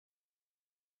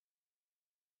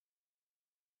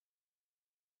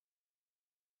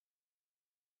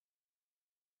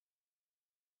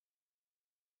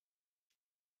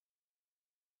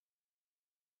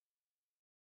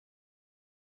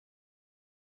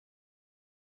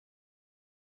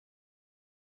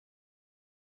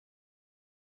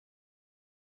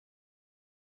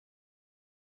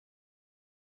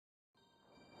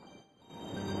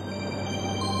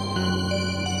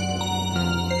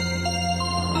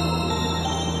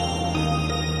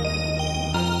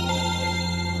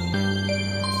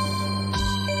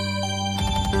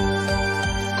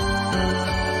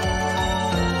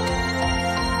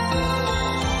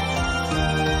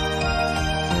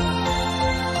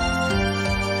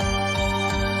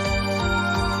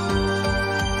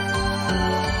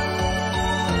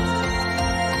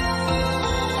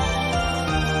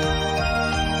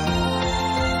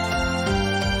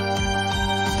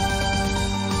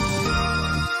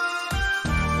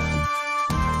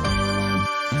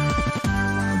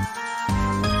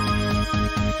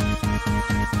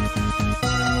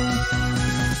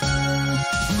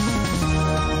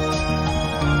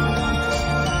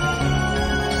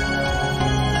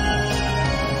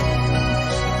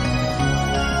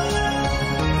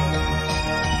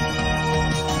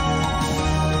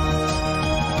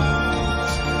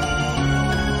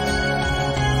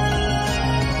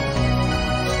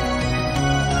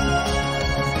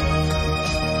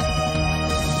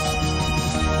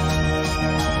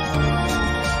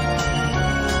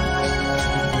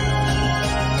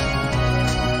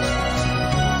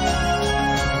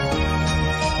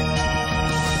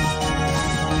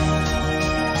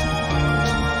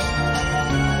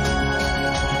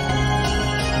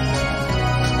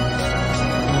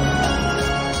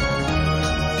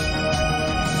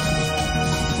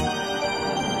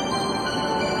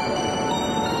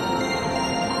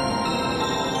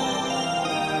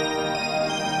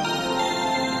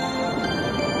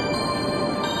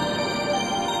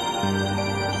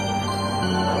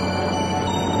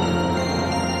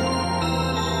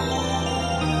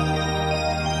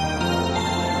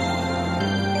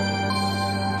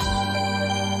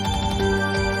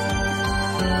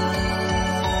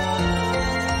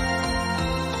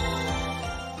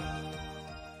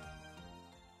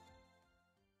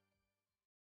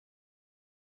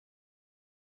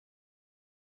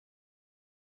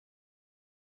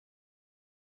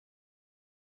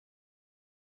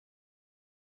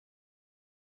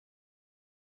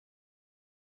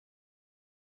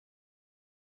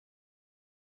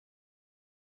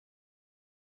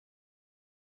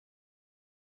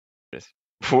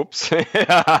Whoops.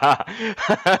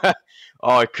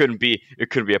 Oh, it couldn't be. It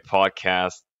couldn't be a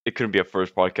podcast. It couldn't be a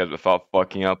first podcast without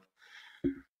fucking up.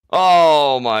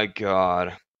 Oh my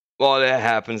god. Well, that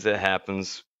happens. That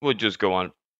happens. We'll just go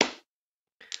on.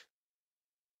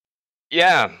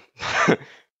 Yeah.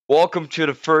 Welcome to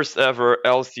the first ever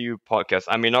LCU podcast.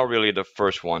 I mean, not really the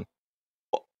first one.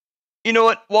 You know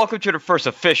what? Welcome to the first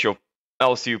official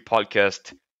LCU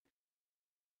podcast.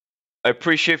 I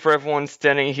appreciate for everyone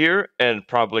standing here and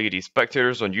probably the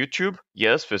spectators on YouTube.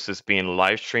 Yes, this is being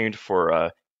live streamed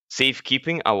for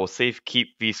safekeeping. I will safe keep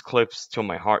these clips till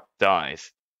my heart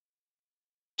dies.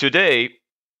 Today,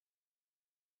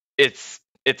 it's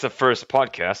a first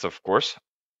podcast, of course.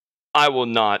 I will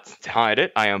not hide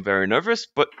it. I am very nervous,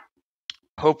 but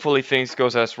hopefully things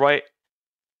goes as right.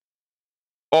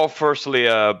 I'll firstly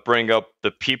bring up the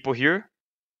people here,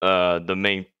 the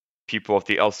main people of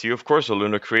the LCU, of course, the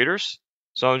Luna creators.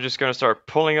 So I'm just gonna start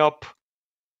pulling up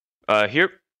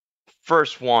here.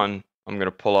 First one I'm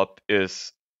gonna pull up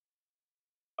is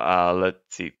let's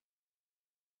see.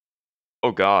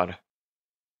 Oh god.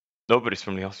 Nobody's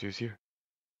from the LCU's here.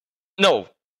 No!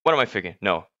 What am I thinking?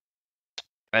 No.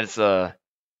 That's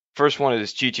first one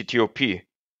is GGTOP.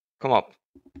 Come up.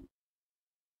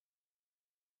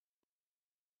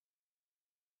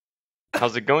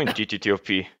 How's it going,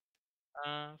 GGTOP?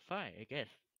 Fine, I guess.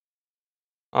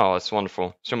 Oh, that's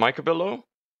wonderful. Is your mic a bit low?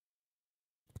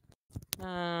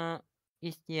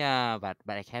 Yeah, but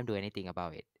I can't do anything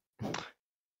about it.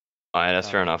 Alright, that's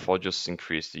fair Sorry. enough. I'll just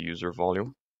increase the user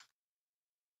volume.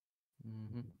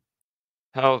 Mm-hmm.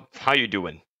 How you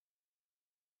doing?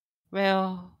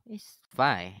 Well, it's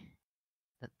fine.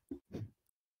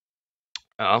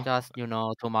 Oh, Just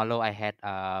tomorrow I had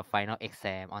a final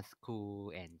exam on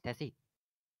school, and that's it.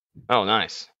 oh,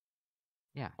 nice.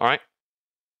 Yeah. All right.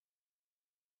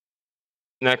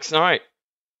 Next, all right.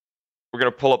 We're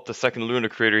gonna pull up the second Luna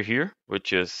creator here,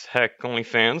 which is Heck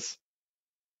OnlyFans.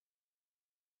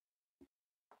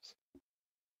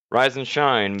 Rise and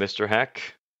shine, Mr.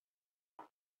 Heck.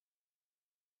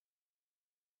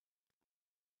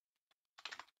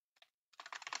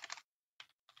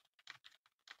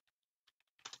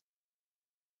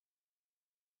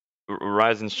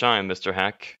 Rise and shine, Mr.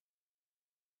 Heck.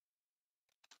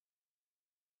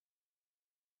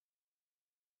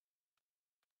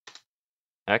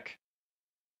 Heck.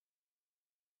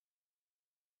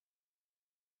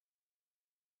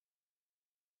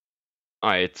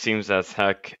 Alright, it seems as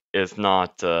Heck is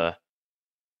not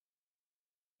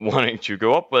wanting to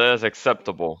go up, but that is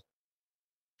acceptable.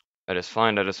 That is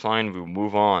fine, we'll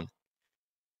move on.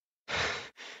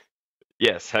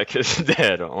 Yes, Heck is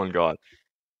dead, on God.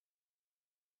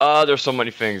 There's so many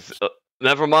things.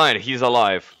 Never mind, he's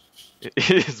alive.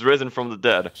 He's risen from the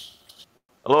dead.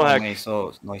 Hello, Oh, Heck. my,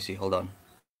 so noisy. Hold on.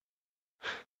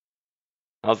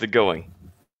 How's it going?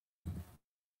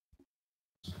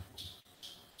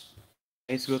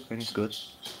 It's good, man. It's good.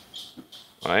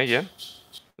 Alright, yeah.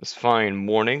 It's fine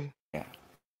morning. Yeah.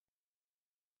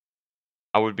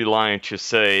 I would be lying to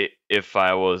say if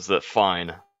I was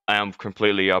fine. I am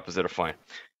completely opposite of fine.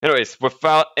 Anyways,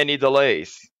 without any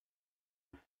delays,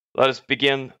 let us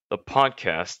begin the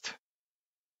podcast.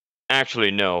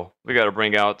 Actually, no. We gotta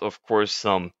bring out, of course,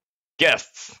 some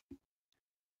guests.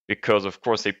 Because, of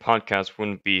course, a podcast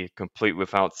wouldn't be complete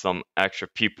without some extra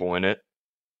people in it.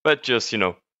 But just,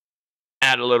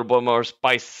 add a little bit more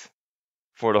spice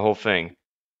for the whole thing.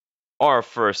 Our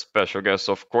first special guest,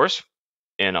 of course,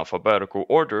 in alphabetical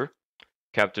order,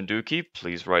 Captain Dookie,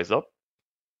 please rise up.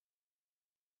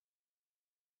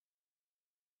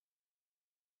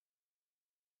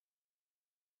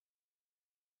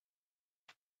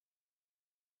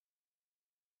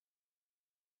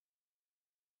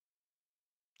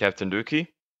 Captain Dookie?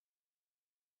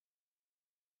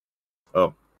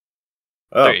 Oh.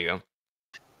 There you go.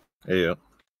 There you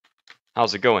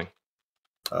How's it going?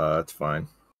 go. It's fine.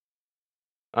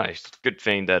 Nice. Good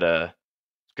thing that it's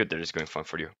good that it's going fine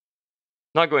for you.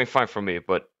 Not going fine for me,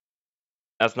 but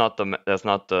that's not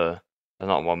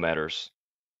what matters.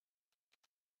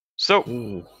 So,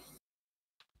 Ooh.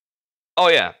 oh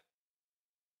yeah,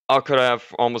 I could have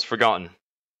almost forgotten.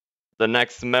 The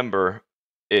next member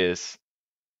is,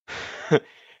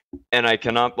 and I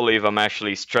cannot believe I'm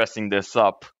actually stressing this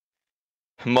up.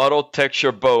 Model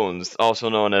Texture Bones, also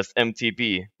known as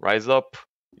MTB, rise up.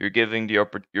 You've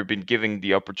been giving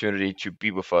the opportunity to be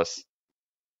with us.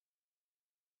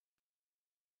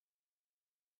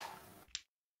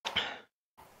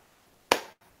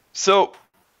 So,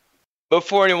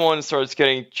 before anyone starts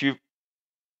getting too...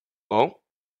 Oh?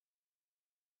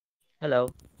 Hello.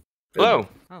 Hello.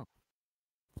 Oh.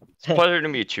 It's a pleasure to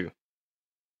meet you.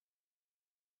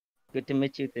 Good to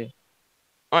meet you too.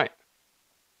 Alright.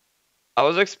 I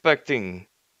was expecting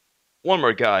one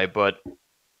more guy, but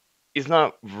he's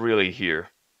not really here.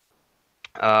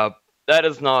 That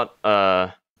is not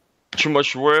too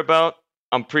much to worry about.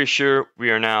 I'm pretty sure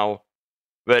we are now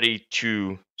ready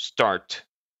to start.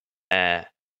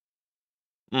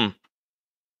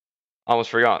 Almost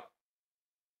forgot.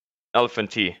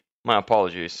 Elephant Tea. My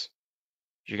apologies.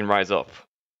 You can rise up.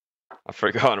 I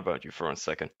forgot about you for 1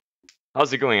 second.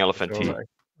 How's it going, Elephant Tea? Alright.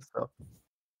 So,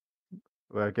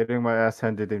 well, getting my ass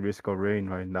handed in Risk of Rain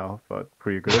right now, but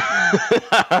pretty good.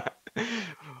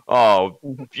 Oh,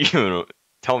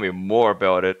 tell me more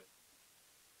about it.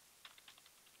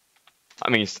 I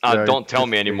mean, Yeah, don't tell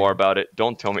this me any more game- about it.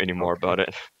 Don't tell me any more Okay. about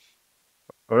it.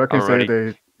 All I can Alrighty. say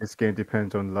that this game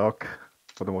depends on luck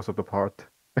for the most of the part.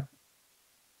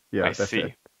 Yeah, I that's see.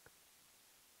 it.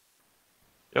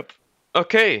 Yep.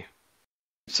 Okay.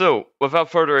 So,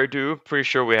 without further ado, pretty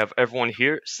sure we have everyone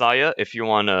here. Saya, if you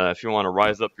wanna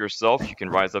rise up yourself, you can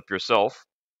rise up yourself.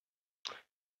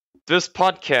 This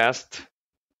podcast,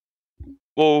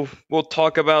 we'll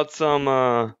talk about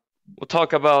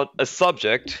a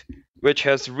subject which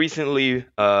has recently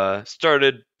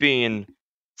started being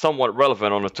somewhat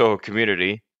relevant on the Toho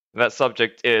community. That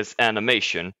subject is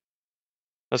animation.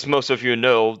 As most of you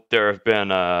know, there have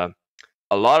been a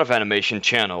lot of animation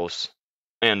channels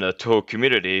in the Toho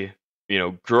community,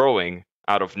 growing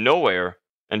out of nowhere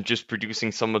and just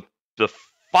producing some of the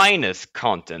finest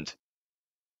content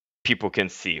people can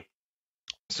see.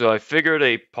 So I figured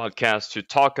a podcast to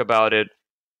talk about it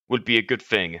would be a good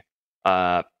thing.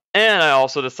 And I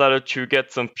also decided to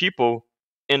get some people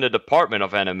in the department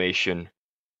of animation.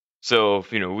 So,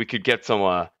 we could get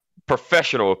some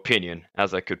professional opinion,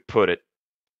 as I could put it.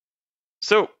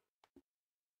 So,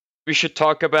 we should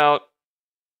talk about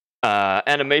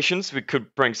animations. We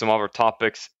could bring some other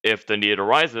topics if the need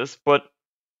arises. But,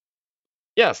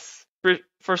 yes,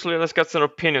 firstly, let's get some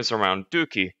opinions around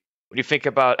Dookie. What do you think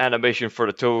about animation for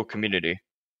the Toho community?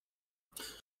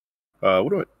 What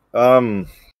do I?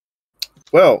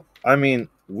 Well, I mean,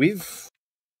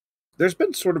 there's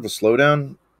been sort of a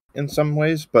slowdown in some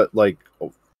ways, but like,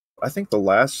 I think the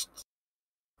last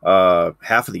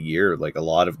half of the year, like a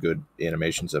lot of good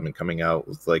animations have been coming out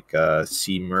with like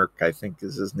C Merc, I think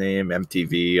is his name.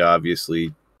 MTV,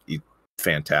 obviously, he's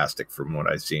fantastic from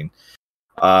what I've seen.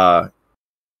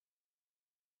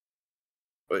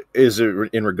 Is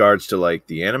it in regards to like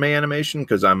the anime animation?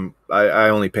 Because I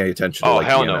only pay attention to like the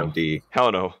hell no. MMD.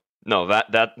 Hell no. No,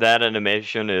 that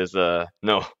animation is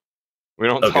no. We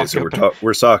don't Okay, talk so about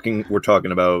we're talking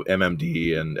about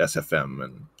MMD and SFM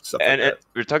and stuff like that.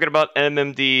 we're talking about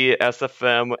MMD,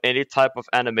 SFM, any type of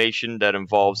animation that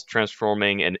involves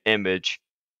transforming an image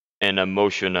in a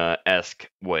motion esque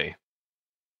way.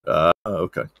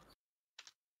 Okay.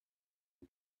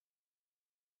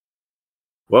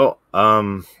 Well,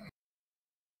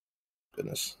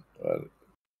 goodness,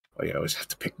 you always have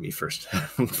to pick me first.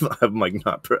 I'm like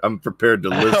I'm prepared to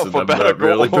listen. I'm not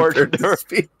really prepared to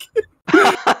speak.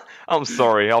 I'm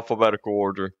sorry, alphabetical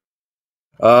order.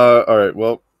 All right.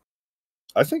 Well,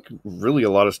 I think really a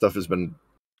lot of stuff has been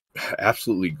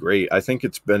absolutely great. I think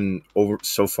it's been over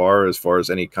so far as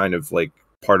any kind of like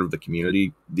part of the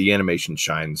community. The animation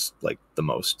shines like the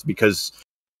most because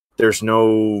there's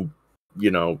no,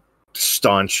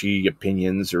 staunchy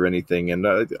opinions or anything. And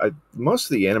most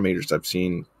of the animators I've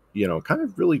seen, kind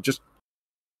of really just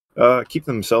keep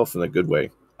themselves in a good way.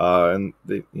 And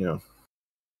they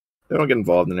don't get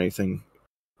involved in anything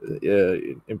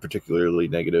in particularly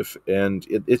negative. And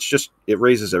it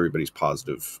raises everybody's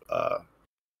positive,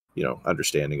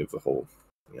 understanding of the whole,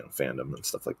 fandom and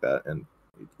stuff like that. And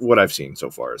what I've seen so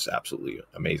far is absolutely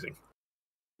amazing.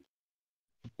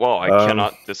 Well, I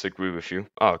cannot disagree with you.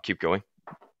 Oh, keep going.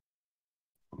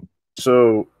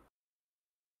 So,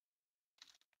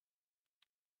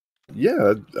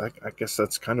 yeah, I guess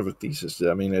that's kind of a thesis.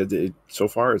 I mean, so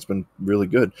far it's been really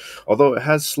good, although it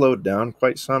has slowed down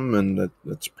quite some, and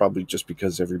that's probably just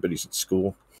because everybody's at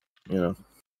school. Oh,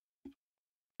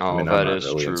 I mean, that I'm not is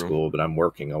really true. in school, but I'm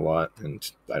working a lot,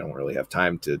 and I don't really have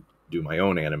time to do my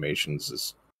own animations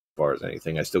as far as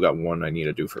anything. I still got one I need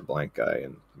to do for Blank Guy,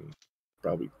 and I'm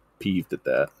probably peeved at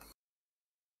that.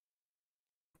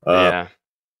 Yeah.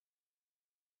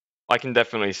 I can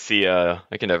definitely see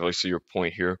your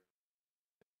point here.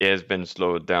 It has been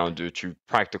slowed down due to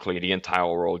practically the entire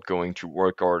world going to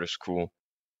work or to school.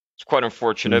 It's quite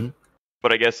unfortunate,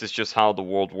 but I guess it's just how the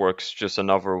world works. Just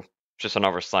another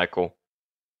cycle.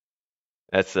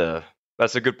 That's a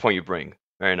good point you bring.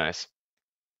 Very nice.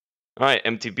 All right,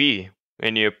 MTB.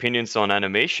 Any opinions on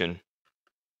animation?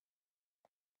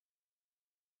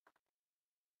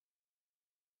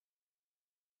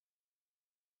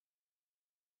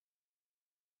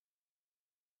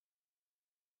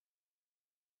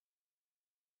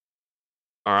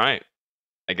 All right.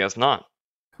 I guess not.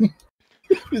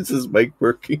 Is this mic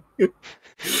working? Good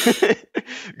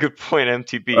point,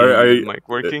 MTB. I- Mic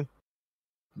working?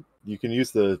 You can use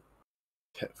the.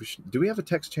 Do we have a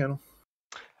text channel?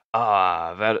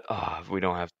 We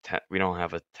don't have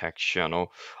a text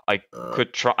channel. I Uh,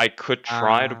 could try. I could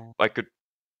try to. I could.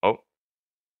 Oh,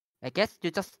 I guess you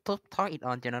just talk it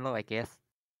on general, I guess.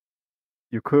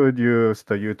 You could use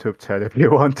the YouTube chat if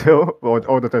you want to,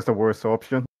 or that's the worst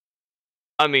option.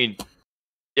 I mean,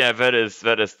 yeah, that is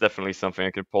definitely something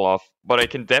I can pull off. But I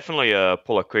can definitely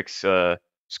pull a quick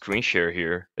screen share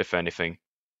here, if anything.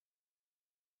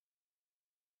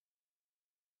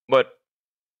 But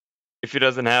if he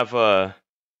doesn't have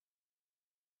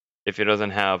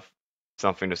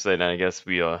something to say, then I guess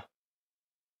we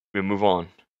move on.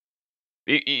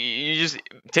 You just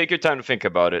take your time to think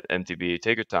about it, MTB.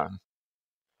 Take your time.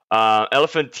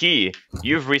 Elephant T,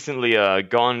 you've recently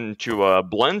gone to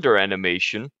Blender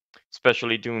animation,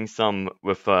 especially doing some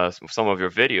with some of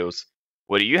your videos.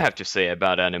 What do you have to say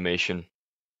about animation?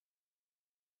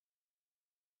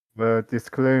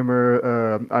 Disclaimer: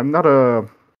 I'm not a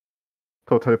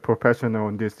totally professional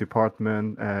in this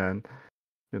department, and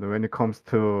when it comes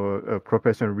to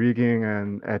professional rigging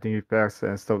and adding effects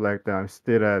and stuff like that, I'm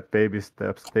still at baby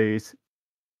step stage.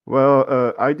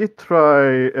 Well, I did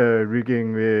try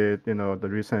rigging with the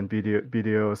recent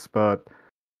videos, but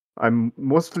I'm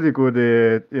mostly good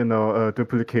at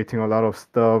duplicating a lot of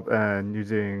stuff and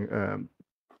using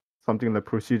something like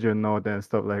procedure node and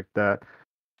stuff like that.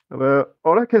 Well,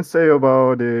 all I can say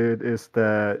about it is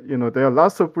that there are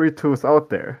lots of free tools out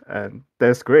there, and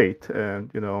that's great. And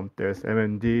there's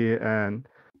MND and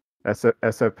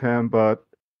SFM, but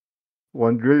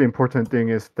one really important thing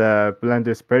is that Blender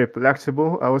is very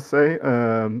flexible, I would say.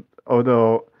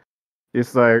 Although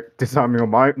it's like disarming a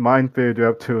minefield, you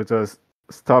have to just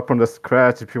start from the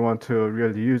scratch if you want to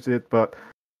really use it. But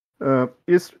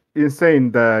it's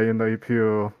insane that if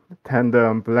you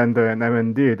tandem Blender and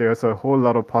MND, there's a whole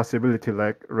lot of possibility,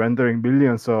 like rendering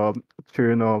millions of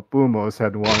boomers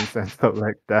at once and stuff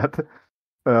like that.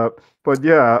 But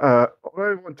yeah, all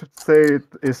I want to say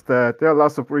is that there are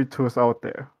lots of free tools out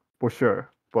there for sure.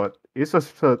 But it's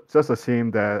just a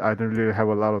shame that I don't really have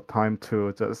a lot of time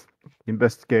to just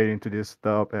investigate into this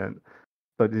stuff and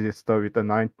study this stuff with the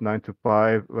 9 to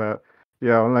 5.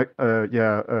 Yeah, unlike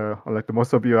the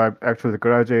most of you, I've actually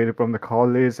graduated from the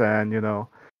college, and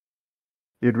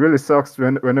it really sucks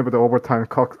whenever the overtime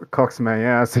cocks my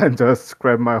ass and just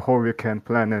grab my whole weekend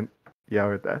plan and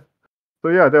with that. So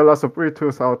yeah, there are lots of free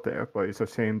tools out there, but it's a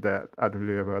shame that I don't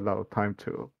really have a lot of time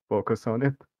to focus on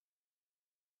it.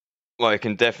 Well, I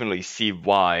can definitely see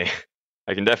why.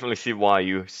 I can definitely see why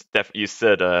you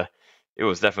said it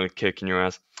was definitely kicking your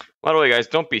ass. By the way, guys,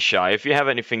 don't be shy. If you have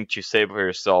anything to say for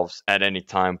yourselves at any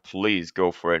time, please go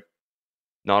for it.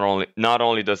 Not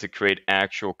only does it create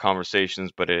actual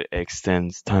conversations, but it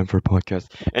extends time for podcasts.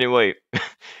 Anyway,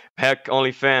 heck,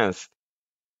 OnlyFans.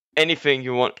 Anything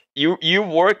you want. You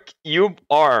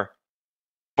are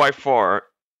by far,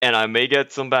 and I may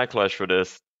get some backlash for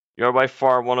this. You are by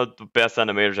far one of the best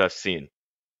animators I've seen.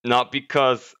 Not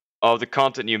because of the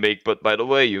content you make, but by the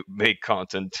way you make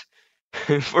content.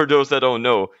 For those that don't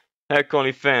know, Heck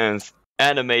OnlyFans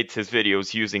animates his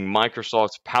videos using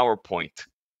Microsoft's PowerPoint.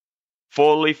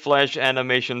 Fully fledged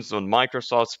animations on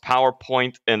Microsoft's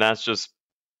PowerPoint, and that's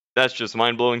just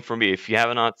mind blowing for me. If you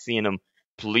have not seen him,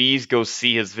 please go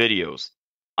see his videos.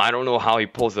 I don't know how he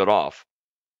pulls it off.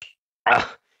 I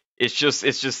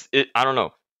don't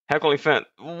know. Heck OnlyFans,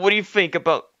 what do you think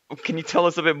about? Can you tell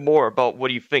us a bit more about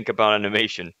what you think about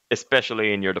animation,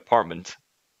 especially in your department?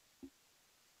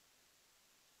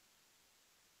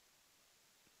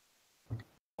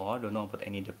 Oh, I don't know about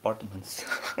any departments.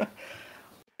 I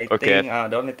Okay.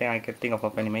 think the only thing I can think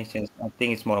of animations, I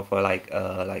think it's more of a like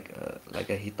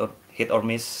a hit or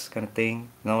miss kind of thing.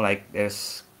 Like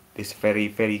there's this very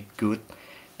very good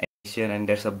animation and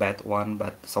there's a bad one,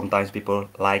 but sometimes people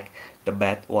like the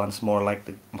bad ones more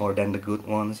than the good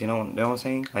ones. You know what I'm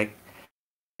saying? Like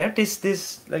there is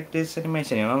this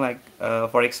animation. Like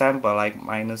for example, like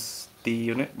minus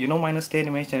the minus the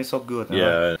animation is so good.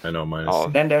 Yeah, I know mine is. Oh,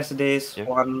 Then there's this yeah.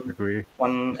 Agree.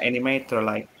 one animator,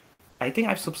 like I think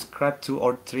I've subscribed 2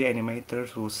 or 3 animators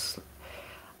who's,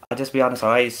 I'll just be honest,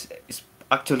 alright, it's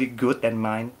actually good than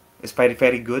mine. It's very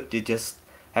very good. They just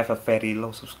have a very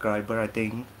low subscriber, I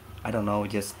think. I don't know,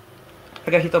 just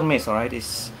like a hit or miss, alright.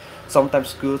 It's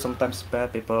sometimes good, sometimes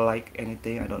bad. People like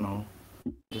anything, I don't know.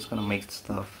 Just gonna make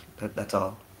stuff. That's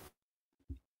all.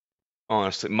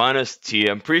 Honestly, minus T,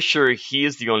 I'm pretty sure he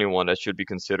is the only one that should be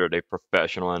considered a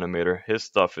professional animator. His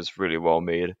stuff is really well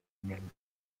made. Yeah.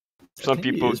 some think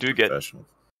he people is do get. professional.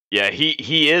 Yeah,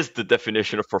 he is the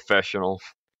definition of professional.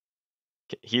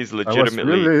 He's I was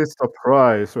legitimately. really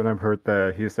surprised when I heard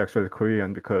that he's actually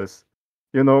Korean because,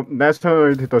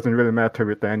 nationality doesn't really matter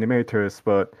with the animators,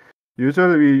 but we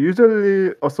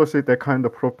usually associate that kind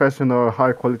of professional,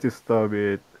 high quality stuff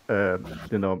with,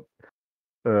 you know,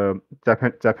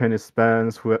 Japanese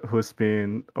fans who's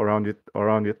been around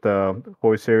with the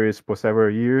whole series for several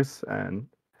years and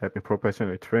have been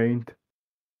professionally trained.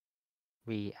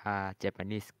 We are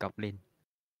Japanese goblin.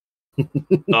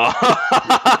 Oh,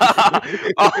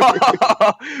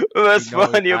 that's You know,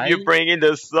 funny of you right? bringing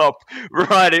this up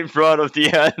right in front of the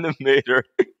animator.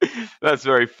 That's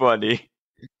very funny.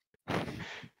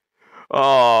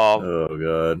 Oh, Oh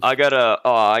god. I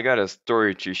got a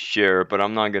story to share, but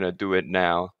I'm not gonna do it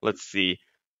now. Let's see.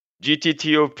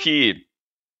 GTTOP.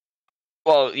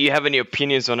 Well, you have any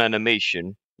opinions on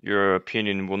animation? Your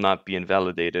opinion will not be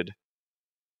invalidated.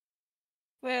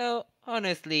 Well,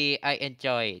 honestly, I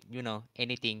enjoy,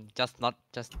 anything, just not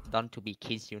just done to be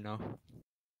kids,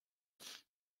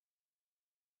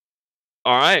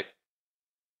 All right.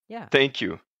 Yeah. Thank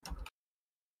you.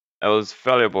 That was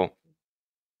valuable.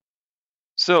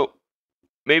 So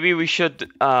maybe we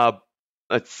should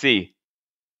let's see.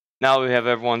 Now we have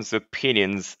everyone's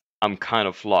opinions. I'm kind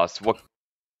of lost.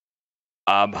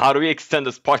 How do we extend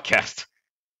this podcast?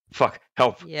 Fuck,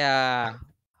 help. Yeah.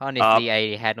 Honestly,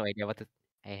 I had no idea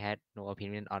I had no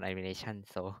opinion on animation,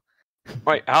 so.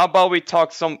 Right, how about we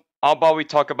talk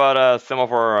about some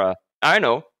of our I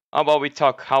know. How about we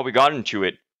talk how we got into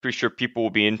it? Pretty sure people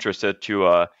will be interested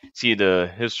to see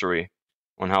the history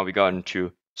on how we got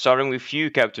into. Starting with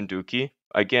you, Captain Dookie.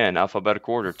 Again,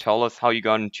 alphabetical order. Tell us how you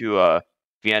got into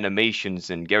the animations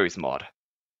in Gary's mod.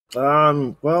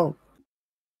 Well,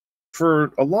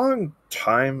 for a long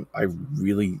time, I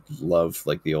really loved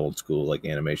like the old school like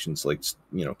animations, like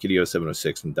Kideo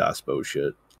 706 and Daspo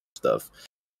shit stuff.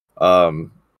 I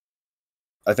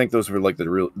think those were like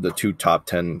the two top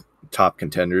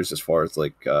contenders as far as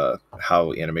like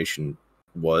how animation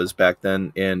was back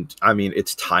then. And I mean,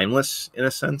 it's timeless in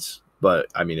a sense, but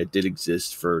I mean, it did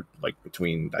exist for like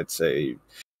between, I'd say,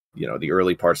 the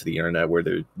early parts of the internet where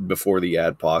they're before the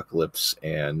adpocalypse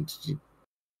and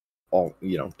all,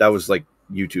 that was like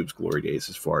YouTube's glory days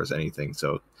as far as anything.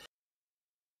 So,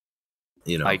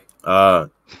 it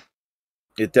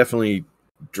definitely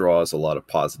draws a lot of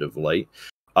positive light.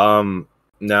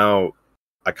 Now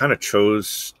I kind of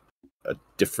chose a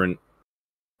different,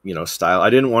 style. I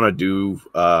didn't want to do,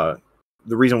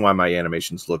 the reason why my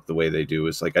animations look the way they do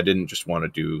is like, I didn't just want to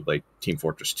do like Team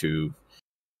Fortress 2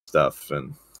 stuff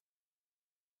and,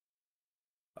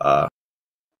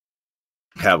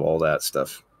 have all that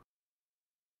stuff.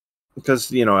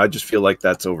 Because, I just feel like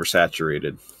that's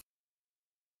oversaturated.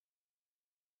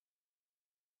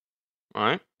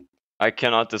 Alright. I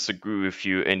cannot disagree with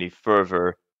you any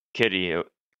further. Kitty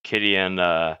and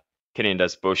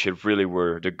That's Bullshit really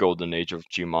were the golden age of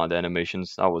Gmod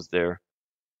animations. I was there,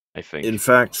 I think. In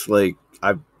fact, like,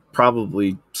 I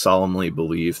probably solemnly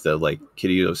believe that like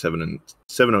Kideo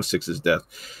 706's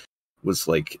death was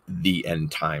like the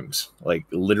end times. Like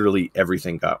literally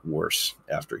everything got worse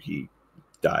after he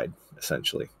died,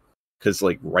 essentially. Because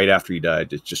like right after he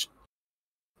died, it's just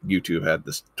YouTube had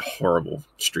this horrible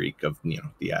streak of the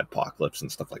adpocalypse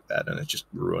and stuff like that, and it just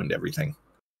ruined everything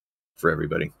for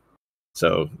everybody.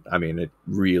 So I mean, it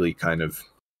really kind of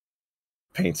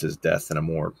paints his death in a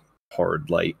more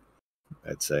hard light,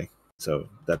 I'd say. So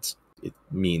it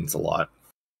means a lot.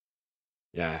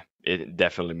 Yeah, it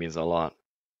definitely means a lot.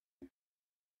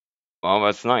 Well,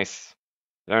 that's nice.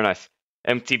 Very nice.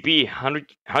 MTB, how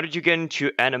did you get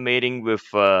into animating with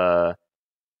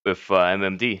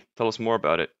MMD? Tell us more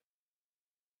about it.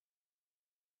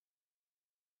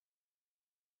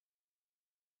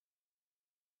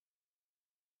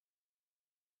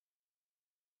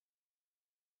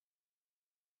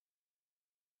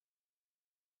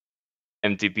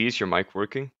 MTB, is your mic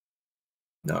working?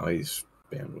 No, he's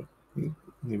bandwidth.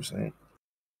 He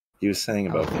was saying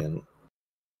about bandwidth.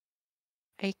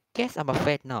 I guess I'm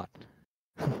afraid not.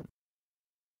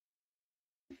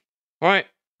 Alright.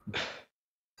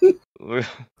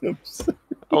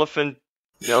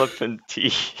 Elephant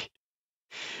T.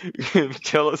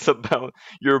 Tell us about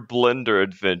your Blender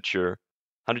adventure.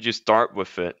 How did you start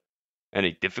with it?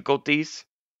 Any difficulties?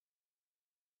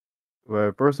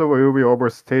 Well, first of all, it will be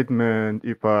overstatement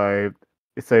if I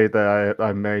say that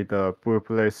I made the full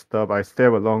play stuff. I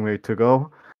still have a long way to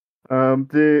go.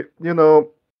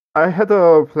 I had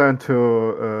a plan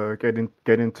to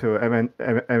get into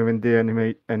M&D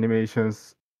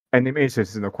animations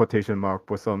in a quotation mark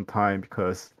for some time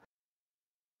because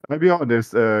I'll be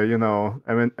honest, I'm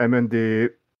in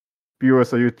the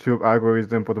viewers a YouTube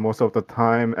algorithm for the most of the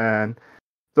time, and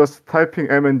just typing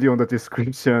MND on the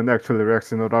description actually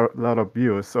racks in a lot of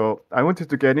views. So I wanted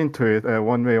to get into it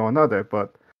one way or another.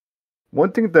 But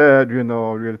one thing that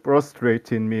really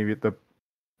frustrated me with the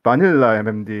vanilla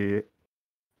MMD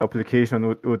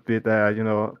application would be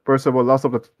that first of all, lots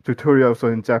of the tutorials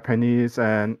are in Japanese,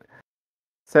 and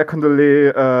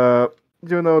secondly, the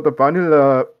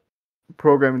vanilla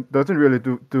program doesn't really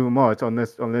do much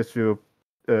unless you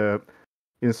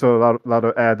install a lot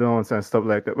of add-ons and stuff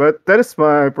like that. But that is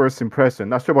my first impression.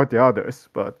 Not sure about the others,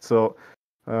 but so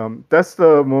that's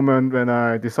the moment when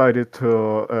I decided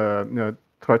to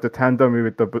try to tandem it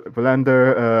with the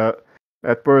Blender.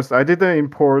 At first, I didn't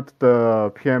import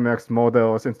the PMX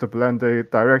models into Blender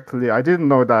directly. I didn't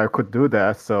know that I could do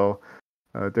that. So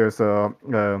there's a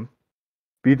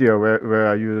video where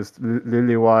I used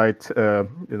lily white,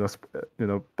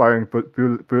 firing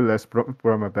bullets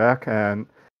from my back, and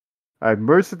I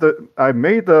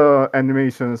made the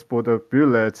animations for the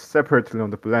bullets separately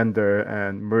on the Blender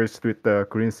and merged with the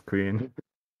green screen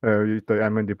with the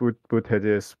MND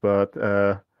footages. But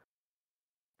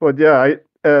yeah,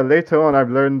 later on I've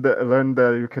learned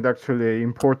that you can actually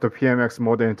import the PMX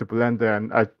model into Blender,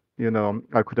 and I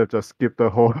could have just skipped the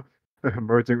whole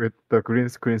merging with the green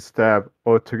screen step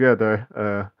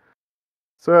altogether.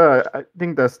 So I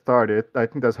think that started. I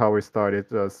think that's how we started,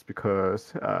 just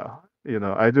because I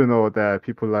do know that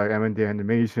people like M&D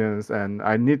animations, and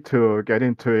I need to get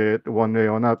into it one way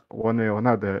or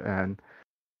another. And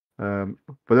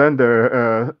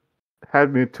Blender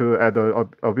had me to add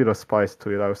a bit of spice to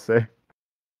it, I would say.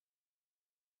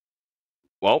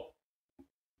 Well,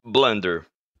 Blender.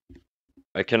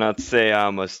 I cannot say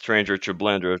I'm a stranger to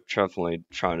Blender. I've definitely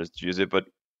trying to use it, but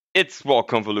it's well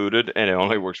convoluted and it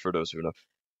only works for those who know.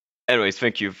 Anyways,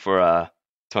 thank you for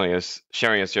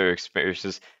sharing us your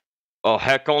experiences. Oh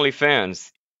heck,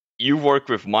 OnlyFans, you work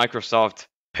with Microsoft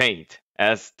Paint,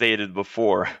 as stated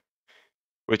before,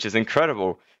 which is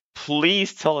incredible.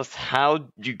 Please tell us how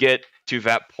you get to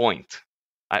that point.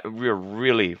 We're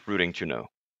really rooting to know.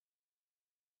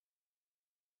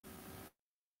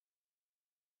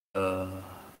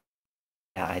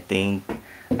 Yeah, I think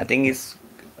it's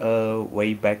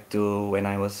way back to when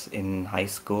I was in high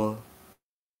school.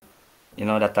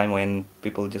 That time when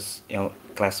people just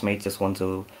classmates just want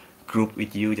to group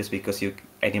with you just because you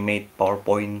animate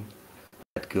PowerPoint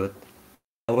that good.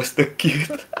 I was the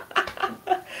kid.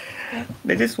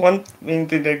 They just want me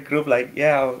into their group, like,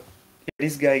 yeah,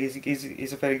 this guy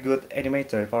is a very good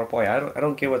animator PowerPoint. I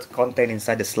don't care what's content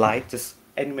inside the slide, just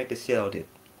animate the shit out of it.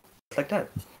 It's like that.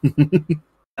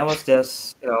 I was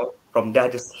just, from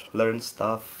that, just learn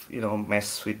stuff,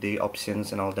 mess with the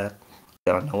options and all that.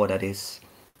 I don't know what that is.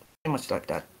 Pretty much like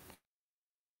that.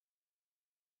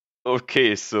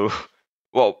 Okay, so,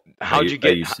 well, how'd you I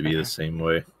get? used to be the same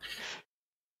way.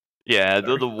 Yeah,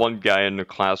 they're the one guy in the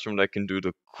classroom that can do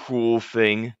the cool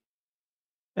thing,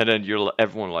 and then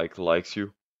everyone likes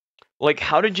you. Like,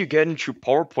 how did you get into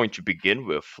PowerPoint to begin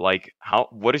with? Like,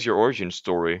 what is your origin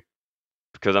story?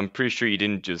 Because I'm pretty sure you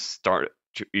didn't just start.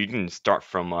 You didn't start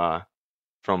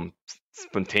from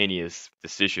spontaneous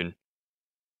decision,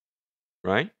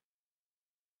 right?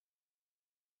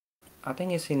 I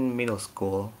think it's in middle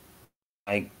school.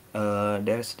 Like,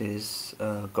 there's this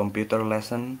computer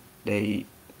lesson. The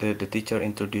teacher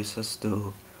introduces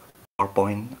to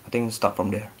PowerPoint. I think it start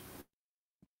from there.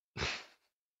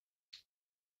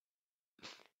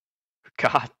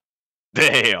 God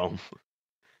damn.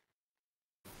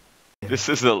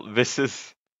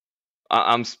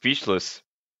 I'm speechless.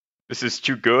 This is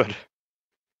too good.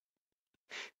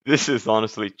 This is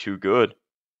honestly too good.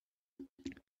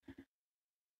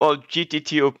 Well,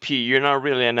 GTTOP, you're not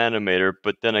really an animator,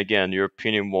 but then again, your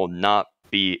opinion will not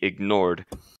be ignored.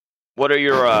 What are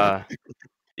your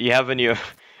you have any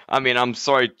I mean, I'm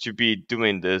sorry to be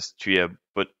doing this to you,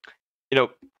 but do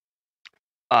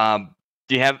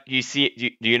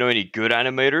you know any good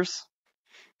animators?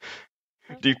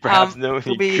 Do you perhaps know To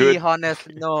any be good? honest,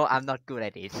 no, I'm not good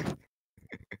at it.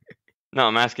 No,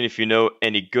 I'm asking if you know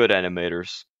any good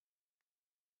animators.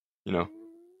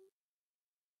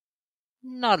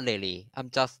 Not really. I'm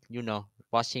just,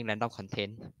 watching random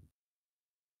content.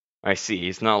 I see.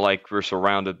 It's not like we're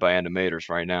surrounded by animators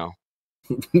right now.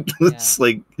 It's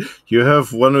like you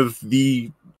have one of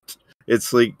the.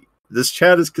 It's like this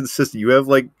chat is consistent. You have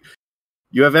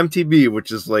MTB,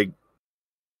 which is like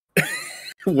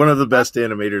one of the best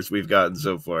animators we've gotten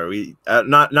so far. We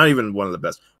not even one of the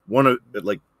best. One of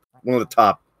the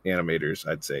top animators,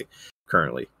 I'd say,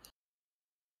 currently.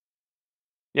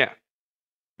 Yeah,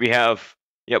 we have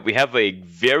Yeah, we have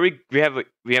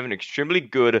an extremely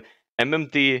good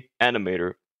MMD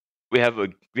animator. We have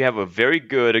a very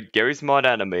good Gary's Mod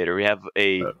animator. We have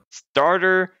a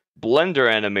starter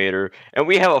Blender animator, and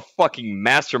we have a fucking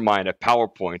mastermind at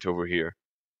PowerPoint over here.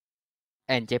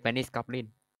 And Japanese Goblin.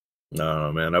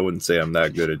 No, man, I wouldn't say I'm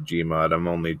that good at Gmod. I'm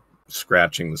only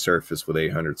scratching the surface with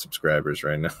 800 subscribers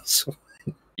right now. So.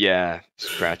 Yeah,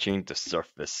 scratching the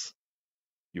surface.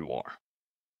 You are.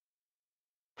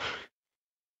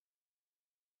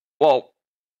 Well,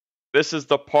 this is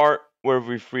the part where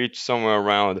we've reached somewhere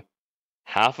around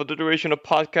half of the duration of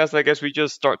podcast. I guess we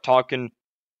just start talking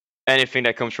anything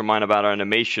that comes from mind about our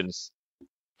animations.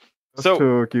 Just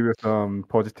to give you some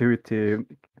positivity,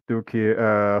 Dookie,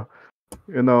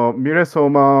 Mire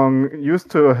Somang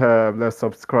used to have less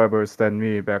subscribers than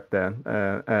me back then,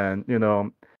 and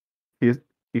he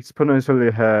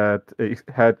exponentially had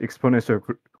exponential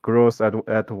growth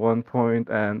at one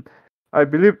point, and I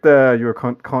believe that your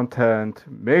content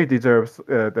may deserve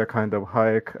that kind of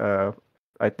hike.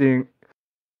 I think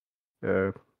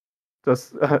I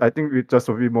think with just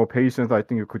a bit more patience, I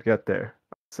think you could get there.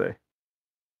 I'd say.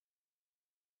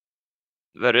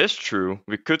 That is true.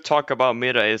 We could talk about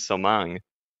Mira Samang,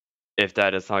 if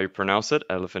that is how you pronounce it.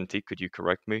 Elephant T, could you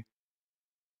correct me?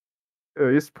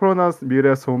 It's pronounced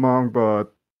Mire Somang,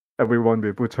 but everyone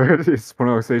will butcher its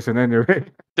pronunciation anyway.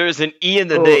 There's an E in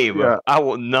the name. Yeah. I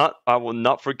will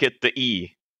not forget the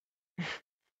E.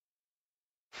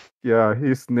 Yeah,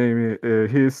 his nickname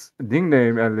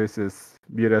at least is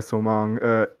Mire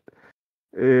Somang.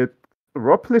 It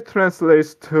roughly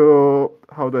translates to,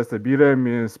 how does the Mire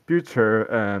means future,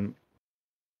 and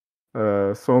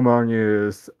Somang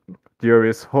is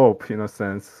dearest hope in a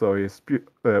sense. So it's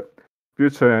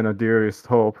future and a dearest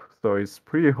hope. So it's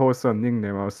pretty wholesome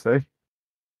nickname, I would say.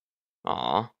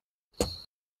 Aw.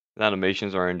 The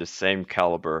animations are in the same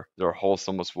caliber. They're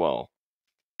wholesome as well.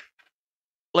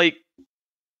 Like,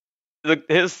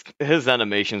 his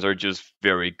animations are just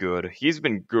very good. He's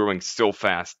been growing so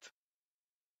fast.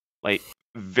 Like,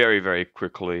 very, very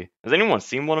quickly. Has anyone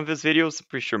seen one of his videos? I'm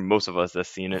pretty sure most of us have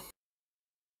seen it.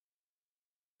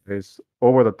 It's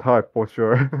over the top for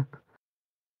sure.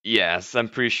 Yes, I'm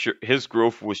pretty sure his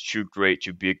growth was too great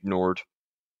to be ignored.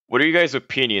 What are you guys'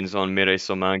 opinions on Mirei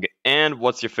Somang, and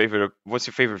what's your favorite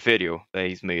video that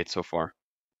he's made so far?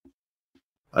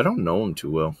 I don't know him too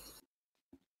well.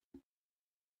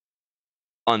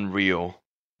 Unreal.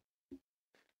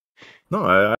 No,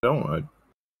 I don't. I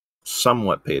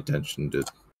somewhat pay attention to.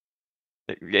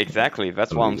 Exactly.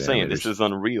 That's why I'm saying this is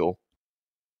unreal.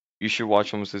 You should watch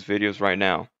some of his videos right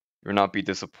now. You'll not be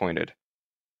disappointed.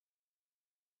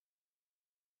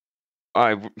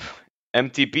 Alright,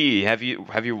 MTB, have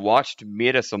you watched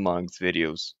Mira Somang's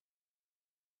videos?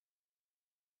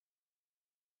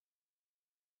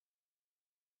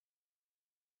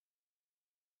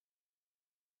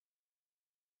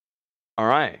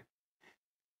 Alright.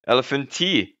 Elephant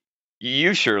T,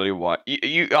 you surely watch.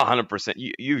 You 100%.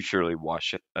 You surely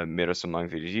watch Mira Somang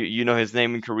videos. You know his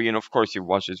name in Korean. Of course, you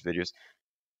watch his videos.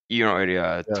 You already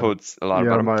told a lot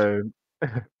about him.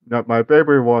 My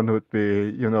favorite one would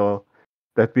be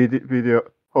that video.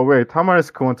 Oh wait,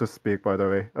 Tamaris want to speak, by the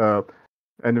way.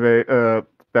 Anyway,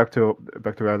 back to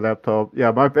my laptop.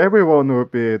 Yeah, my favorite one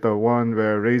would be the one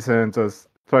where Raisin just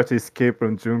tries to escape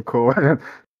from Junko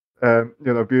and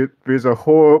builds a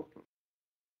whole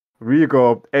rig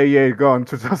of AA gun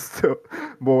to just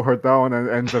mow her down and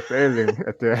ends up failing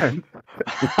at the end.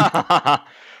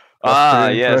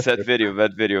 Yes, that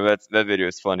video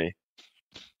is funny.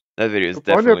 That video is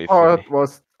definitely funny. The part funny.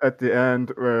 was at the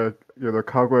end where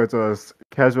Kaguya just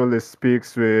casually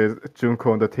speaks with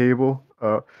Junko on the table.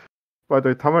 By the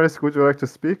way, Tamaris, would you like to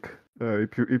speak?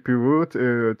 If you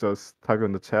would, just type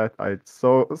in the chat. I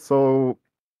saw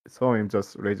him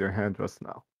just raise your hand just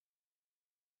now.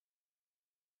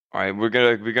 All right, we're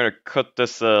gonna cut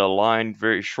this line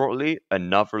very shortly.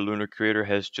 Another lunar creator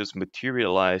has just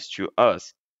materialized to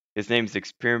us. His name is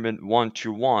Experiment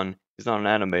 121. He's not an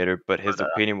animator, but his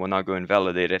opinion will not go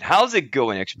invalidated. How's it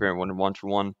going, Experiment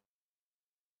 121?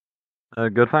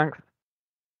 Good, thanks.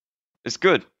 It's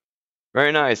good.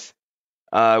 Very nice.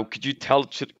 Could you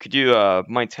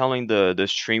mind telling the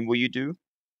stream what you do?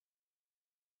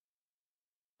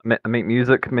 I make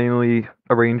music, mainly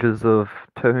arranges of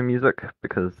Toho music,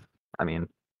 because, I mean,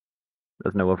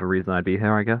 there's no other reason I'd be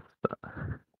here, I guess. But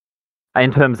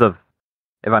in terms of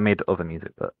if I made other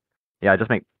music, but yeah, I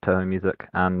just make Toho music,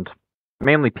 and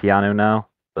mainly piano now,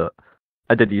 but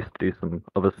I did used to do some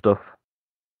other stuff,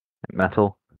 like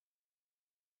metal.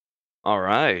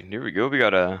 Alright, here we go. We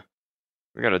got a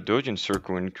Dojin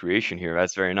circle in creation here.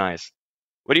 That's very nice.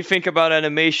 What do you think about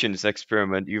animations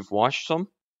experiment? You've watched some?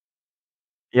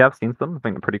 Yeah, I've seen some. I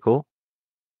think they're pretty cool.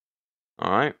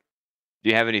 All right. Do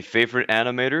you have any favorite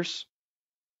animators?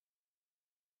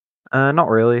 Not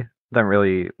really. Don't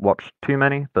really watch too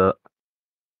many, but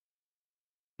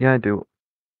yeah, I do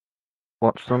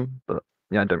watch some. But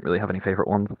yeah, I don't really have any favorite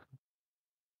ones.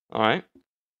 All right.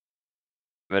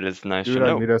 That is nice Do to you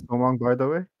like know. Mira Somang, by the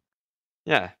way?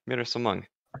 Yeah, Mira Samang.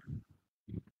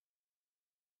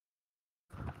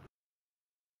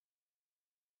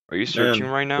 Are you searching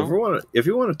Man, right now? if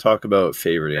you want to talk about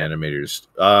favorite animators,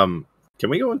 can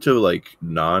we go into like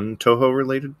non-Toho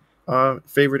related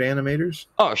favorite animators?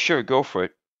 Oh, sure, go for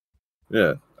it.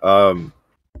 Yeah.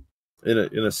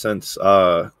 In a sense,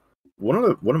 one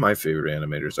of my favorite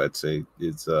animators, I'd say,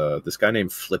 is this guy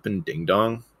named Flippin' Ding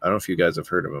Dong. I don't know if you guys have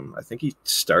heard of him. I think he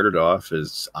started off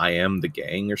as I Am the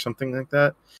Gang or something like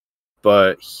that.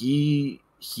 But he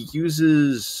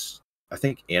uses, I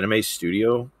think, Anime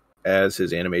Studio as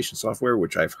his animation software,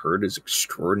 which I've heard is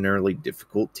extraordinarily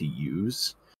difficult to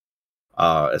use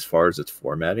as far as its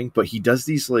formatting. But he does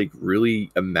these like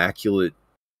really immaculate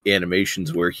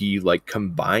animations where he like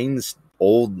combines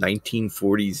old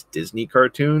 1940s Disney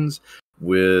cartoons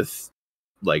with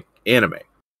like anime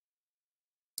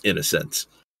in a sense.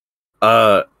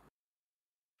 And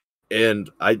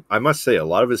I must say a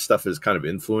lot of his stuff is kind of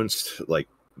influenced like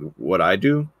what I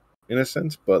do in a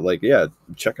sense, but like yeah,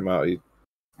 check him out.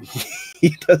 He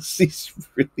does these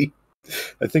really,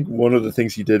 I think one of the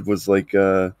things he did was like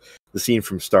the scene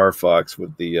from Star Fox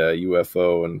with the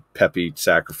UFO and Peppy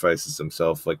sacrifices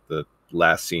himself, like the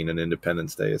last scene in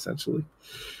Independence Day essentially.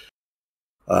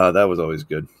 That was always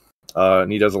good.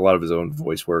 And he does a lot of his own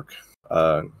voice work.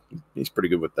 He's pretty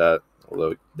good with that,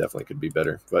 although it definitely could be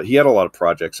better. But he had a lot of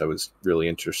projects I was really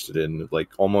interested in, like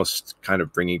almost kind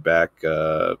of bringing back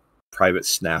Private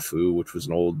Snafu, which was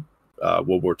an old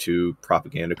World War II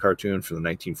propaganda cartoon from the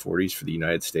 1940s for the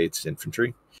United States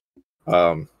infantry.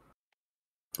 And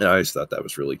I just thought that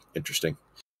was really interesting.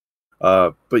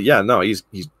 But yeah, no, he's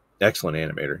excellent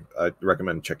animator. I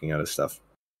recommend checking out his stuff.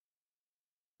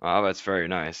 Wow, that's very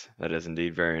nice. That is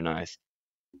indeed very nice.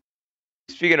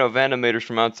 Speaking of animators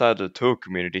from outside the Toho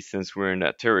community, since we're in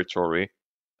that territory,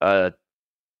 yeah,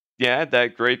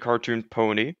 that gray cartoon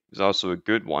pony is also a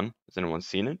good one. Has anyone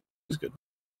seen it? It's good.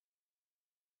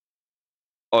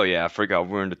 Oh yeah, I forgot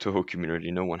we're in the Toho community.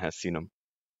 No one has seen him.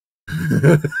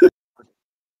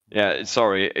 Yeah,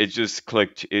 sorry, it just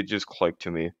clicked. It just clicked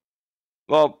to me.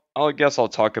 Well, I guess I'll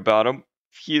talk about him.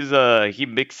 He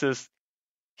mixes.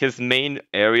 His main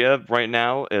area right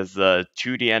now is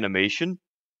 2D animation,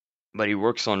 but he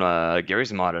works on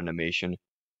Gary's mod animation.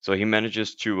 So he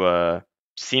manages to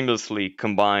seamlessly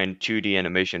combine 2D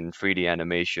animation and 3D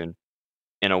animation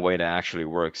in a way that actually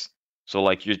works. So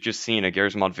like you're just seeing a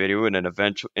Gary's mod video and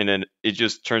then it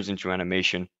just turns into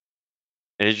animation.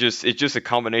 And it's just a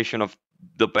combination of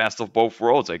the best of both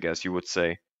worlds, I guess you would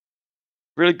say.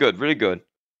 Really good, really good.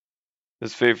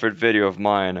 His favorite video of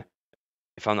mine,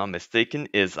 if I'm not mistaken,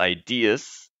 is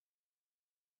Ideas,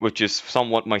 which is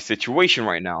somewhat my situation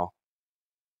right now.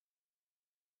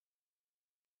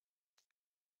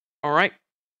 All right.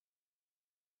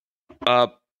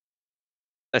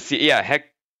 Let's see. Yeah,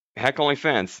 heck only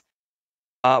fans.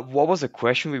 What was the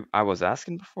question I was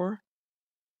asking before?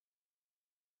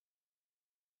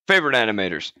 Favorite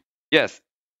animators. Yes.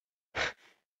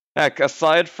 Heck,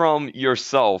 aside from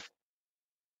yourself,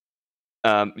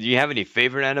 do you have any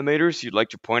favorite animators you'd like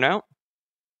to point out?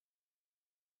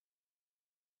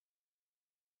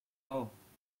 Oh,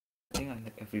 I think I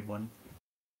like everyone.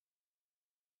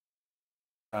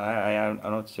 I'm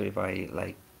not sure if I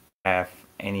like have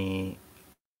any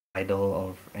idol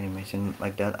or animation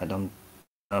like that. I don't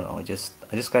know. I just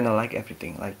kind of like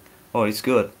everything. Like, oh, it's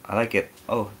good. I like it.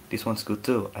 Oh, this one's good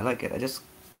too. I like it. I just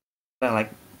kind of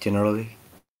like generally.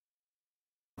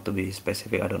 Not to be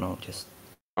specific, I don't know. Just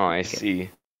Oh, I Okay. see.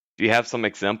 Do you have some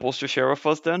examples to share with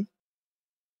us then?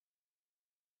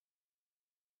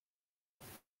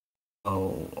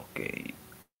 oh, okay.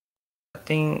 I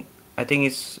think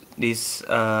it's this.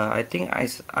 I think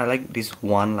I like this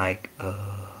one. Like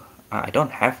I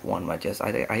don't have one, but just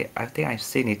I think I've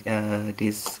seen it.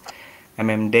 This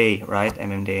Day, right?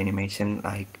 Day animation.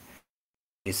 Like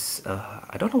this.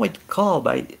 I don't know what it's called,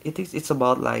 but it's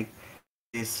about like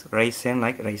this Raisin,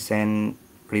 like Raisin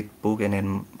read book, and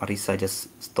then Marisa just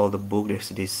stole the book. There's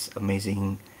this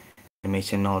amazing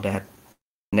animation, all that.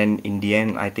 And then in the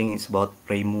end, I think it's about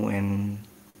Reimu and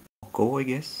Oko, I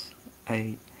guess.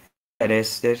 I yeah,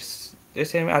 there's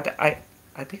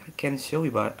I think I can show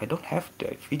you, but I don't have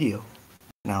the video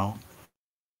now.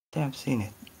 I think I've seen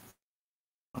it.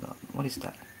 Hold on, what is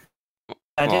that?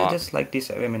 Just like this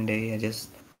M&A, I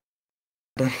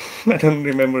don't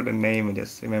remember the name. I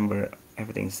just remember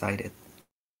everything inside it.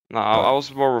 No, I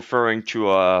was more referring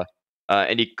to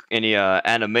any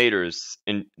animators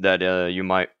in that you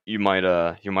might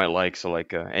like. So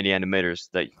like any animators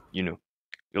that you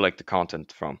like the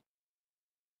content from.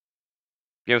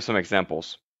 Give some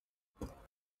examples.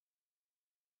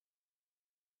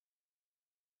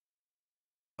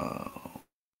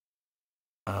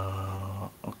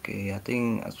 Okay. I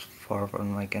think as far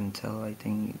from I can tell, I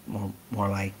think more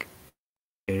like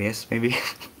serious maybe.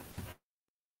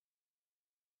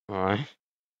 Alright.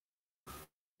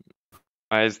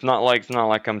 It's not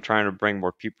like I'm trying to bring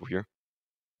more people here,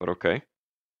 but okay.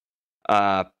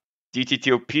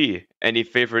 DTTOP, any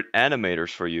favorite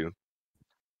animators for you?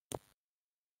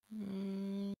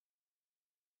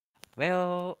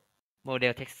 Well,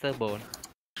 model texture bone.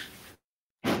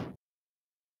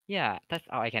 Yeah, that's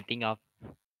all I can think of.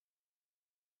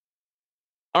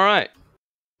 All right.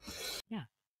 Yeah.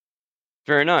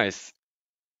 Very nice.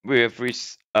 We have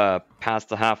reached past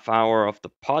the half hour of the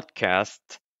podcast.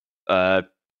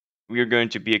 We are going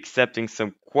to be accepting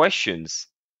some questions.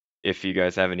 If you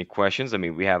guys have any questions, I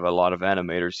mean, we have a lot of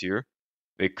animators here.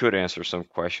 They could answer some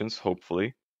questions,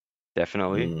 hopefully.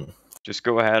 Definitely. Just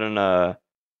go ahead and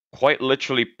quite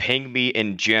literally ping me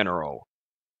in general.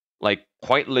 Like,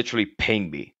 quite literally ping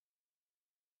me.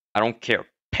 I don't care.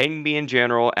 Ping me in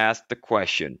general, ask the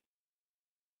question.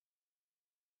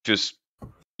 Just,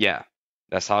 yeah.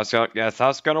 That's how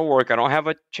it's gonna work. I don't have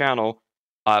a channel.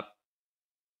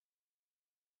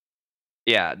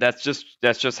 Yeah, that's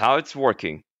just how it's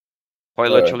working.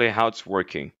 Quite literally how it's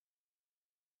working.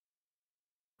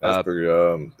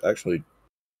 Asper, actually,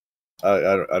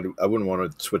 I wouldn't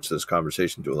want to switch this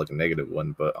conversation to like a negative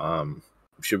one, but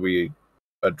should we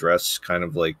address kind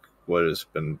of like what has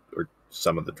been or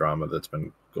some of the drama that's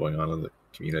been going on in the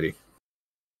community?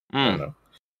 I don't know.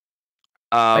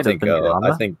 I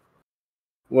think.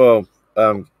 Well,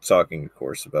 I'm talking, of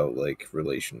course, about like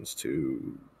relations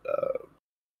to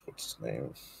what's his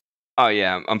name? Oh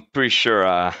yeah, I'm pretty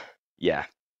sure. Yeah.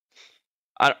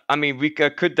 I mean, we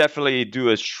could definitely do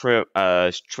a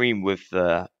stream with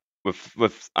I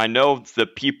know the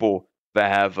people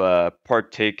that have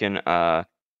partaken or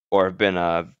have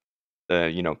been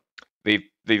they've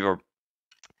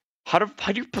how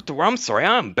do you put the word? I'm sorry,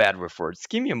 I'm bad with words.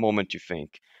 Give me a moment to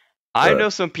think. I know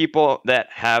some people that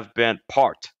have been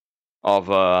part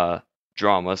of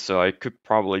drama, so I could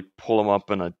probably pull them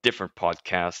up in a different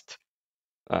podcast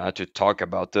to talk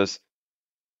about this.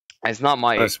 It's not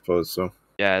my. I suppose so.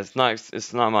 Yeah,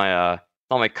 it's not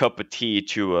my cup of tea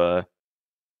to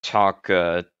talk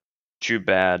too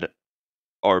bad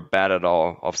or bad at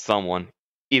all of someone,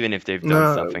 even if they've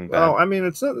done something bad. Well, I mean,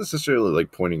 it's not necessarily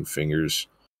like pointing fingers,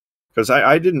 because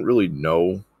I didn't really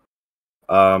know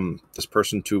this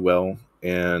person too well,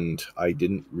 and I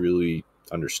didn't really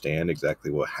understand exactly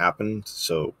what happened.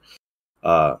 So,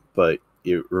 but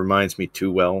it reminds me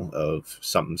too well of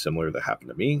something similar that happened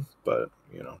to me. But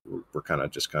we're kind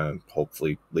of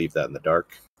hopefully leave that in the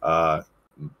dark.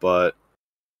 But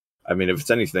I mean, if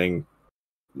it's anything,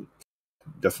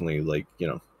 definitely like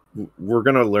we're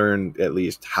gonna learn at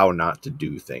least how not to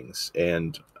do things,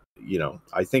 and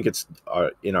I think it's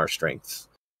in our strengths.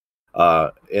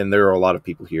 And there are a lot of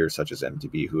people here, such as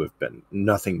MTB, who have been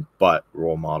nothing but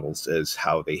role models as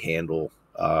how they handle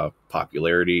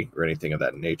popularity or anything of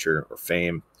that nature or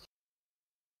fame.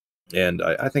 And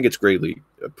I think it's greatly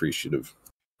appreciative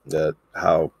that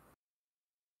how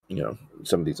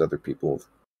some of these other people have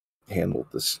handled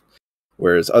this,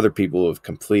 whereas other people have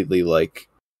completely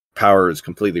power is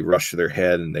completely rushed to their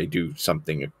head and they do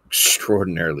something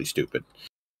extraordinarily stupid.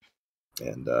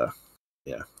 And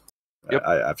yeah, yep.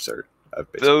 I've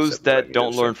those that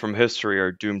don't learn from history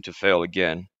are doomed to fail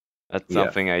again. That's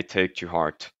something I take to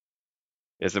heart.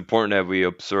 It's important that we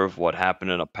observe what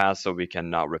happened in the past so we can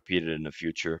not repeat it in the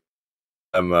future.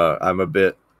 I'm a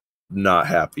bit not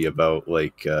happy about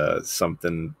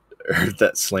something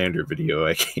that slander video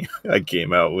I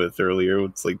came out with earlier.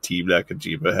 It's like Team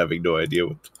Nakajima having no idea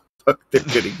what the fuck they're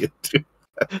getting into.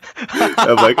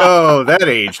 I'm like, oh, that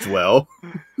aged well.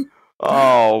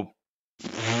 Oh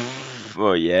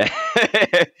yeah.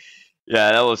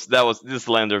 Yeah, that was this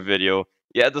slander video.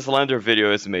 Yeah, the slander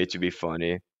video is made to be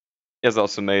funny. It's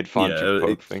also made fun to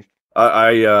poke things.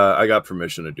 I got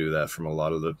permission to do that from a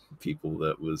lot of the people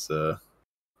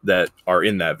that are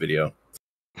in that video.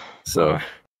 So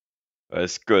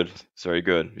it's good. It's very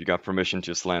good. You got permission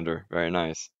to slander. Very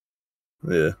nice.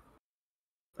 Yeah,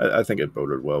 I think it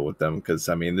boded well with them because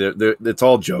I mean, it's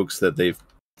all jokes that they've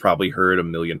probably heard a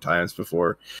million times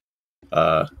before.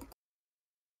 Yeah.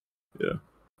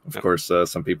 Of Yep. course,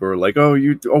 some people are like, "Oh,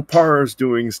 Opara's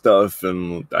doing stuff,"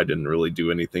 and I didn't really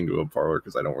do anything to Opara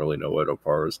because I don't really know what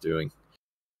Opara's doing.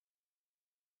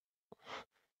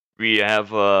 We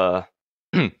have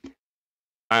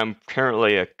I'm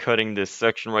currently cutting this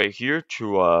section right here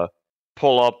to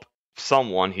pull up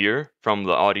someone here from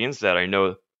the audience that I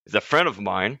know is a friend of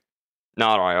mine.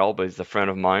 Not IL, but he's a friend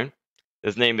of mine.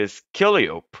 His name is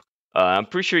Kiliope. I'm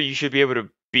pretty sure you should be able to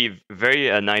be very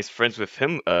nice friends with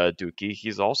him, Dookie.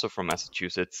 He's also from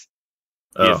Massachusetts.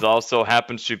 He Oh, also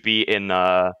happens to be in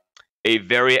a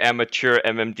very amateur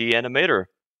MMD animator.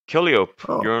 Kiliope,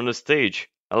 Oh. you're on the stage.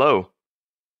 Hello.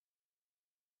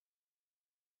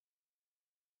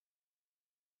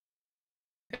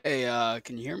 Hey,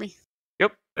 can you hear me?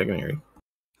 Yep. I can hear you.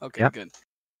 Okay, Yep. good.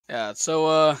 Yeah,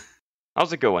 so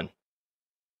How's it going?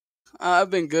 I've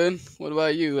been good. What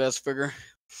about you, Asperger?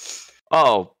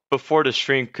 Oh, before the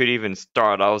stream could even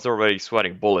start, I was already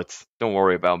sweating bullets. Don't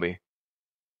worry about me.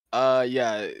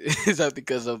 Yeah, is that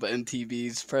because of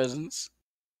MTB's presence?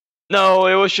 No,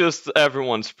 it was just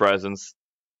everyone's presence.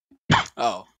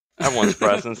 Oh. Everyone's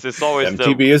presence. It's always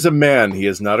MTB is a man; he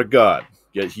is not a god.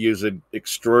 Yet he is an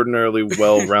extraordinarily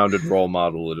well-rounded role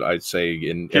model. I'd say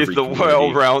in He's every the community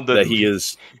well-rounded. that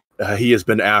he has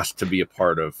been asked to be a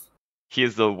part of. He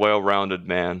is the well-rounded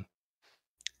man.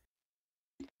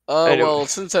 Well,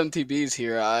 since MTB's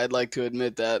here, I'd like to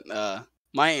admit that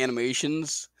my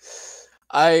animations,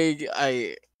 I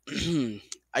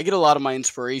I get a lot of my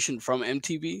inspiration from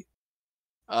MTB.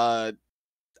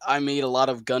 I made a lot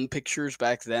of gun pictures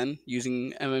back then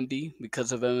using MMD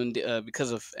because of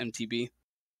MTB.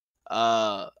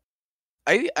 I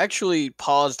actually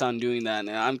paused on doing that,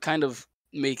 and I'm kind of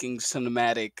making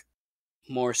cinematic,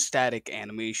 more static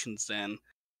animations than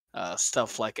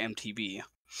stuff like MTB.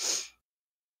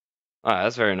 Ah,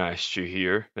 that's very nice to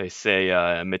hear. They say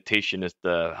imitation is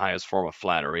the highest form of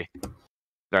flattery.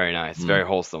 Very nice, very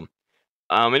wholesome.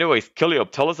 Anyways,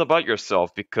 Kiliope, tell us about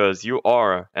yourself because you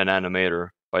are an animator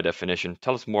by definition.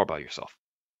 Tell us more about yourself.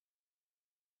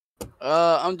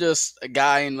 I'm just a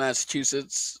guy in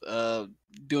Massachusetts,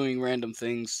 doing random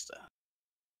things.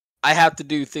 I have to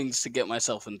do things to get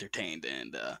myself entertained,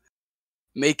 and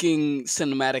making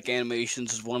cinematic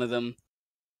animations is one of them.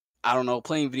 I don't know,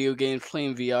 playing video games,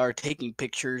 playing VR, taking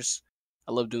pictures.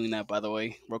 I love doing that, by the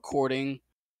way. Recording.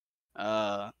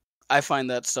 I find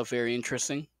that stuff very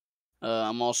interesting.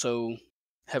 I'm also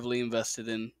heavily invested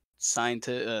in science,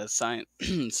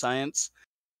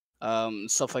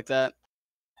 stuff like that.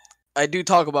 I do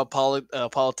talk about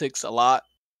politics a lot,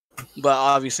 but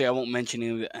obviously I won't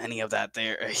mention any of that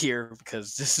here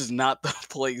because this is not the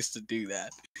place to do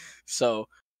that. So,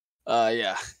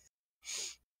 yeah.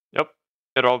 Yep.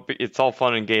 It's all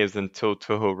fun and games until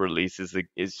Toho releases.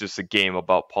 It's just a game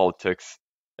about politics,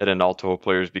 and then all Toho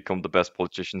players become the best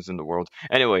politicians in the world.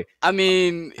 Anyway, I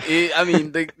mean,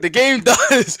 the game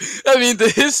does. I mean, the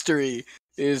history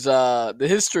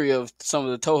of some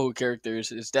of the Toho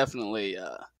characters is definitely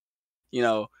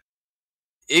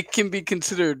it can be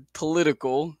considered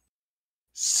political.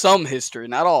 Some history,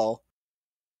 not all.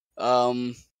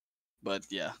 But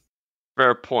yeah.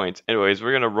 fair point. Anyways,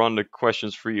 we're gonna run the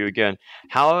questions for you again.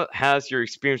 How has your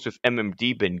experience with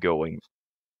MMD been going?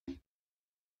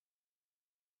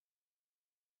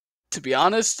 To be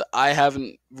honest, I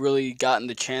haven't really gotten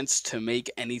the chance to make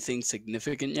anything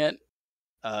significant yet.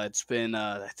 It's been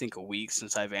I think a week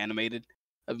since I've animated.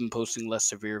 I've been posting less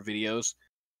severe videos,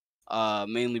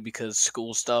 mainly because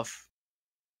school stuff.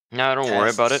 No, don't worry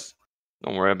about it. Tests.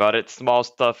 Don't worry about it. Small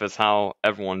stuff is how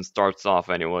everyone starts off,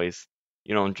 anyways.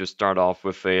 You don't just start off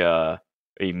with a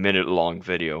minute-long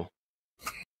video.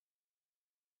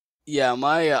 Yeah,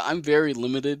 I'm very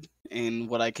limited in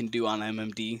what I can do on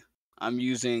MMD. I'm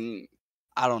using,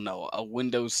 I don't know, a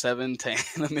Windows 7 to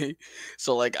animate.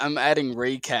 So like I'm adding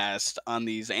raycast on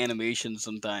these animations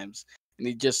sometimes,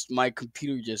 and my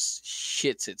computer just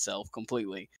shits itself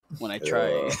completely when I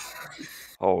try.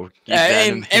 Oh,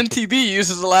 And MTB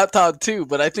uses a laptop too,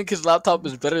 but I think his laptop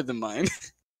is better than mine.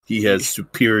 He has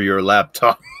superior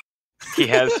laptop. He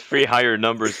has 3 higher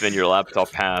numbers than your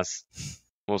laptop has,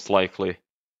 most likely.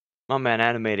 My man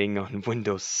animating on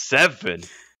Windows 7.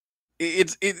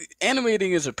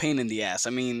 Animating is a pain in the ass.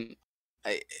 I mean,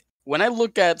 when I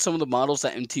look at some of the models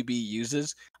that MTB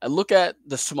uses, I look at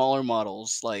the smaller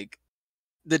models, like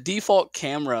the default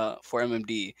camera for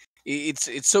MMD.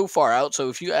 It's so far out. So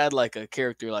if you add like a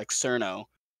character like Cerno,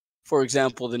 for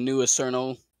example, the newest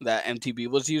Cerno that MTB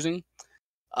was using,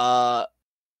 the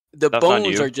That's not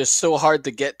bones new. are just so hard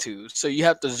to get to. So you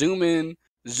have to zoom in,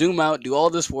 zoom out, do all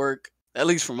this work. At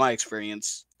least from my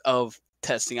experience of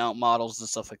testing out models and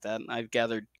stuff like that. And I've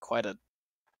gathered quite a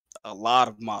a lot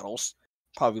of models,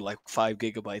 probably like 5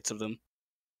 gigabytes of them,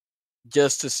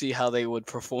 just to see how they would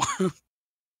perform.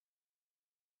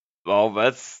 Well,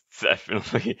 that's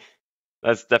definitely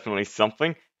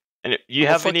something. And you I'm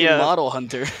a have any fucking model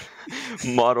hunter.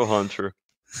 model hunter?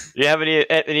 Do you have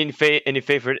any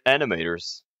favorite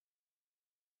animators?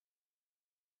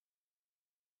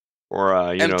 Or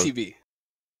MTB.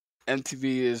 MTB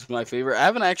is my favorite. I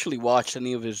haven't actually watched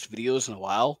any of his videos in a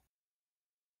while,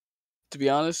 to be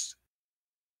honest.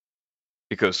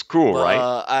 because cool, But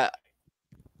right?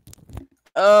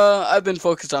 I've been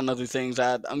focused on other things.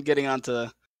 I'm getting onto,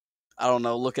 I don't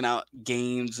know, looking out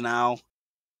games now.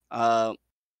 But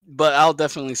I'll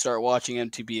definitely start watching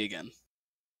MTB again.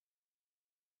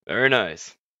 Very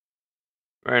nice.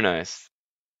 Very nice.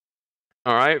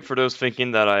 All right, for those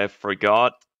thinking that I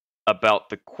forgot about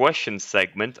the question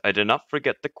segment, I did not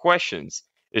forget the questions.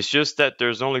 It's just that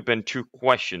there's only been 2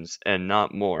 questions and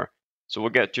not more. So we'll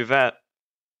get to that.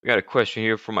 We got a question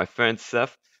here from my friend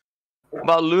Seth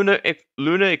about Lunar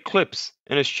Eclipse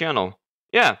in his channel.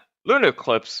 Yeah, Lunar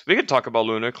Eclipse. We can talk about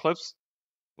Lunar Eclipse.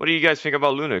 What do you guys think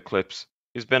about Lunar Eclipse?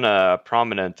 He's been a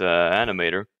prominent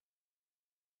animator.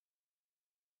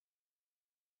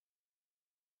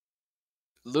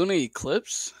 Lunar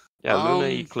Eclipse? Yeah, Lunar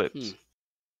Eclipse.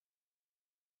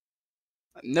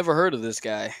 Never heard of this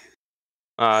guy.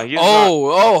 He's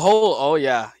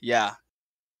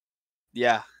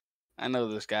yeah. I know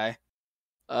this guy.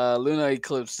 Lunar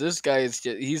Eclipse. This guy is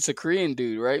he's a Korean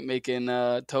dude, right? Making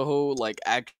Toho like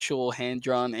actual hand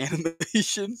drawn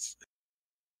animations.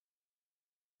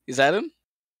 Is that him?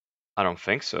 I don't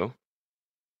think so.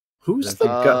 Who's the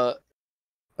guy?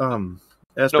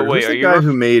 Esther, wait, who's are the you guy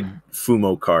who made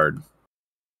Fumo Card?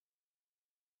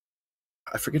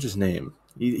 I forget his name.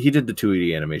 He did the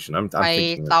 2D animation. I'm I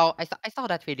thinking saw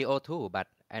that video too, but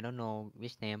I don't know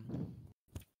which name.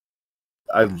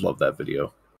 I love that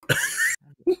video.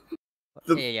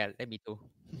 Yeah, let me too.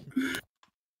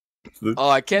 Oh,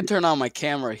 I can't turn on my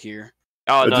camera here.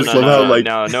 Oh, no need you.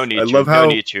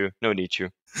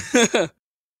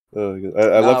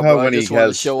 I love how when he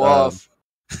has show off.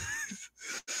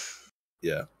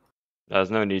 Yeah.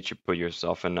 There's no need to put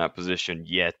yourself in that position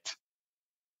yet.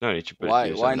 No need to put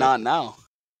Why not now?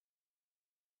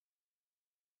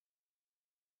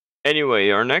 Anyway,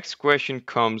 our next question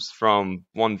comes from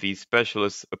 1V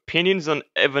Specialist. Opinions on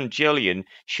Evangelion,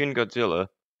 Shin Godzilla,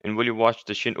 and will you watch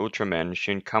the Shin Ultraman,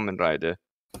 Shin Kamen Rider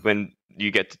when you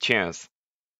get the chance?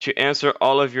 To answer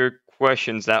all of your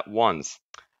questions at once,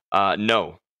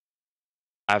 no.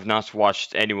 I've not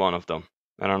watched any one of them.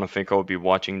 I don't think I'll be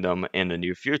watching them in the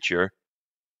near future.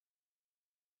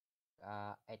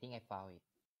 I think I found it.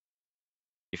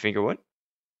 You think of what?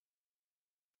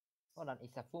 Hold on,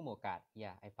 it's a Fumo card.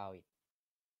 Yeah, I found it.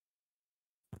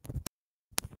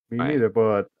 Me neither,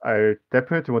 but I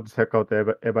definitely want to check out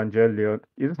Evangelion.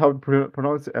 Is it how to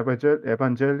pronounce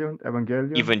Evangelion?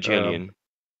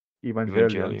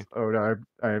 Evangelion. Oh,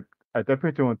 I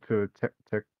definitely want to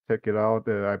check it out.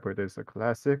 I heard it's a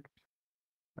classic.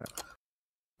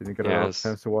 Didn't get a lot of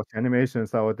chance to watch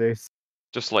animations nowadays.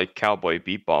 Just like Cowboy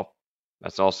Bebop.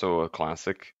 That's also a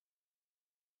classic.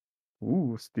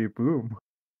 Ooh, Steve Bloom.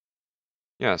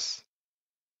 Yes.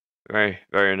 Very,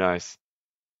 very nice.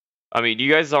 I mean,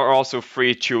 you guys are also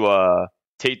free to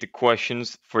take the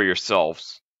questions for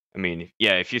yourselves. I mean,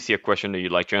 yeah, if you see a question that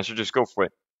you'd like to answer, just go for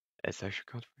it. It's actually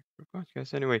called for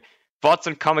podcast anyway. Thoughts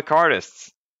on comic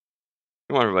artists.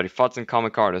 Come on, everybody. Thoughts on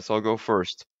comic artists. I'll go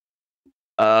first.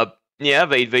 Yeah,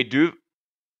 they do.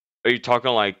 Are you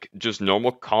talking like just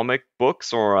normal comic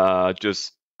books or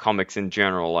just comics in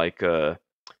general, like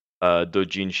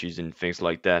doujinshis and things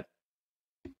like that?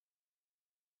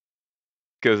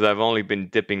 Because I've only been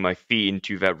dipping my feet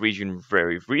into that region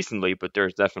very recently, but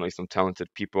there's definitely some talented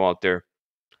people out there.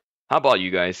 How about you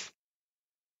guys?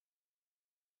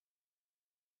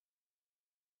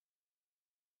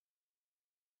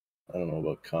 I don't know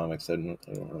about comics. I don't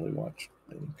really watch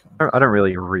any comics. I don't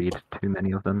really read too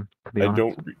many of them, to be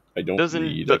honest. I don't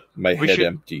read. My head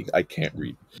empty. I can't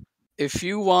read. If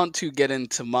you want to get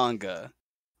into manga,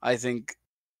 I think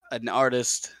an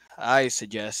artist I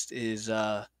suggest is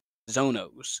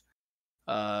Zonos.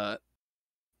 I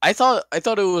thought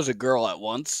it was a girl at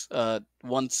once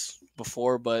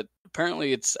before, but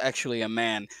apparently it's actually a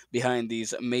man behind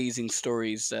these amazing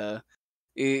stories.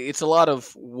 It's a lot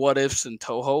of what ifs in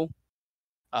Toho.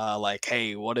 Like,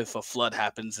 hey, what if a flood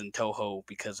happens in Toho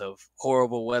because of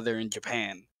horrible weather in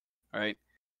Japan, right?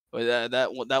 But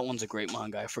that one's a great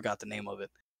manga. I forgot the name of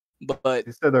it. But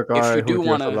is that the guy if you do who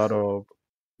want does a lot of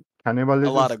cannibalism,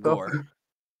 a lot of stuff? gore,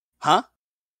 huh?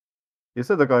 Is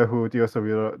that the guy who deals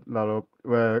with a lot of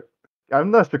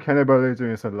I'm not sure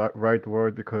cannibalism is the right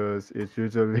word because it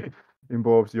usually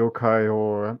involves yokai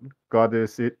or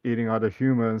goddess eating other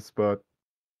humans, but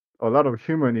a lot of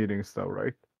human eating stuff,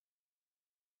 right?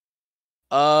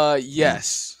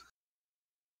 Yes,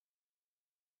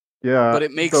 Yeah, but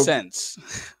it makes sense.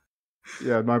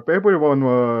 Yeah, my favorite one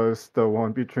was the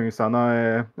one featuring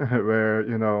Sanae, where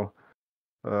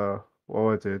what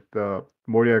was it? The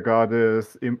Moria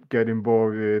goddess get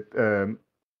involved with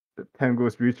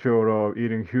Tengu's ritual of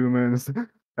eating humans,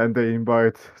 and they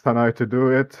invite Sanae to do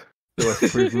it. It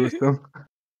was pretty gruesome.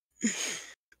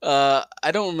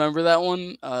 I don't remember that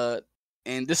one.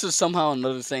 And this is somehow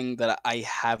another thing that I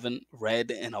haven't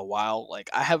read in a while. Like,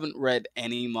 I haven't read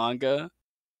any manga,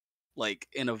 like,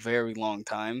 in a very long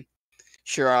time.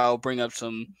 Sure, I'll bring up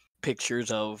some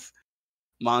pictures of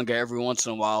manga every once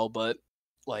in a while, but,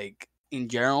 like, in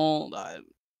general,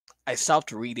 I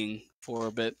stopped reading for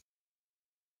a bit.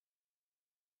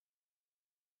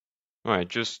 All right,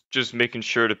 just making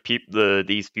sure to keep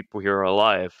these people here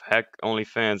alive. Heck,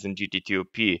 OnlyFans and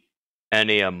GTTOP.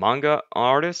 Any manga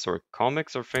artists or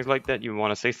comics or things like that you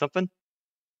want to say something?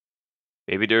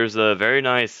 Maybe there's a very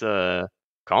nice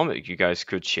comic you guys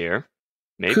could share.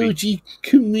 Maybe. Koji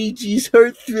Kumiji's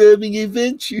heart-throbbing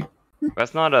adventure.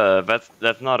 That's not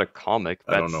a comic.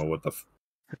 I don't know what the.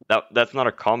 That's not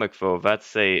a comic though.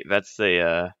 That's a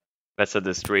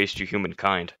disgrace to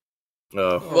humankind.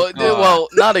 Well,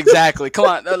 not exactly. Come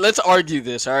on, let's argue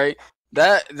this. All right,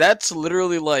 that's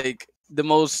literally like the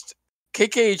most.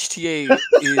 KKHTA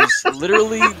is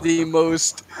literally the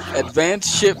most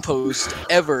advanced shitpost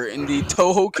ever in the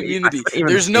Toho community.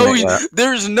 There's no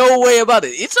way about it.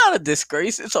 It's not a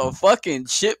disgrace. It's a fucking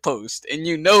shitpost, and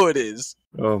you know it is.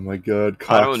 Oh my god!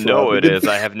 I don't know it is.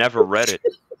 I have never read it.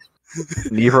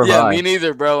 Neither yeah, have I. me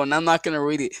neither, bro. And I'm not gonna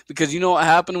read it because you know what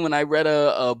happened when I read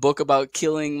a book about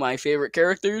killing my favorite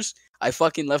characters. I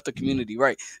fucking left the community,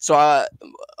 right? So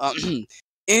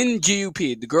in GUP,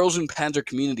 the Girls in Panzer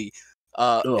community.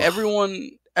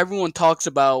 Everyone talks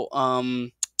about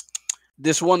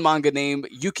this one manga named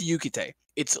Yuki Yukite.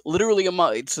 It's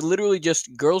literally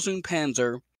just Girls in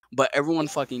Panzer, but everyone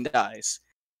fucking dies.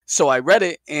 So I read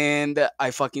it and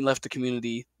I fucking left the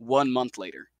community 1 month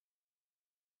later.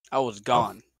 I was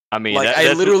gone. I mean, like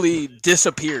I literally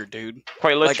disappeared, dude.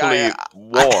 Quite literally, like,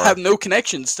 war. I have no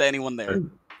connections to anyone there.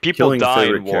 People Killing die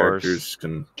favorite in wars. characters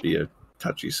can be a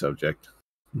touchy subject.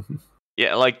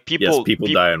 Yeah, like people. Yes, people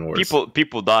die in wars.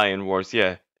 People die in wars.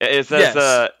 Yeah, it's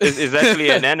actually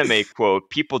an anime quote.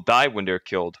 People die when they're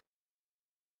killed.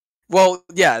 Well,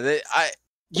 yeah,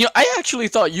 I actually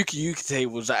thought Yuki Yukite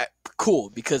was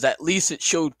cool because at least it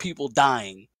showed people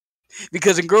dying.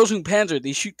 Because in Girls in Panzer,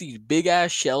 they shoot these big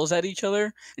ass shells at each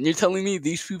other, and you're telling me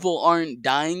these people aren't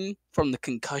dying from the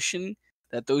concussion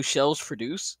that those shells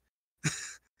produce?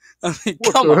 I mean,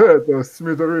 what come the on. heck does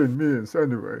smithereen means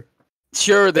anyway?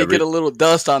 Sure, they get a little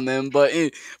dust on them, but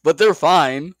they're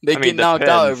fine. They get knocked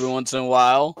out every once in a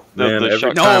while. They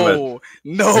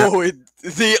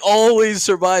always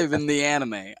survive in the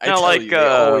anime.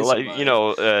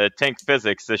 Tank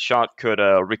physics, the shot could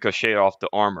ricochet off the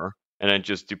armor and then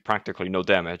just do practically no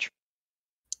damage.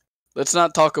 Let's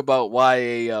not talk about why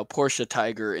a Porsche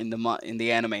Tiger in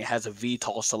the anime has a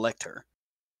VTOL selector.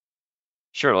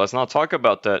 Sure, let's not talk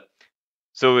about that.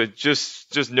 So it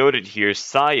just noted here,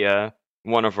 Saya,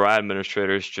 one of our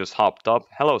administrators, just hopped up.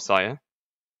 Hello, Saya.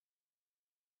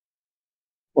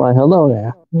 Why, hello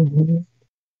there.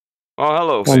 Oh,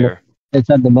 hello, Fair. It's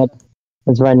at the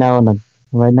It's right now in the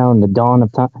dawn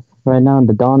of time. Right now in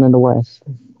the dawn in the west.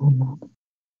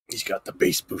 He's got the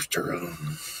base booster on.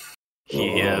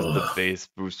 He has the base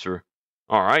booster.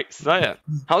 All right, Saya,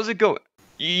 how's it going?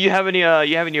 You have any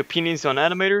opinions on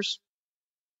animators?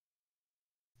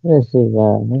 This is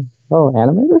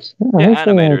animators? Yeah,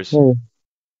 animators.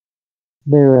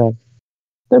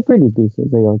 They're pretty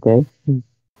decent. They're okay.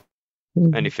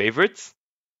 Any favorites?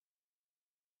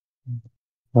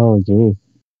 Oh gee.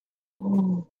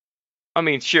 I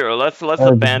mean, sure. Let's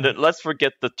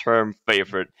forget the term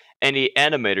favorite. Any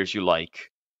animators you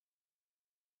like?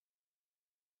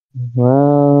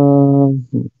 Well,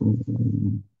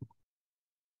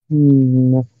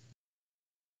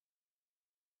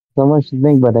 so much to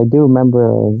think, but I do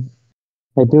remember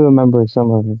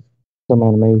some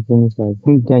animations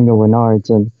like Daniel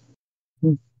Renard's and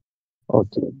oh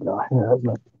dear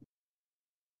God.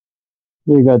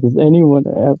 Dear God, does anyone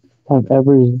have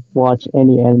ever watched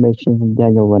any animation from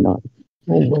Daniel Renard?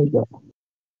 Oh my God.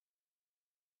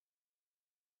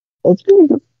 It's pretty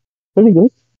good. Pretty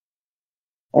good.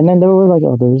 And then there were like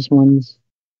others ones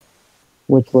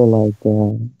which were like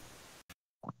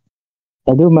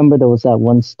I do remember there was that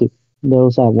one there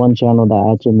was that one channel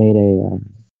that actually made a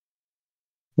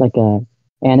like a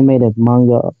animated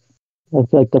manga.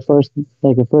 It's like the first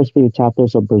few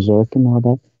chapters of Berserk and all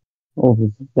that. Oh,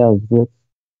 that was good.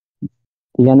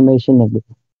 The animation of it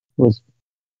was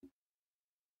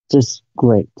just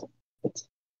great. It's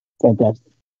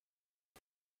fantastic.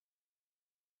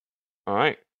 All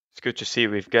right. It's good to see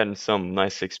we've gotten some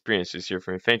nice experiences here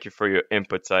from you. Thank you for your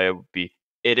inputs.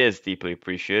 It is deeply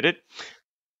appreciated.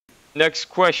 Next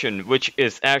question, which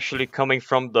is actually coming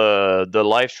from the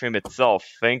live stream itself.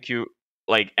 Thank you,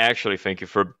 actually thank you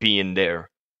for being there.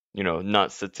 You know,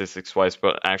 not statistics wise,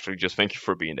 but actually just thank you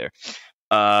for being there.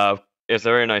 It's a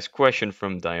very nice question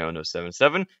from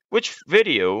Diano77. Which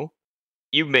video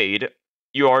you made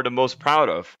you are the most proud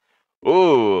of?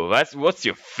 Ooh, what's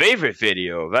your favorite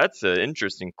video? That's an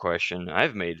interesting question.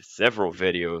 I've made several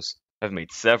videos. I've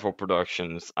made several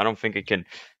productions. I don't think I can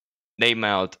name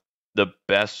out the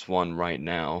best one right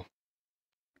now.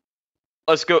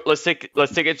 Let's go. Let's take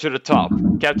it to the top.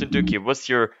 Captain Dookie, what's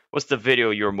the video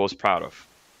you're most proud of?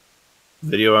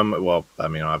 Video,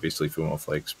 obviously Fumo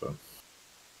Flakes, but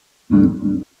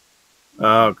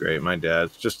oh great, my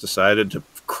dad's just decided to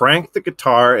crank the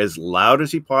guitar as loud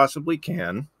as he possibly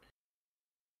can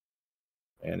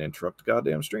and interrupt the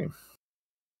goddamn stream.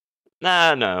 No.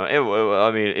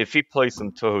 I mean, if he plays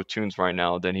some Toho tunes right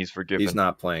now, then he's forgiven. He's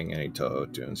not playing any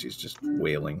Toho tunes. He's just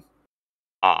wailing.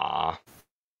 Ah.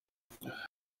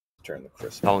 Turn the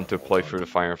crisp. Tell him to play Through the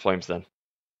Fire and Flames then.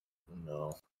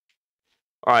 No.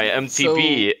 All right,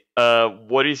 MTB.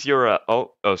 What is your?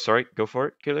 Sorry. Go for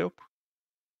it, Kileo.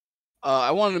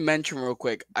 I wanted to mention real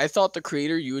quick. I thought the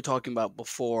creator you were talking about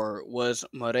before was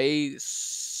Marei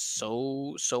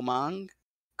Somang.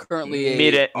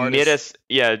 Currently a artist.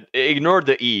 Yeah, ignore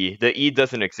the E. The E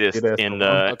doesn't exist in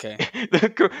the. Okay.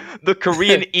 the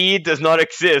Korean E does not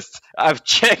exist. I've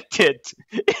checked it.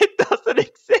 It doesn't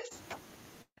exist.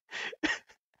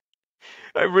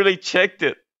 I really checked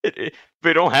it.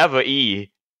 We don't have an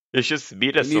E. It's just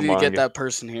Mira We need to Somang. get that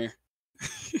person here.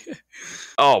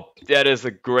 Oh, that is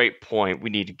a great point.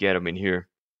 We need to get him in here.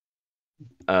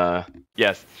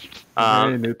 Yes.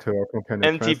 Very new to our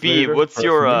company. MTB,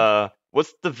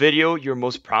 what's the video you're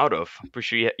most proud of? I'm pretty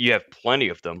sure you have plenty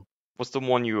of them. What's the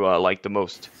one you like the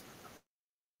most?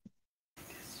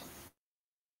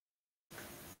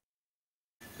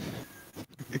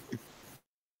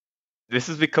 This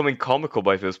is becoming comical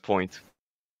by this point.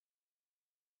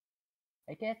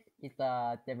 I guess it's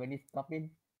a Japanese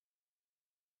goblin.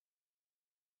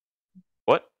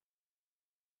 What?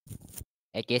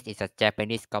 I guess it's a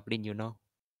Japanese goblin, you know.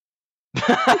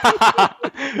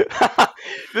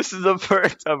 This is the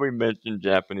first time we mentioned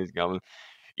Japanese goblin.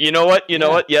 You know what?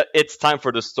 Yeah, it's time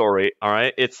for the story. All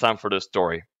right, it's time for the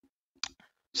story.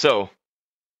 So,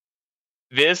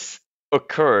 this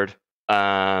occurred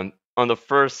on the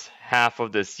first half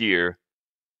of this year.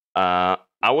 I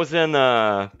was in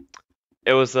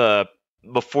it was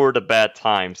before the bad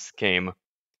times came.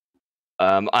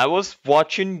 I was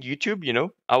watching YouTube, you know.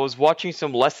 I was watching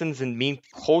some lessons in meme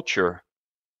culture,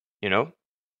 you know.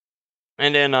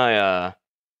 And then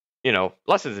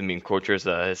lessons in meme culture is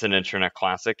an internet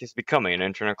classic. It's becoming an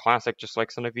internet classic, just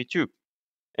like Son of YouTube.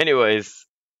 Anyways,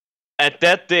 at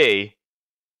that day,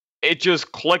 it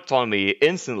just clicked on me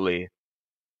instantly.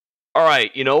 All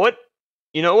right, you know what?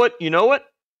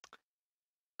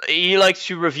 He likes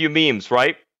to review memes,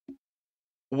 right?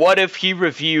 What if he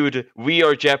reviewed We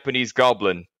Are Japanese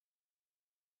Goblin?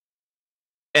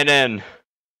 And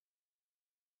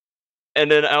then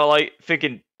I like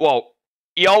thinking, well,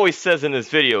 he always says in his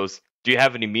videos, do you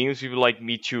have any memes you would like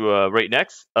me to rate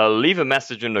next? Leave a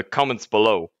message in the comments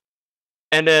below.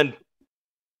 And then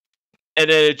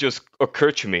it just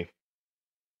occurred to me.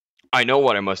 I know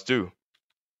what I must do.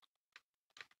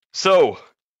 So,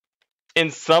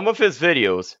 in some of his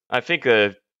videos, I think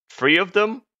 3 of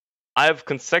them, I have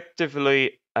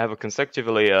consecutively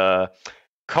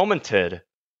commented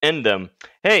in them,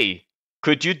 hey,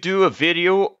 could you do a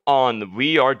video on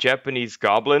We Are Japanese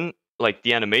Goblin, like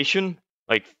the animation?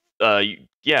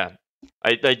 Yeah,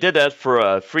 I did that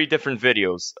for 3 different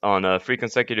videos on 3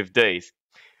 consecutive days.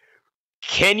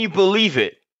 Can you believe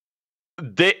it?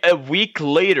 A week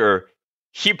later,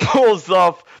 he pulls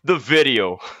off the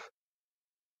video.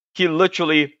 He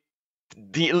literally,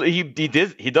 he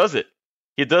does it.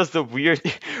 He does the weird,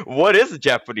 what is a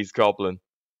Japanese goblin?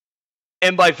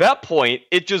 And by that point,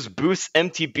 it just boosts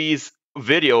MTB's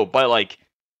video by like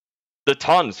the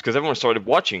tons, because everyone started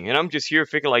watching. And I'm just here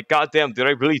thinking like, God damn, did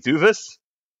I really do this?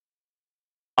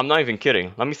 I'm not even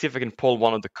kidding. Let me see if I can pull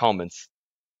one of the comments.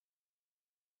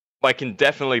 I can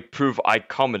definitely prove I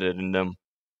commented in them.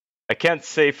 I can't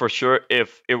say for sure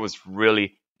if it was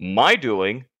really my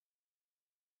doing,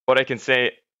 but I can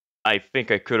say I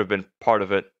think I could have been part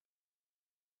of it.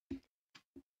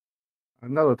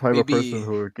 I'm not the type of person Maybe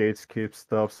who gatekeeps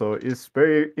stuff, so it's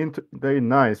very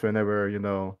nice whenever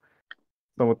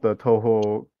some of the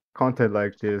Toho content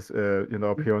like this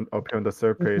appear on the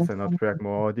surface and attract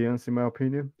more audience, in my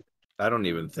opinion. I don't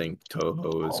even think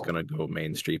Toho is gonna go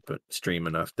stream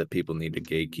enough that people need to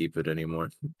gatekeep it anymore.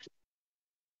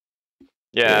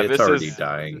 Yeah, It's this already is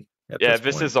dying. yeah, At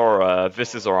this point. is our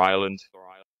island.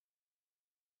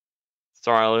 It's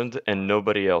our island and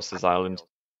nobody else's island.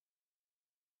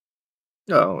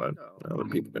 No, other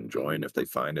people can join if they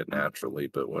find it naturally,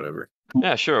 but whatever.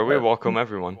 Yeah, sure, we welcome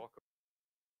everyone.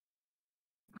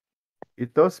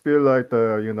 It does feel like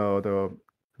the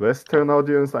Western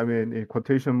audience, I mean, in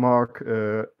quotation mark,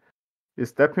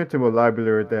 is definitely more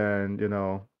livelier than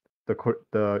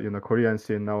the Korean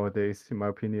scene nowadays, in my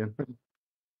opinion.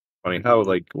 Funny how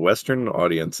like Western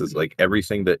audiences like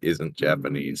everything that isn't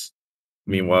Japanese.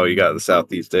 Meanwhile, you got the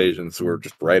Southeast Asians who are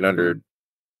just right under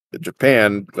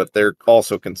Japan, but they're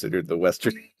also considered the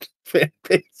Western fan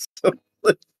base. So,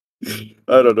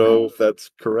 I don't know if that's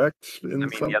correct. I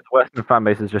mean, yeah, the Western fan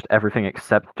base is just everything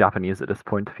except Japanese at this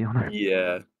point, to be honest.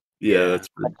 Yeah, that's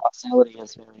The causality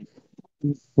is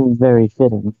very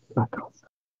fitting.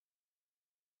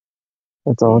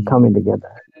 It's all coming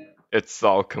together. It's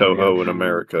all coming Toho in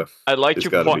America. I'd like It's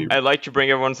gotta be- to bring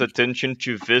everyone's attention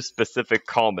to this specific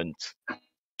comment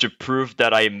to prove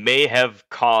that I may have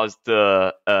caused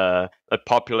a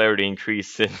popularity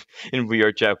increase in We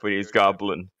Are Japanese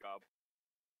Goblin.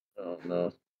 Oh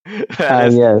no.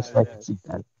 Yes, I can see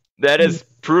that. That is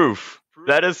proof.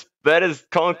 That is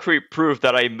concrete proof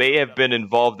that I may have been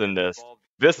involved in this.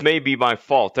 This may be my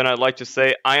fault, and I'd like to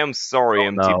say I am sorry,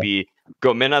 MTB.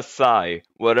 Gomenasai.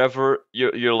 Whatever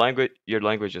your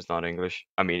language is not English.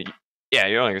 I mean, yeah,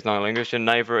 your language is not English, and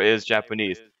neither is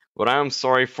Japanese. But I am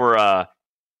sorry for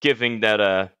giving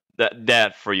that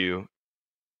for you.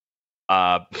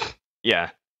 Yeah.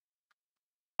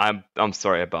 I'm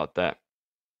sorry about that.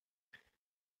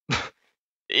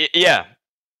 Yeah.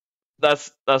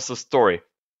 That's the story.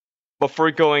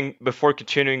 Before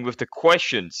continuing with the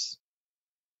questions,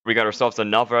 we got ourselves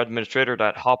another administrator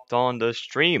that hopped on the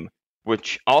stream,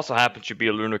 which also happens to be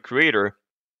a Lunar creator,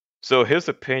 so his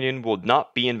opinion will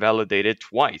not be invalidated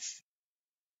twice.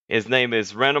 His name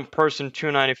is Random Person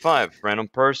 295. Random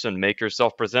Person, make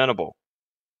yourself presentable.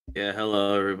 Yeah,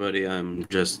 hello everybody. I'm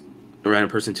just Random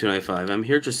Person 295. I'm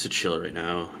here just to chill right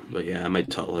now, but yeah, I might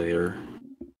talk later.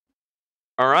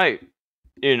 All right,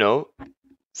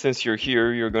 since you're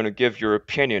here, you're going to give your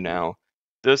opinion now.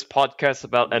 This podcast is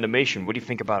about animation. What do you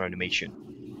think about animation?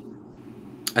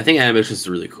 I think animation is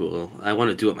really cool. I want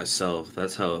to do it myself.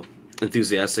 That's how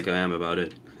enthusiastic I am about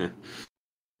it.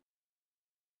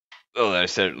 Well,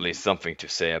 there's certainly something to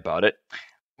say about it.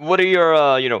 What are your,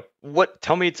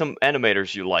 tell me some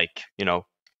animators you like,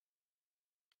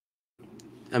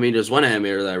 I mean, there's one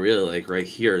animator that I really like right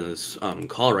here in this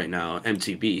call right now,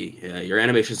 MTB. Yeah, your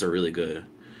animations are really good.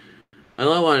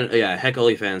 Another one, yeah, Heck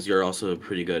fans, you're also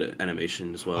pretty good at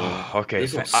animation as well. Okay,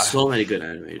 there's so many good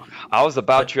animators. I was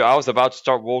about to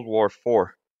start World War IV.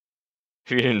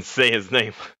 If you didn't say his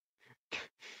name.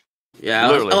 Yeah,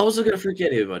 I wasn't gonna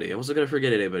forget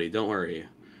anybody. Don't worry.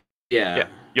 Yeah.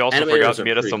 You also forgot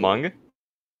Mira Samang.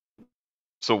 Cool.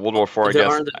 So World War IV, I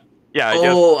guess. Yeah, I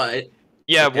guess.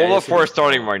 Yeah, okay, World War IV is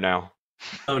starting right now.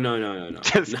 Oh no.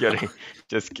 Just kidding.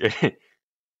 Just kidding.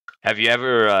 Have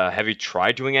you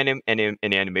tried doing any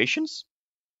animations?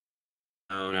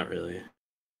 No, not really.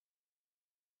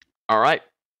 All right.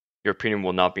 Your opinion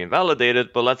will not be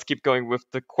invalidated, but let's keep going with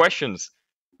the questions.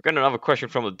 We got another question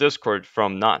from the Discord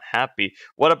from Not Happy.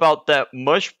 What about that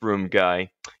Mush-Broom guy?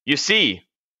 You see,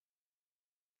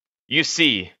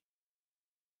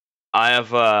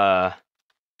 I've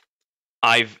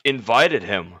invited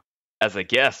him as a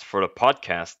guest for the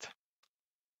podcast.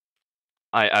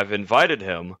 I've invited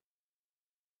him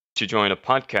to join a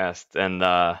podcast, and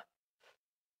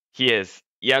he has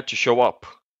yet to show up.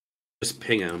 Just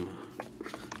ping him.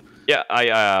 Yeah,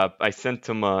 I sent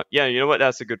him. Yeah, you know what?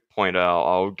 That's a good point.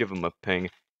 I'll give him a ping.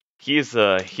 He's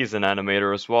an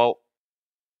animator as well.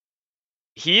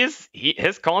 His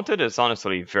content is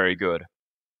honestly very good,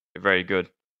 very good.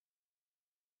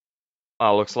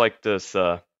 Looks like this.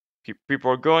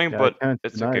 People are going, but I can't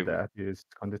it's deny okay. that his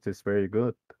content is very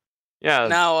good. Yeah.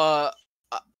 Now,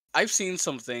 I've seen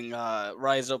something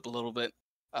rise up a little bit.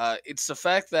 It's the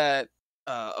fact that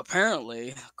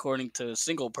apparently, according to a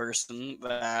single person,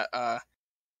 that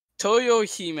Toyo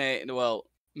Hime, well,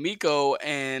 Miko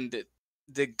and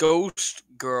the ghost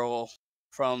girl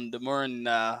from the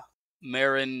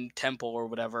Marin Temple or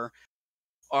whatever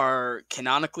are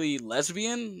canonically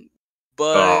lesbian,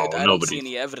 but I don't see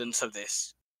any evidence of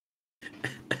this.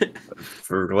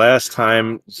 For last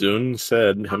time, Zun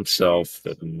said himself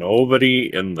that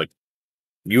nobody in the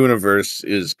universe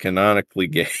is canonically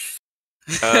gay.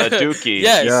 Dookie.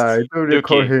 Yes. Yeah, I do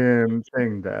recall Dookie. him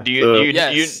saying that. Do you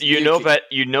Yes, you know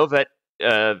Dookie. that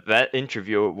that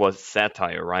interview was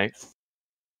satire, right?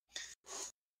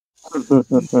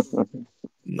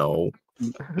 No.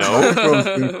 Nothing from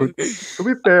June could, to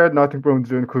be fair, nothing from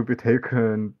June could be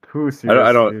taken too seriously.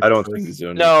 I don't think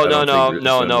Zun. No, I don't think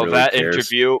Zun no. really That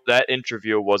cares.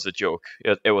 interview was a joke.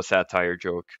 It was satire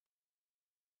joke.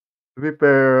 To be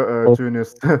fair, June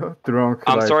is drunk.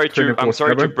 I'm like sorry to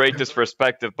 24/7. break this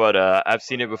perspective, but I've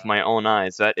seen it with my own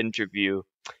eyes. That interview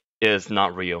is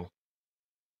not real.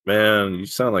 Man, you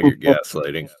sound like you're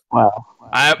gaslighting. Wow.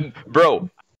 Bro,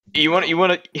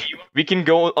 we can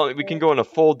go on a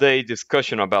full day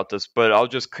discussion about this, but I'll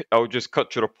just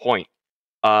cut to the point.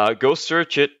 Go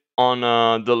search it on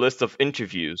the list of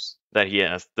interviews that he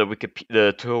has.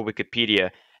 The tool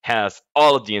Wikipedia has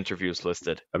all of the interviews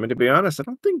listed. I mean, to be honest, I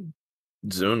don't think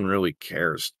Zun really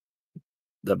cares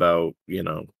about,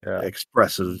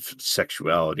 expressive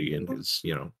sexuality in his,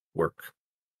 work.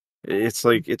 It's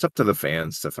like it's up to the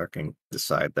fans to fucking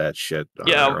decide that shit on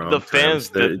their Yeah, own the terms. fans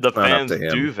It's not up fans to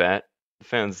him. do that. The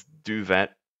fans do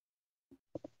that.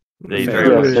 They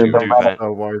Fair very much enough. do that.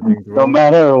 No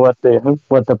matter what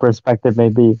the perspective may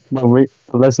be,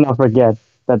 let's not forget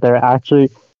that there are actually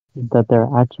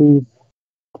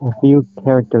a few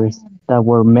characters that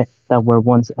were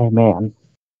once a man.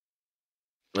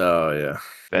 Oh yeah.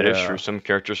 That is true. Some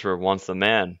characters were once a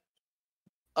man.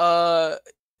 Two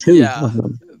Yeah. of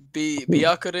them.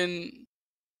 Byakuren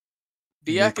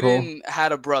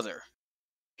had a brother.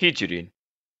 Hijirin.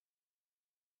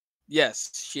 Yes,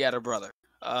 she had a brother.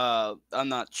 I'm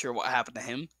not sure what happened to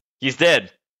him. He's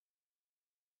dead.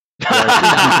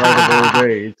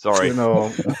 Sorry. Sorry.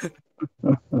 How'd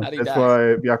he That's die?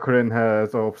 why Byakuren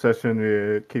has an obsession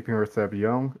with keeping herself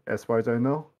young, as far as I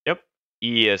know. Yep.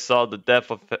 He saw the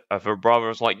death of her brother.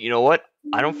 Was like, you know what?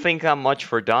 I don't think I'm much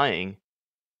for dying.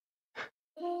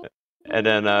 And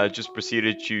then just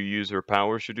proceeded to use her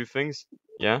powers to do things.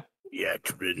 Yeah.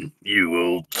 Byakuren, you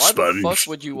old Why sponge. the fuck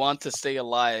would you want to stay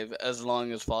alive as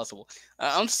long as possible?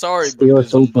 I'm sorry, Steal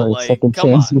us Buddhism, but over a like, second come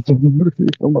chance. on.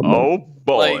 Oh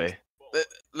boy.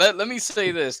 Like, let me say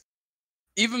this.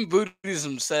 Even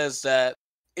Buddhism says that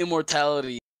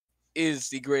immortality is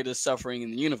the greatest suffering in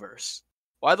the universe.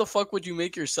 Why the fuck would you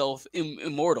make yourself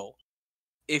immortal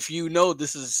if you know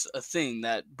this is a thing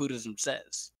that Buddhism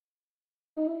says?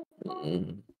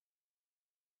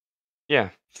 Yeah.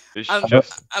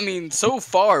 I mean, so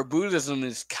far Buddhism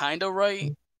is kind of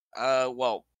right.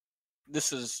 Well,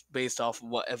 this is based off of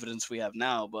what evidence we have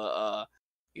now, but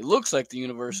it looks like the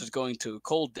universe is going to a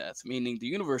cold death, meaning the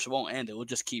universe won't end; it will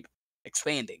just keep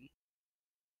expanding.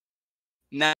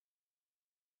 Now,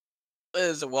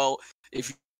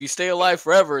 if you stay alive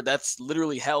forever, that's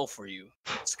literally hell for you.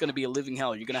 It's gonna be a living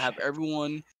hell. You're gonna have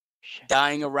everyone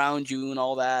dying around you and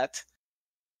all that.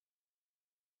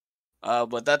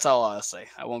 But that's all I'll say.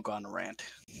 I won't go on a rant.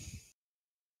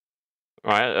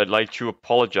 Alright, I'd like to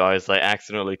apologize. I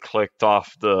accidentally clicked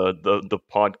off the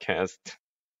podcast.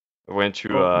 I went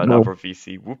to another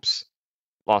VC. Whoops.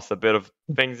 Lost a bit of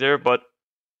things there, but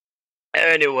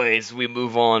anyways, we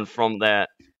move on from that.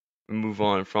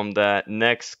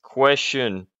 Next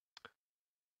question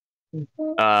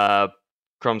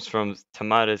comes from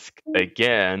Tamarisk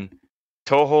again.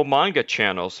 Toho manga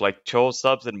channels like Toho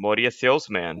Subs and Moria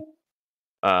Salesman.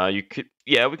 We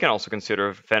can also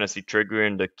consider Fantasy Trigger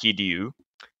and the Kidyu.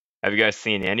 Have you guys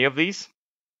seen any of these?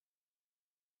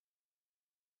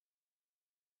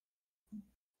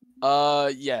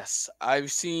 Yes,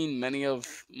 I've seen many of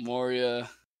Moria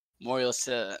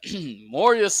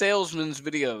Salesman's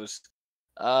videos.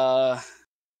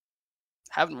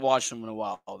 Haven't watched them in a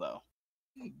while though.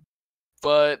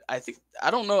 But I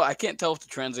don't know. I can't tell if the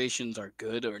translations are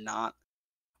good or not.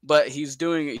 But he's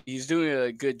doing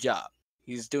a good job.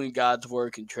 He's doing God's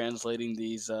work in translating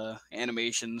these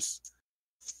animations,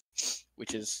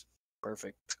 which is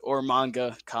perfect. Or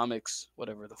manga, comics,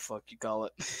 whatever the fuck you call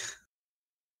it.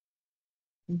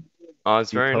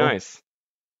 It's very nice.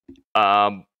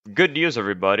 Good news,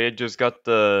 everybody. I just got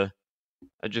the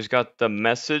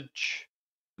message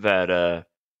that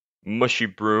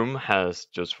Mush-Broom has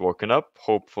just woken up.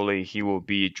 Hopefully, he will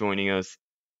be joining us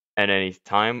at any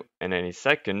time and any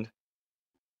second.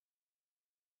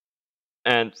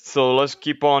 And so let's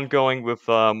keep on going with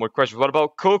more questions. What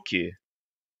about Koki?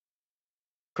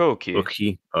 Cookie.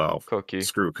 Cookie. Oh, Cookie.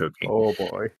 screw Cookie. Oh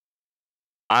boy.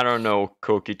 I don't know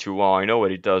Cookie too well. I know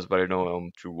what he does, but I don't know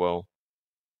him too well.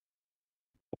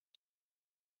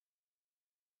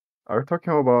 Are you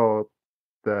talking about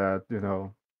that,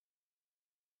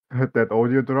 that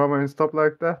audio drama and stuff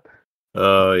like that?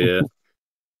 Oh yeah.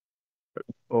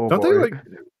 Oh Don't boy. they like?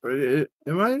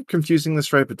 Am I confusing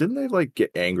this right? But didn't they like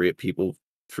get angry at people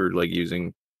for like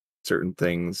using certain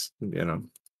things?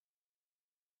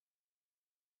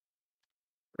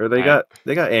 Or they got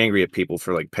angry at people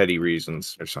for like petty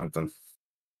reasons or something.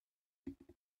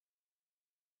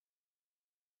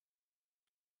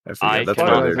 I forget. That's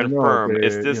cannot why confirm.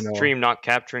 Is they, this stream not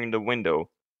capturing the window?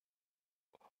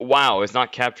 Wow, it's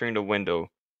not capturing the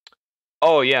window.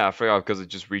 Oh yeah, I forgot because it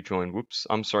just rejoined. Whoops.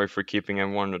 I'm sorry for keeping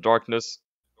everyone in the darkness.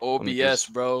 OBS,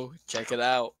 bro. Check it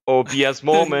out. OBS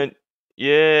moment.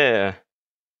 Yeah.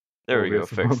 There we go. OBS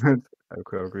Fixed. moment. I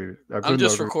could agree. I'm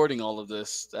just recording all of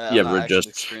this. I'm Yeah, not we're actually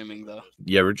just streaming though.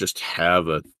 You ever just have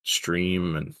a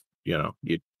stream and you're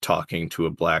talking to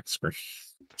a black screen?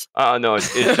 No, it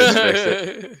just fixed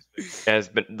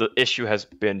it. The issue has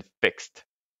been fixed.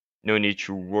 No need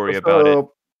to worry about it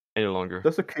any longer.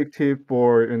 Just a quick tip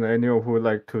for anyone who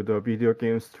like to the video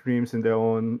game streams in their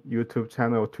own YouTube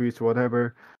channel, Twitch,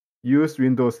 whatever. Use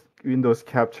Windows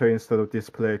Capture instead of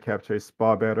Display Capture. It's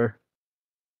far better.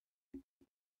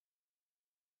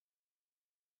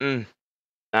 I'm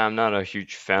not a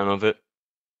huge fan of it.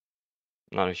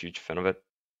 A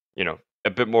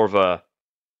bit more of a,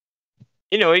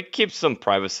 it keeps some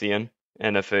privacy in,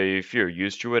 and if you're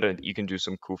used to it, you can do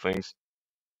some cool things.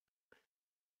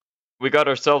 We got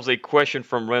ourselves a question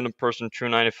from random person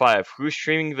 295. Who's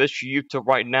streaming this to YouTube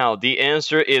right now? The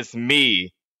answer is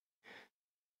me.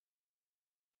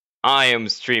 I am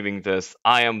streaming this.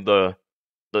 I am the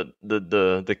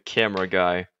camera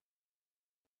guy.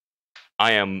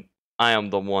 I am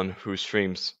the one who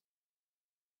streams.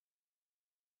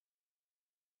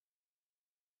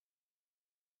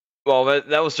 Well,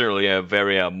 that was certainly a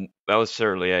very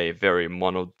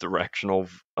mono-directional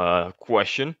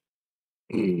question.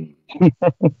 Anyway,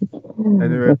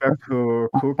 back to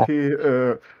Cookie.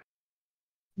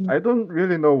 I don't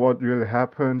really know what really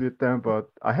happened with them, but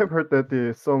I have heard that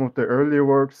some of the early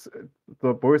works,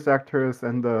 the voice actors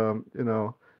and the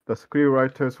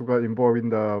screenwriters who got involved in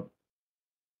the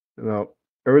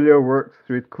earlier works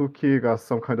with Cookie got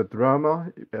some kind of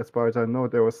drama. As far as I know,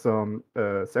 there was some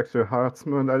sexual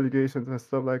harassment allegations and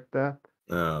stuff like that.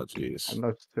 Oh, jeez. I'm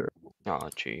not sure. Oh,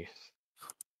 jeez.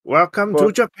 Welcome to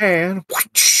Japan.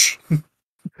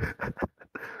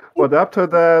 But after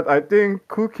that, I think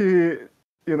Cookie,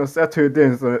 settled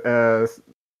in as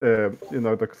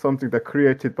something that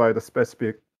created by the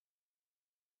specific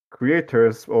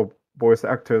creators or voice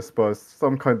actors, but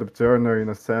some kind of genre in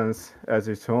a sense as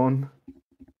its own.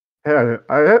 Yeah,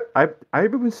 I've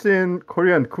even seen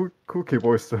Korean Cookie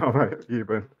voice drama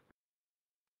even,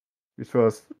 which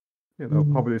was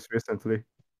published recently.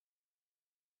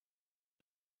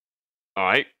 All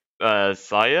right,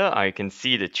 Saya, I can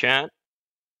see the chat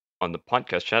on the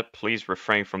podcast chat. Please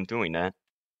refrain from doing that.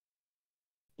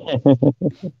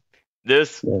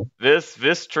 This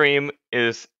stream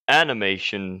is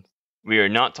animation. We are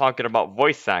not talking about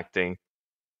voice acting.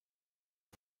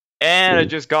 And I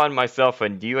just got myself a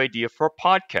new idea for a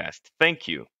podcast. Thank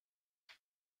you.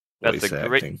 That's voice a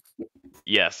great acting.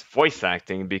 Yes, voice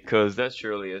acting, because that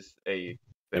surely is a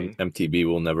thing. MTB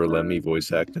will never let me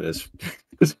voice act in this.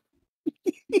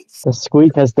 The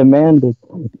squeak has demanded.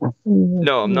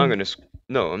 No, I'm not gonna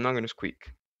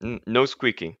squeak. No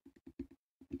squeaking.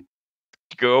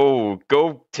 Go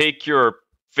take your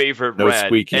favorite rat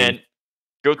squeaking. and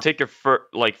go take your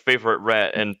favorite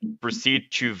rat and proceed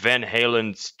to Van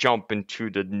Halen's jump into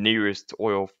the nearest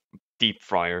oil deep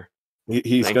fryer.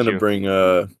 He's gonna bring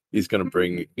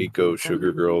Nico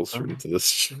Sugar Girls into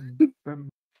this.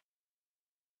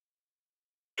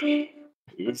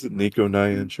 Is it Nico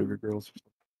Nyan Sugar Girls?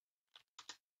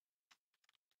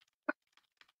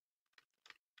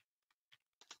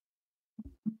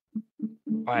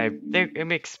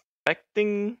 I'm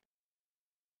expecting.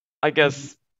 I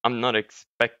guess I'm not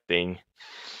expecting.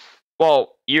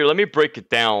 Well, here, let me break it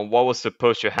down. What was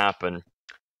supposed to happen?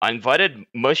 I invited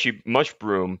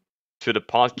Mush-Broom to the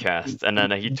podcast, and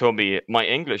then he told me my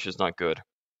English is not good.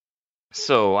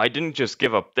 So I didn't just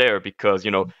give up there because,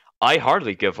 I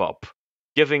hardly give up.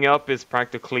 Giving up is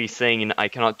practically saying I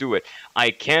cannot do it.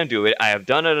 I can do it. I have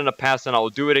done it in the past, and I will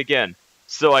do it again.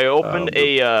 So I opened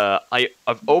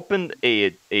I've opened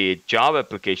a job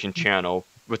application channel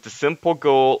with the simple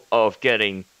goal of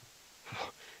getting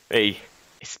a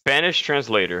Spanish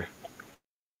translator.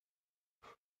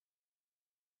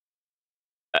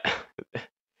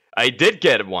 I did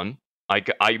get one.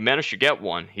 I managed to get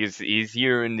one. He's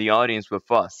here in the audience with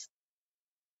us.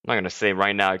 I'm not gonna say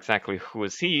right now exactly who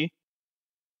is he,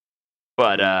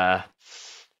 but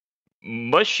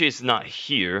Mush is not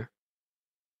here,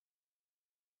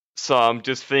 so I'm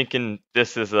just thinking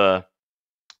this is not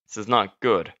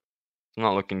good. It's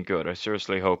not looking good. I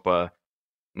seriously hope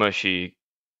Mushy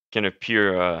can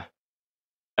appear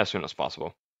as soon as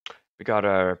possible. We got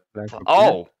our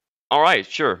all right,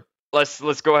 sure.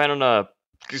 Let's go ahead and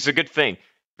it's a good thing.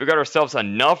 We got ourselves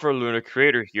another Lunar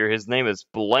creator here. His name is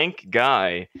Blank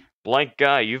Guy. Blank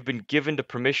Guy, you've been given the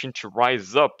permission to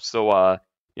rise up. So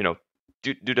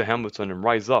do the Hamilton and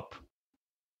rise up.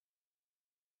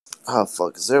 Oh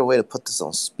fuck! Is there a way to put this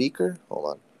on speaker?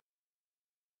 Hold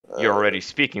on. You're already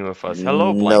speaking with us.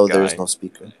 Hello, Blank No, Guy. there is no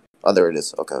speaker. Oh, there it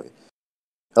is. Okay.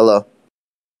 Hello.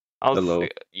 Hello.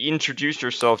 Introduce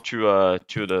yourself to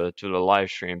the live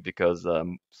stream because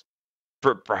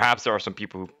perhaps there are some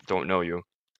people who don't know you.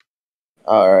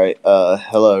 All right.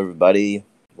 Hello everybody.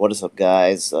 What is up,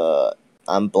 guys?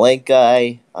 I'm Blank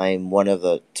Guy. I'm one of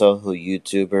the Toho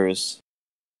YouTubers.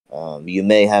 You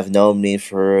may have known me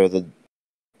for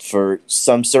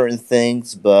some certain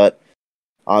things, but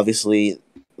obviously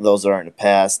those are in the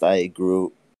past. I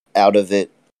grew out of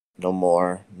it. No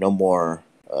more.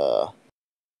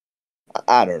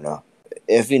 I don't know.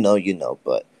 If you know, you know.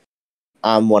 But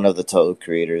I'm one of the Toho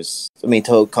creators. I mean,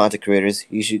 Toho content creators.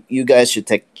 You guys should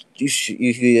check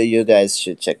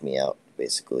me out,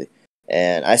 basically.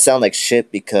 And I sound like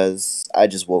shit because I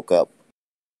just woke up.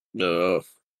 No,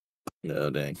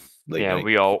 dang. Late Yeah, night.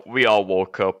 we all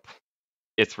woke up.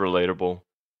 It's relatable.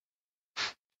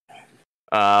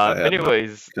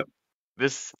 Anyways,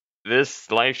 this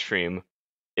live stream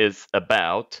is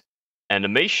about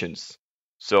animations.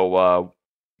 So,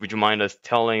 would you mind us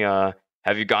telling?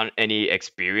 Have you gotten any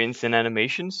experience in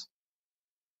animations?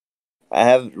 I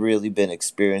haven't really been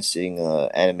experiencing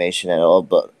animation at all,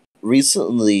 but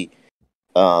recently,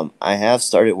 I have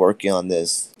started working on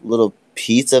this little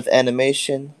piece of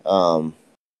animation.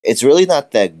 It's really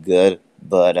not that good,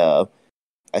 but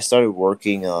I started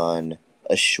working on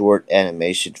a short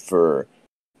animation for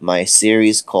my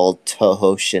series called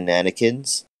Toho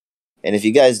Shenanigans. And if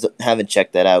you guys haven't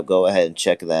checked that out, go ahead and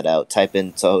check that out. Type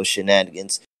in Toho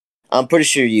Shenanigans. I'm pretty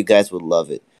sure you guys would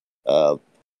love it.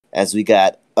 As we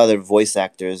got other voice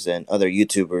actors and other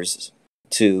YouTubers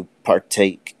to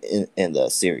partake in the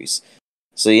series.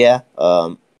 So yeah,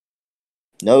 no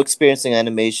experiencing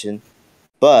animation,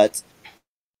 but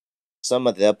some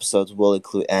of the episodes will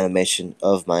include animation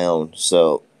of my own.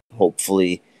 So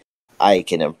hopefully I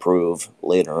can improve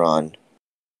later on.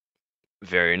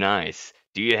 Very nice.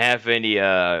 Do you have any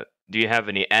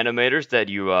animators that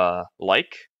you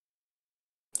like?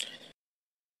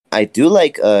 I do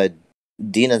like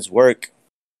Dina's work.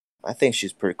 I think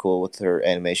she's pretty cool with her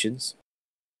animations.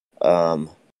 Let's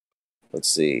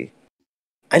see.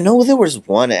 I know there was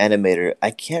one animator.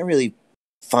 I can't really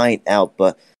find out,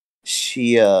 but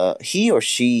he or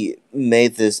she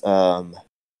made this. I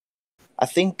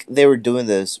think they were doing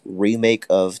this remake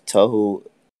of Toho.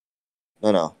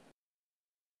 No.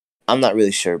 I'm not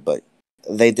really sure, but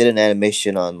they did an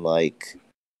animation on like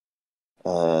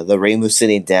the Reimu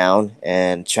sitting down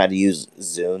and trying to use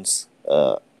Zune's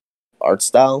art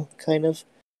style, kind of.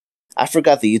 I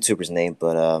forgot the YouTuber's name,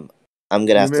 but I'm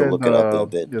gonna have to look it up in a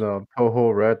bit.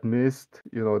 Toho Red Mist,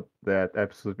 that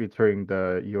episode featuring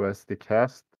the USD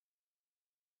cast.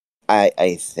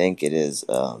 I think it is.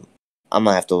 I'm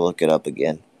gonna have to look it up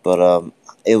again, but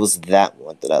it was that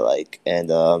one that I like,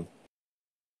 and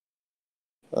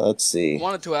let's see. I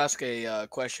wanted to ask a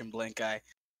question, Blank Guy.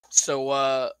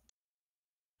 So,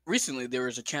 recently there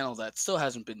was a channel that still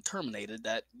hasn't been terminated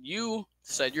that you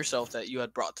said yourself that you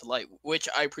had brought to light, which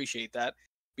I appreciate that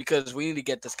because we need to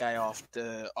get this guy off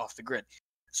the grid.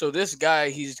 So this guy,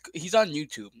 he's on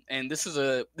YouTube, and this is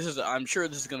I'm sure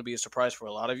this is going to be a surprise for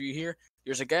a lot of you here.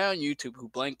 There's a guy on YouTube who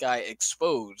Blank Guy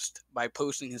exposed by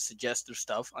posting his suggestive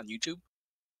stuff on YouTube.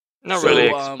 Not really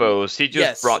exposed. He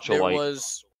just brought to light.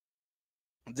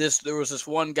 There was this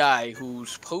one guy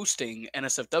who's posting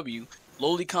NSFW,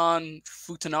 Lolicon,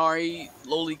 Futanari,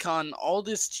 Lolicon, all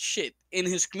this shit in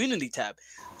his community tab.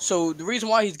 So the reason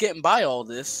why he's getting by all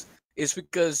this is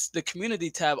because the community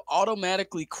tab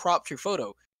automatically cropped your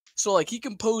photo. So like he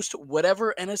can post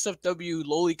whatever NSFW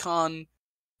Lolicon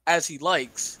as he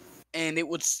likes, and it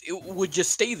would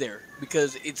just stay there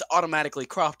because it's automatically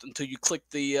cropped until you click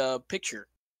the picture.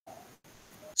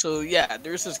 So yeah,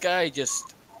 there's this guy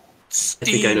just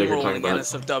steamrolling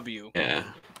NSFW. Yeah.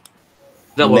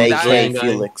 That one Brazilian guy.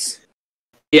 Felix.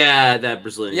 Yeah, that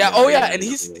Brazilian guy. Oh yeah, and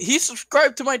he's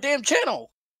subscribed to my damn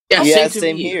channel. Yeah, to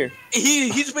same me. here.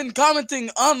 He's been commenting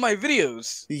on my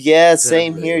videos. Yeah,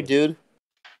 same Exactly. here, dude.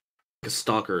 A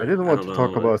stalker. I didn't want don't to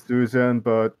talk know. about Susan,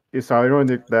 but it's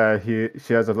ironic that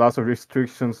she has a lot of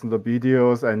restrictions on the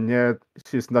videos, and yet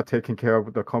she's not taking care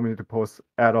of the community posts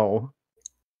at all.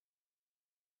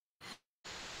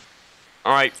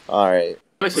 All right. All right.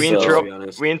 We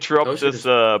interrupt this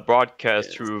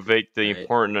broadcast to evade the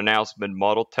important announcement.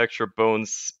 Model Texture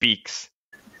Bones speaks.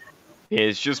 He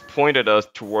has just pointed us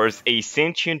towards a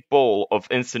sentient bowl of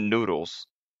instant noodles,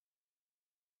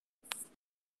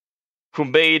 who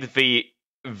made the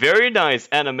very nice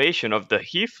animation of the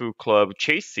Hifu Club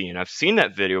chase scene. I've seen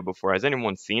that video before. Has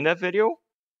anyone seen that video?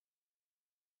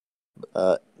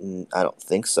 I don't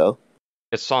think so.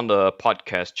 It's on the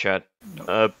podcast chat.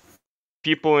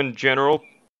 People in general,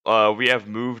 we have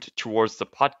moved towards the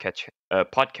podcast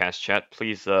chat.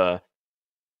 Please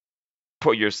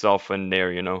put yourself in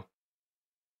there, you know.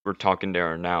 We're talking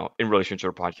there now in relation to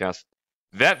the podcast.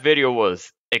 That video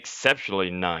was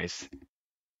exceptionally nice.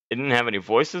 It didn't have any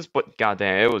voices, but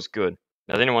goddamn, it was good.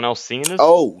 Has anyone else seen this?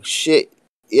 Oh shit!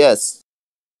 Yes,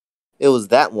 it was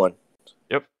that one.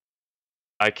 Yep.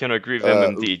 I can agree with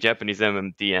MMD. Japanese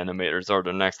MMD animators are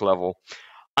the next level.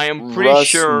 I am pretty Russ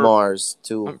sure Mars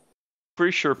too. I'm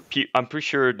pretty sure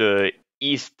the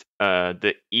east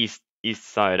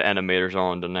side animators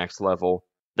are on the next level.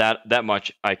 That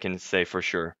much I can say for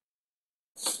sure.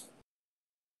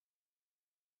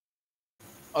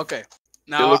 Okay,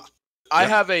 now I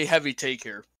have a heavy take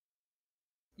here.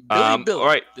 Billy, all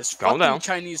right, this calm fucking down.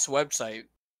 Chinese website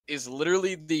is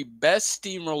literally the best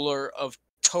steamroller of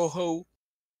Toho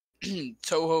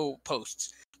Toho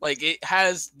posts. Like, it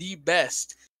has the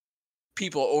best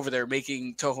people over there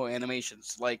making Toho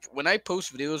animations. Like, when I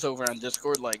post videos over on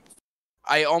Discord, like,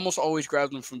 I almost always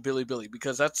grab them from Billy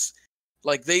because that's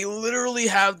like, they literally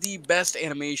have the best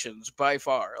animations by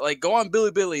far. Like, go on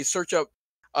Billy, search up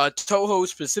Toho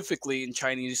specifically in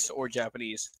Chinese or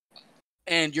Japanese,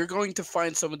 and you're going to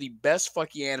find some of the best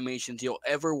fucking animations you'll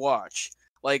ever watch.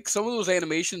 Like, some of those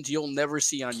animations you'll never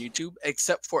see on YouTube,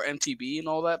 except for MTB and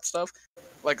all that stuff.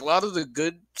 Like, a lot of the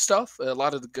good stuff, a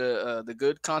lot of the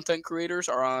good content creators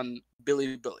are on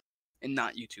Billy and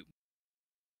not YouTube.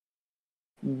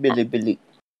 Billy.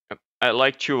 I'd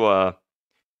like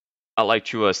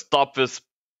to stop this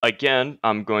again.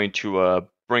 I'm going to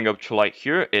bring up to light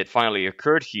here. It finally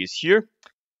occurred. He's here.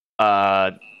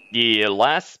 The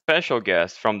last special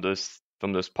guest from this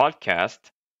podcast,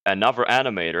 another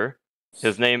animator.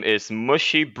 His name is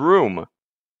Mush-Broom.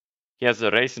 He has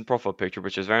a racing profile picture,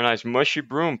 which is very nice.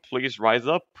 Mush-Broom, please rise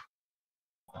up.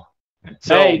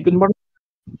 So, hey, good morning.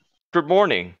 Good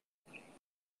morning.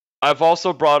 I've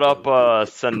also brought up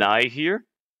Sanai here.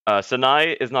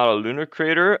 Sanai is not a lunar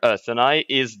creator. Sanai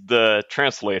is the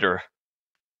translator.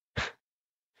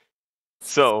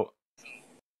 So,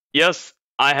 yes,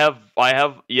 I have.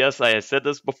 Yes, I said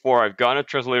this before. I've gotten a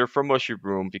translator from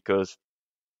Mush-Broom because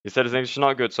he said his English is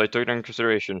not good, so I took it into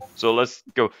consideration. So let's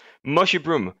go.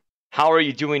 Mush-Broom, how are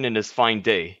you doing in this fine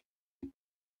day?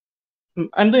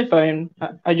 I'm doing fine.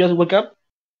 I just woke up.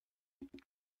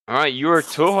 All right, you're a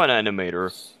Toho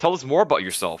animator. Tell us more about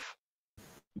yourself.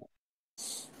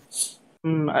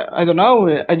 I don't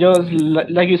know. I just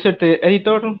like you said, the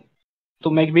editor to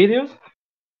make videos,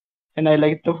 and I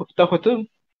like Toho too.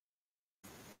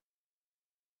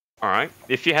 All right.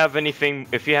 If you have any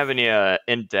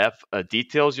in-depth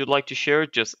details you'd like to share,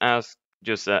 just ask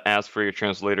for your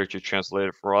translator to translate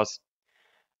it for us.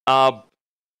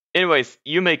 Anyways,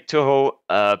 you make Toho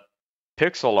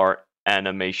pixel art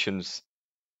animations.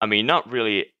 I mean,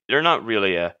 they're not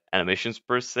really animations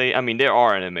per se. I mean, there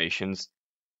are animations,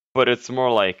 but it's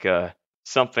more like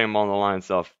something along the lines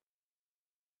of.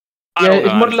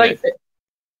 It's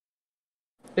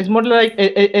more like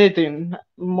editing.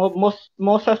 Most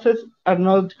assets are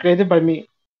not created by me.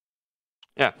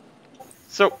 Yeah.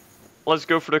 So let's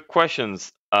go for the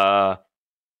questions.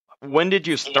 When did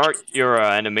you start your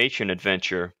animation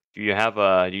adventure? Do you have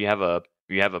a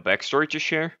backstory to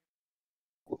share?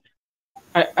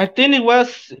 I think it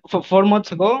was 4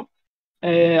 months ago.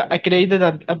 I created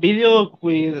a video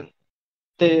with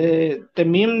the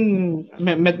meme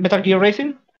Metal Gear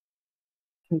Racing.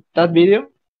 That video,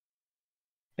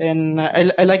 and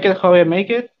I like it how I make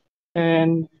it,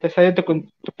 and decided to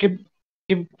keep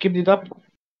it up.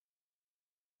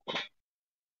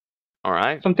 All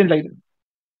right. Something like that.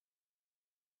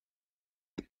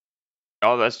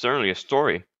 Oh, that's certainly a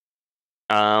story.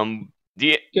 Kind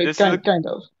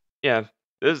of. Yeah,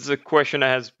 this is a question that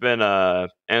has been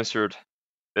answered.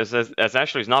 This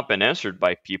actually has not been answered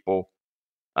by people,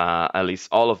 at least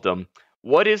all of them.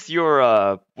 what is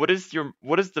the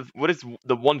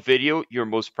one video you're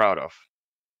most proud of?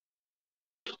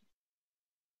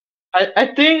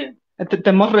 I think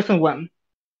the most recent one.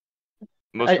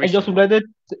 Most I just recent one. read it.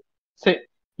 Say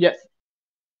yes,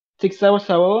 6 hours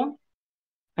ago.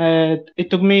 It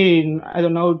took me, I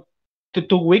don't know,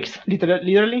 2 weeks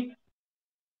literally.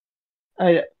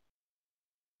 I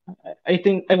I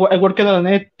think I worked on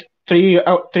it 3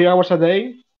 hours a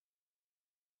day.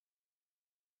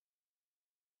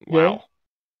 Yeah. Wow.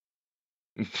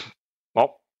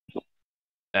 Well,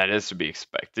 that is to be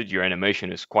expected. Your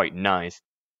animation is quite nice.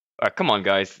 Come on,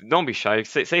 guys, don't be shy.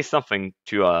 Say something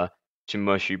to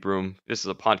Mush-Broom. This is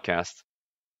a podcast.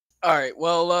 All right.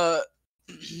 Well,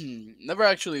 never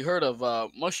actually heard of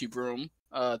Mush-Broom.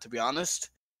 To be honest,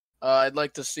 I'd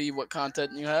like to see what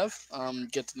content you have.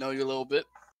 Get to know you a little bit.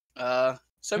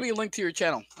 Send me a link to your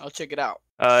channel. I'll check it out.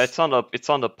 It's on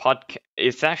the podcast.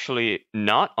 It's actually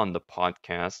not on the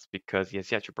podcast because he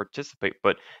has yet to participate.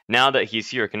 But now that he's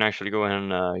here, I can actually go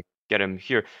ahead and get him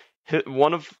here.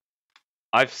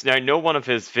 I know one of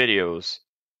his videos.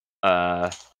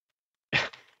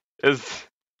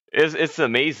 It's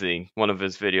amazing. One of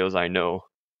his videos, I know.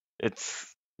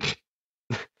 It's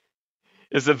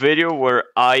it's a video where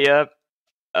Aya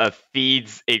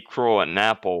feeds a crow an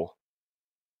apple,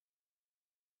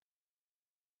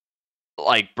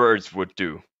 like birds would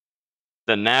do.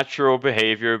 The natural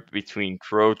behavior between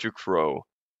crow to crow.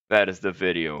 That is the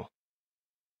video.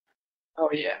 Oh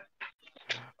yeah.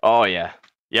 Oh yeah.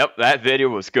 Yep, that video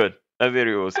was good. That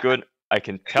video was good. I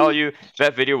can tell you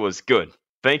that video was good.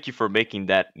 Thank you for making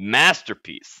that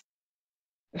masterpiece.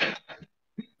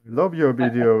 Love your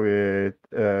video with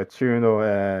Chuno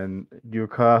and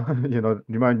Yuka.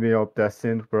 Remind me of that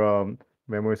scene from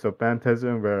Memories of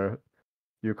Phantasm where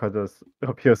Yuka just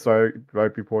appears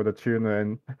right before the Chuno,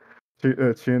 and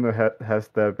Chuno has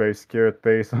that very scared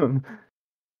face on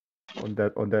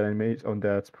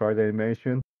that sprite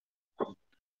animation.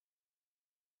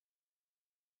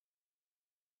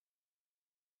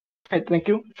 Hey, thank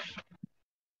you.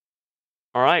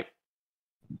 All right.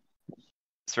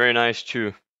 It's very nice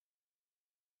too.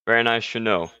 Very nice to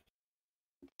know.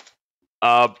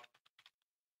 Well,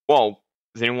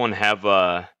 does anyone have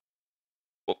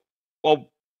what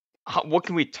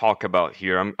can we talk about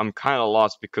here? I'm kind of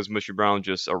lost because Mushy Brown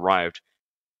just arrived.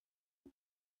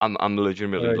 I'm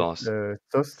legitimately lost.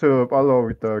 Just to follow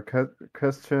with the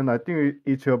question, I think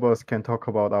each of us can talk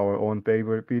about our own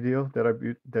favorite video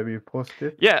that we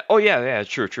posted. Yeah. Oh yeah.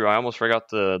 True. I almost forgot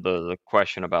the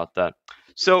question about that.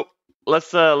 So let's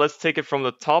take it from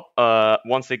the top.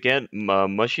 Once again,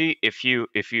 Mushy, if you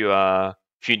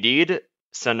need,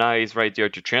 Sanai is right there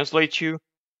to translate you.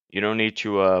 You don't need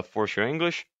to force your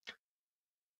English.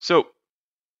 So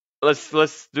let's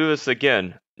do this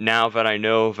again. Now that I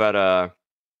know that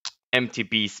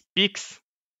MTB speaks.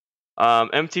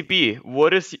 MTB,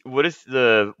 what is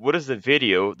the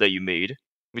video that you made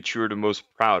which you're the most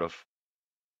proud of?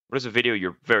 What is a video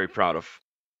you're very proud of?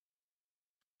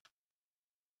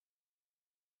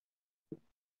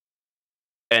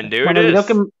 And there it is.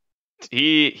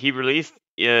 He released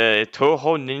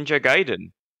Toho Ninja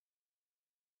Gaiden.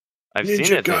 I've seen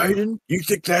it. Ninja Gaiden? You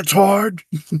think that's hard?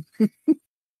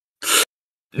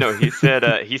 No, he said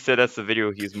that's the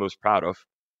video he's most proud of.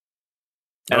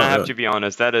 And I have to be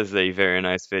honest, that is a very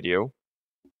nice video.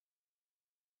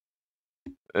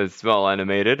 It's well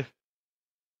animated.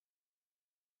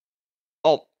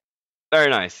 Oh, very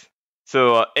nice.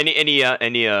 So, any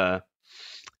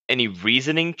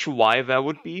reasoning to why that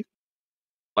would be?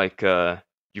 Like,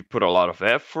 you put a lot of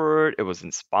effort. It was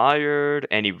inspired.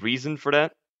 Any reason for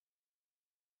that?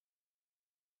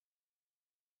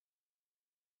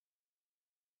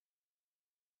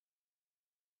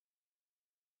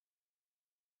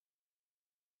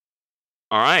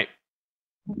 All right.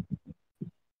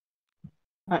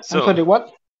 I'm sorry,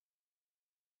 what?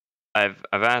 I've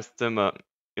asked him, well,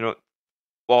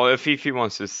 if he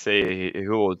wants to say, he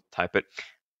will type it.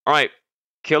 All right,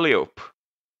 Killiope,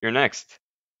 you're next.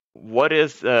 What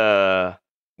is the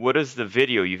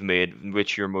video you've made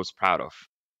which you're most proud of?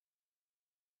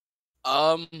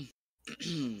 Huh,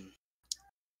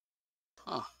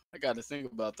 I got to think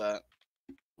about that,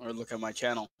 or look at my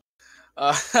channel.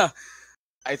 I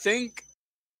think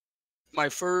my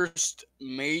first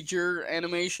major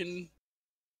animation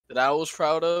that I was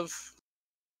proud of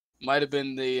might have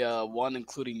been the one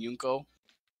including Yunko.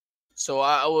 So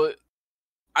I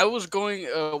was going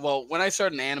well, when I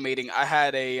started animating, I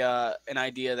had an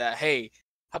idea that, hey,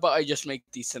 how about I just make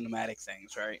these cinematic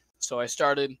things, right? So I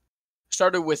started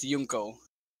with Yunko,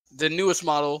 the newest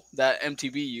model that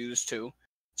MTB used too.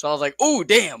 So I was like, oh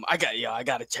damn, I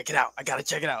gotta check it out. I gotta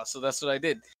check it out. So that's what I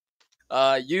did.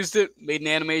 Used it, made an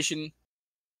animation,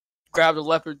 grabbed a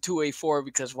Leopard 2A4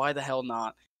 because why the hell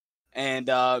not? And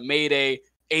made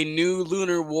a new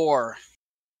Lunar War.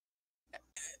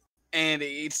 And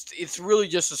it's really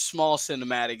just a small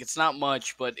cinematic. It's not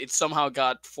much, but it somehow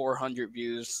got 400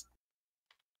 views.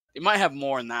 It might have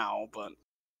more now, but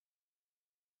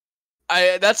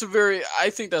I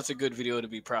think that's a good video to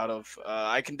be proud of.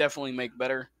 I can definitely make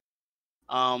better.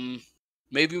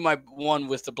 Maybe my one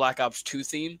with the Black Ops 2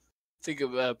 theme. Think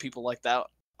of people like that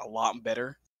a lot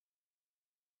better.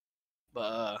 But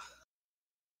I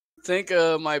think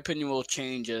my opinion will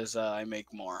change as I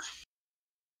make more.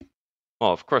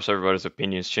 Well, of course, everybody's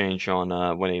opinions change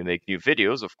on when they make new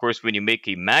videos. Of course, when you make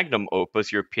a magnum opus,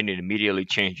 your opinion immediately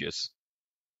changes.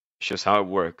 It's just how it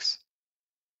works.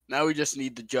 Now we just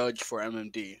need the judge for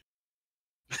MMD.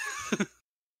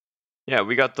 Yeah,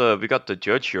 we got the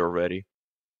judge here already.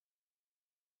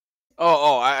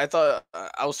 I thought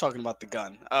I was talking about the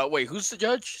gun. Wait, who's the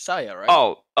judge? Saya, right?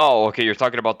 Oh, okay. You're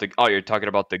talking about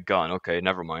the gun. Okay,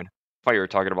 never mind. I thought you were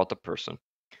talking about the person.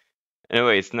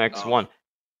 Anyways, next one.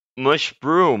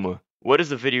 Mush-Broom. What is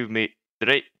the video you made?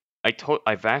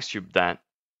 I've asked you that.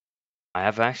 I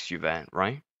have asked you that,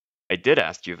 right? I did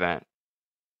ask you that.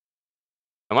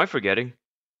 Am I forgetting?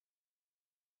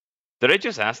 Did I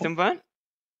just ask him that?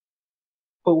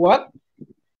 For what?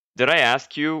 Did I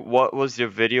ask you what was the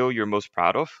video you're most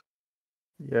proud of?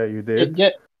 Yeah, you did.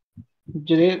 Yeah, you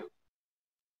did.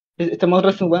 It's the most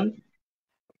recent one.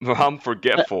 I'm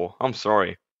forgetful. I'm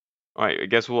sorry. Alright, I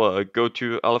guess we'll go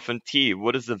to Elephant T.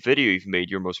 What is the video you've made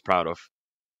you're most proud of?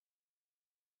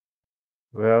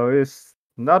 Well, it's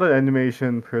not an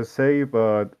animation per se,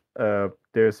 but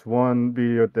there's one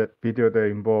video that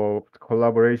involved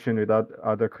collaboration with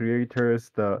other creators.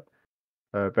 The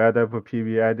Bad Apple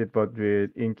PB edit, but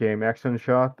with in-game action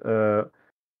shot. I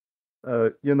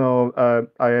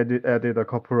added a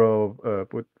couple of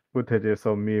footages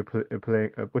of me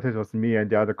playing. Footage was me and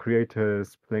the other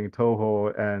creators playing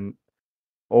Toho, and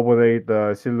overlaid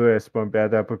the silhouettes from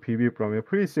Bad Apple PB from a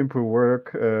pretty simple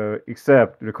work,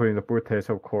 except recording the footage,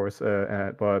 of course.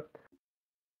 But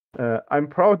I'm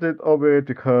proud of it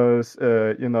because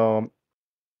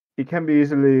it can be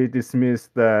easily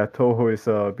dismissed that Toho is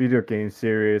a video game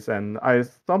series, and I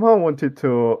somehow wanted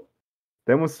to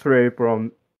demonstrate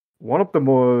from one of the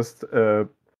most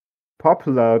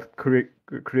popular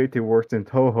creative works in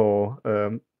Toho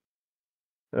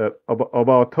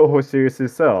about Toho series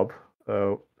itself,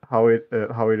 how it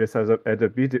is as a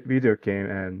video game,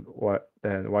 and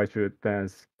why should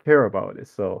fans care about it.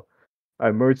 So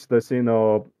I merged the scene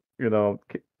of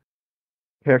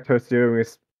characters dealing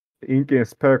with in-game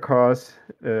spell cards,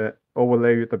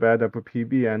 overlay with the Bad Apple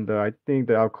PB, and I think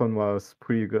the outcome was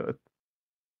pretty good.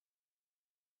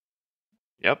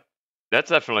 Yep,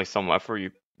 that's definitely some effort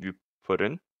you put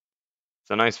in. It's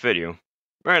a nice video.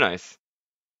 Very nice.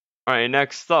 Alright,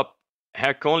 next up,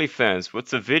 Heck OnlyFans.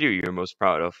 What's the video you're most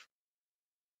proud of?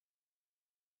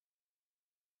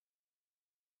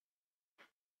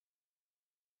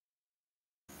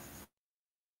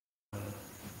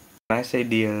 Can I say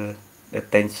the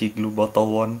Tenchi glue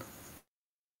bottle one?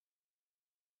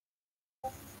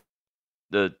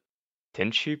 The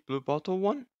Tenchi Blue Bottle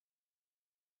one?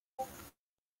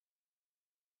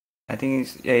 I think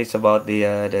it's about the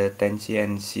Tenchi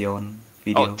and Sion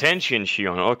video. Oh, Tenchi and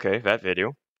Shion. Okay, that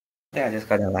video. Yeah, I just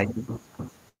kind of like it.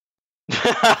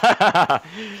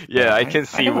 Yeah, I can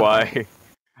see don't know why.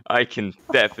 I can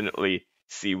definitely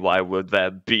see why would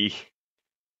that be.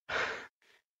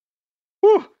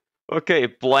 Whew. Okay,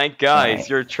 blank guys, Right.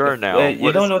 your turn now. You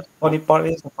What don't is- know what the funny part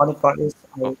is? The funny part is...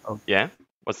 Yeah?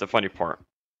 What's the funny part?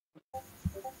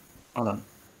 Hold on.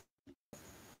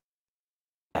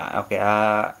 Okay,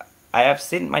 I have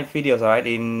seen my videos, alright,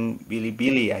 in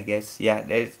Bilibili, I guess. Yeah,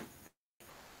 there's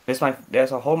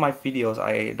a whole my videos.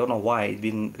 I don't know why it's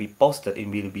been reposted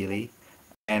in Bilibili,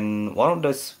 and one of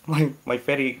those my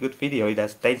very good video is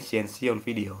that Tenchi and Sion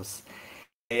videos.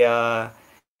 I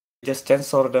just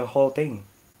censor the whole thing.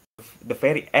 The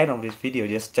very end of this video,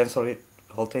 just censor it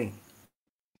the whole thing.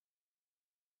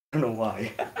 I don't know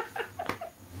why.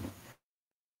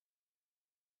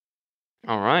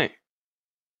 Alright.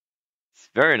 It's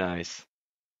very nice.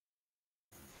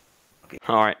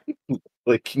 Alright.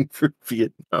 Looking for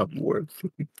Vietnam War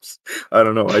themes. I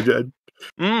don't know.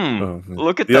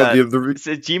 Look at that. It's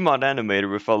a Gmod animator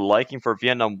with a liking for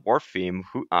Vietnam War theme.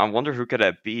 I wonder who could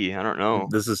that be? I don't know.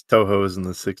 This is Toho's in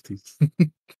the 60s.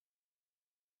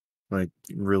 Like,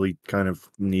 really kind of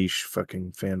niche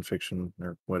fucking fan fiction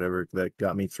or whatever that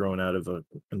got me thrown out of an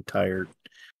entire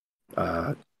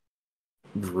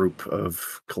group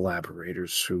of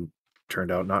collaborators who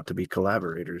turned out not to be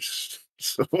collaborators.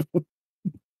 So,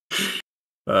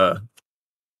 well,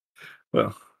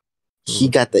 He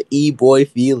got the e-boy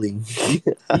feeling.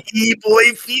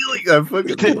 e-boy feeling. I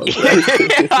fucking love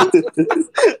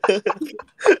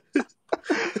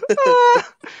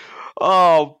that.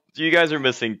 Oh, you guys are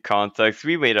missing context.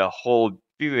 We made a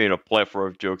plethora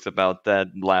of jokes about that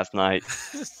last night.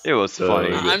 It was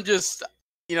funny. I'm just,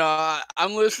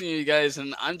 I'm listening to you guys,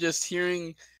 and I'm just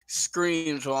hearing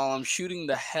screams while I'm shooting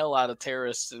the hell out of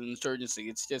terrorists and insurgency.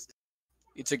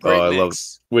 It's a great I mix. love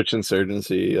which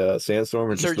insurgency, Sandstorm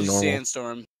or just the Insurgency normal?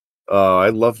 Sandstorm. I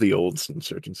love the old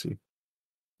insurgency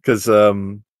because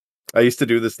I used to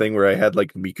do this thing where I had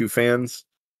like Miku fans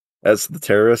as the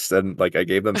terrorists, and like I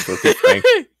gave them Filthy Frank.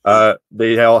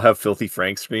 They all have Filthy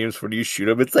Frank screams when you shoot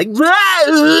them. It's like.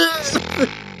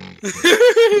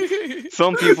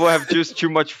 Some people have just too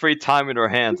much free time in their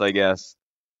hands, I guess.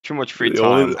 Too much free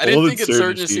time. I didn't think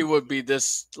Insurgency would be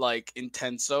this like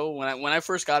intense though. When I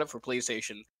first got it for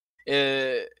PlayStation,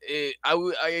 I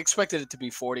expected it to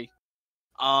be 40.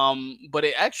 But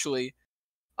it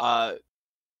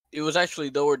was actually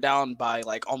lowered down by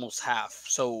like almost half.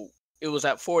 So it was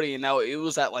at 40, and now it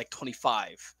was at like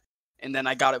 25. And then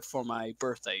I got it for my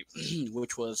birthday,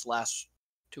 which was last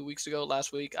week.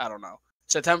 I don't know.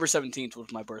 September 17th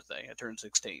was my birthday. I turned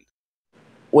 16.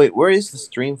 Wait, where is the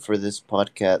stream for this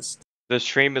podcast? The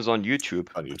stream is on YouTube.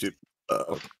 On YouTube.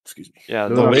 Excuse me. Yeah,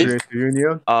 Lunar Creator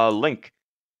Union. Link.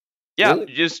 Yeah, Really?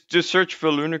 just search for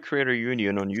Lunar Creator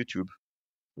Union on YouTube.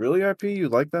 Really, RP? You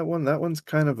like that one? That one's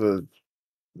kind of a.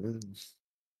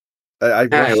 I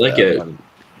like it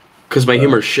because my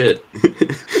humor's shit.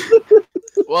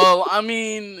 Well, I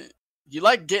mean, you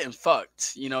like getting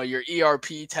fucked, your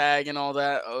ERP tag and all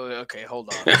that. Oh, okay,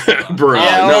 hold on. Bro,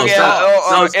 yeah, no, okay,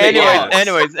 stop.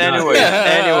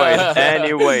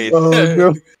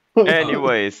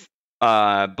 Anyways,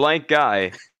 Blank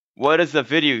Guy, what is the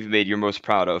video you've made you're most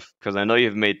proud of? Because I know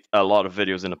you've made a lot of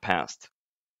videos in the past.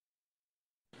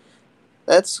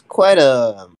 That's quite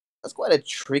a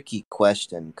tricky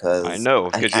question because I know,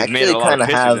 because I you've made a lot kind of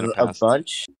of pictures in have the a past.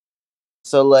 bunch.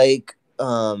 So like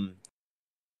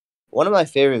one of my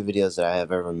favorite videos that I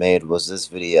have ever made was this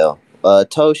video,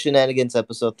 Toe Shenanigans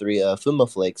episode 3, Fuma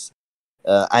Flakes.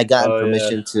 I got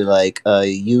permission to like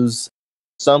use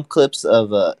some clips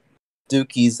of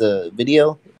Dookey's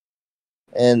video,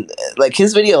 and like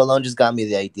his video alone just got me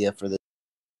the idea for this,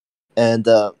 and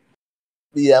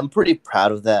yeah, I'm pretty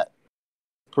proud of that.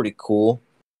 Pretty cool.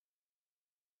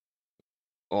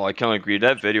 Oh, I can't agree.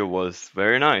 That video was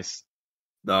very nice.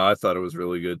 No, I thought it was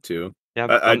really good too.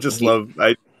 Yeah, I just love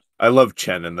I love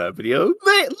Chen in that video.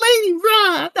 Lady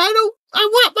Rod, I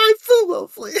want my Fumo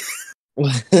flake.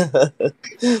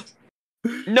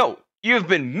 No, you've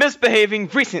been misbehaving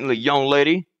recently, young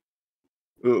lady.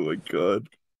 Oh my god.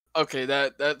 Okay,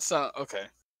 that's okay.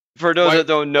 For those that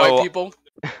don't know, white people.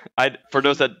 For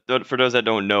those that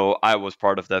don't know, I was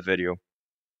part of that video.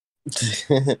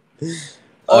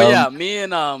 Yeah, me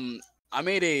and I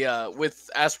made a with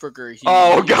Asperger.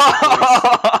 Oh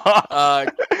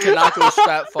god! Kanako's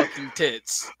fat fucking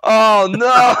tits. Oh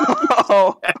no!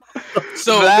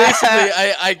 So basically,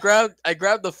 I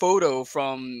grabbed the photo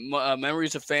from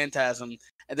Memories of Phantasm,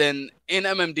 and then in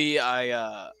MMD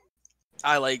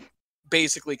I like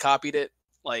basically copied it,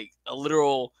 like a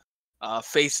literal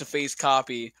face-to-face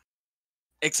copy,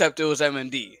 except it was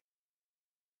MMD.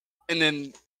 And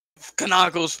then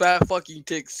Kanako's fat fucking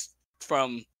tits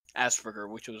from Asperger,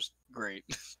 which was great.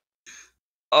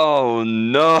 Oh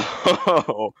no!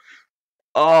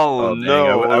 Oh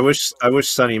no! I wish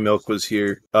Sunny Milk was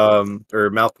here. Or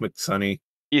Mouth McSunny.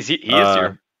 He is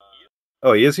here.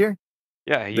 Oh, he is here.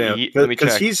 Yeah, let me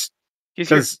check.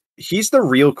 Because he's the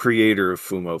real creator of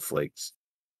Fumo Flakes.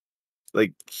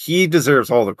 Like he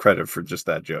deserves all the credit for just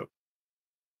that joke.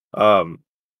 Oh,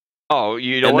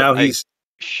 you know and what? Now he's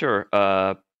sure.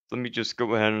 Let me just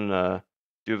go ahead and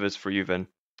do this for you, then.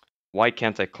 Why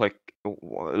can't I click?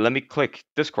 Let me click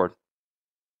Discord.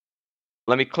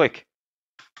 Let me click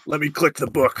the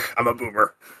book. I'm a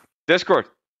boomer. Discord.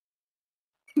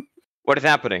 What is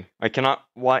happening? I cannot.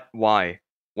 Why? Why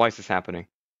is this happening?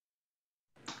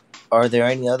 Are there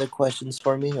any other questions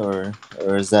for me, or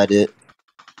is that it?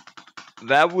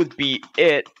 That would be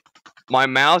it. My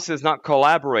mouse is not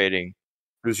collaborating.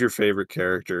 Who's your favorite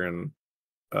character in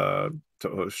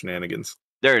Toho Shenanigans?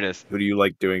 There it is. Who do you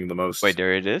like doing the most? Wait,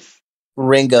 there it is.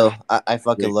 Ringo. I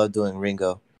fucking love doing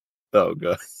Ringo. Oh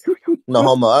god. No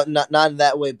homo. Not in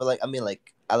that way, but like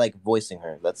I like voicing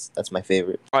her. That's my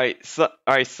favorite. All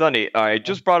right, Sunny. I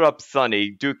just brought up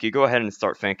Sunny. Dookie, go ahead and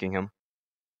start thanking him.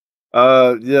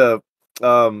 Yeah.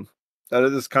 That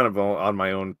is kind of on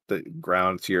my own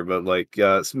grounds here, but like,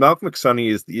 Malcolm McSunny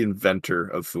is the inventor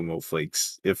of Fumo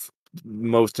Flakes. If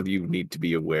most of you need to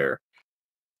be aware,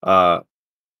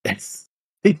 he's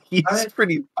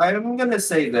pretty. I'm gonna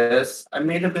say this. I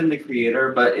may have been the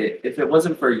creator, but if it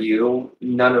wasn't for you,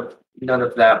 none of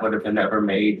that would have been ever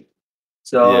made.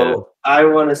 So I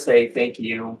want to say thank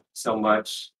you so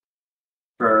much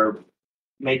for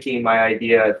making my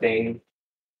idea a thing.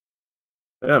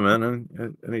 Yeah, man.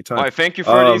 Anytime. All right, thank you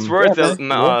for these words, yeah,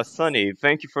 man. Sonny.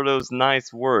 Thank you for those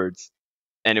nice words.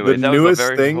 The Anyways, that was a newest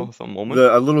very thing, wholesome moment.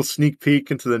 a little sneak peek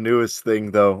into the newest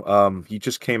thing, though. He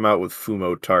just came out with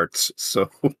Fumo tarts, so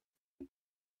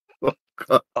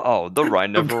Oh, the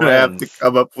ride I'm never gonna have to ends.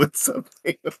 come up with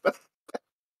something about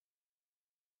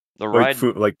The like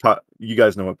ride. pop. You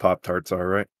guys know what Pop Tarts are,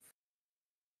 right?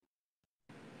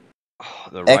 Oh,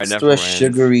 the ride Extra never ends.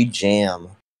 sugary jam.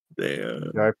 Yeah.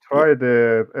 Yeah, I've tried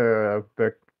it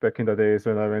back in the days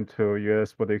when I went to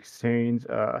US for the exchange.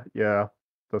 Yeah,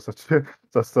 there's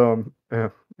there's some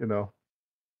you know,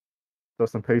 there's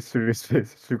some pastries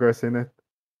with sugars in it.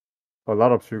 A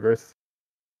lot of sugars.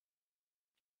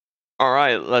 All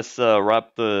right, let's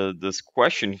wrap this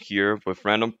question here with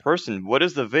random person. What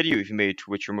is the video you've made to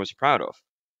which you're most proud of?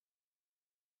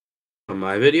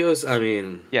 My videos, I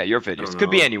mean, Yeah, your I videos. don't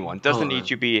Could be know. anyone. Doesn't Hold need on.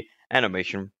 to be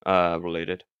animation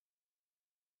related.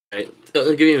 Right.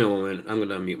 Give me a moment. I'm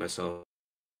gonna unmute myself.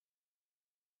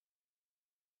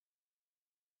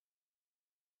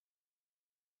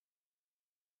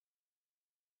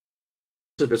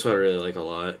 That's what I really like a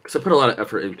lot because I put a lot of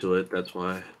effort into it. That's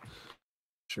why.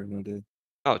 Sure, no dude.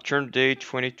 Oh, Turn Day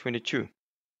 2022.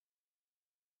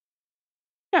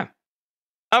 Yeah,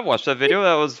 I watched that video.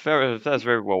 That's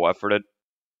very well efforted.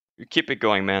 You keep it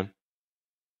going, man.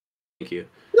 Thank you.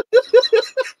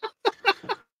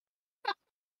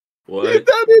 What?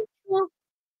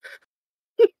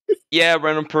 Yeah,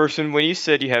 random person. When you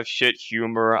said you have shit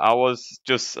humor, I was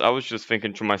just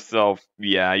thinking to myself,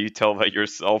 yeah, you tell that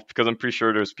yourself because I'm pretty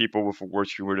sure there's people with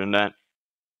worse humor than that.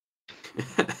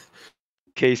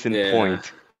 Case in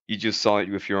point, you just saw it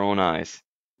with your own eyes.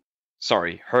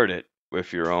 Sorry, heard it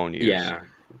with your own ears. Yeah.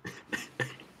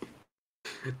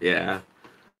 Yeah.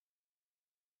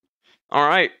 All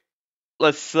right,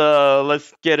 let's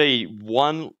get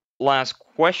one last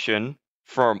question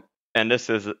from, and this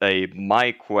is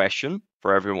my question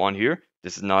for everyone here.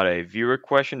 This is not a viewer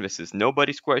question. This is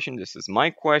nobody's question. This is my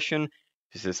question.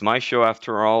 This is my show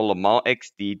after all. Lamal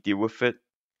XD, deal with it.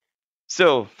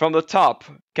 So from the top,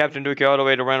 Captain Dookie all the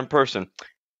way to random person.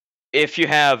 If you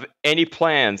have any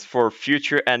plans for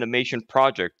future animation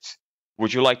projects,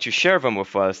 would you like to share them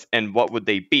with us, and what would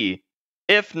they be?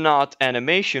 If not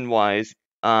animation-wise,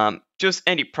 just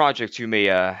any projects you may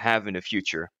have in the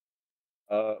future.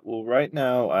 Well, right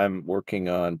now I'm working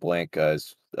on Blank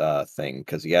Guy's thing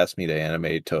because he asked me to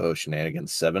animate Toho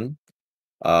Shenanigans 7.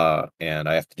 And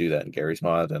I have to do that in Gary's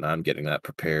mod, and I'm getting that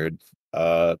prepared.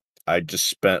 I just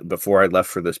spent, before I left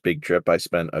for this big trip, I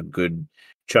spent a good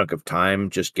chunk of time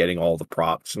just getting all the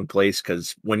props in place,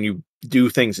 because when you do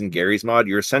things in Gary's mod,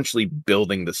 you're essentially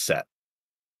building the set.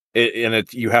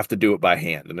 You have to do it by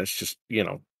hand, and it's just,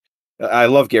 I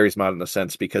love Gary's mod in a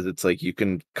sense because it's like you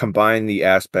can combine the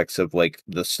aspects of like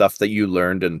the stuff that you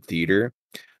learned in theater,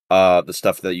 the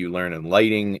stuff that you learn in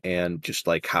lighting, and just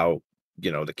like how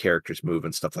the characters move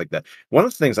and stuff like that. One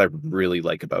of the things I really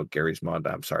like about Gary's mod,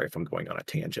 I'm sorry if I'm going on a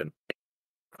tangent,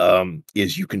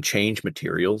 is you can change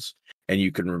materials and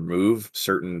you can remove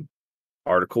certain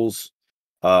articles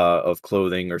of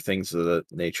clothing or things of the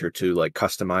nature to like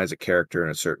customize a character in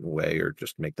a certain way, or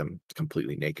just make them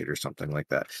completely naked or something like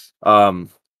that.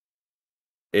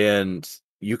 And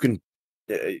you can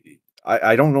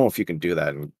I don't know if you can do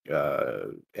that in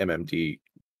MMD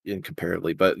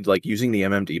incomparably, but like using the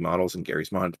MMD models in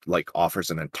Gary's mod like offers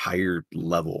an entire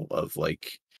level of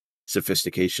like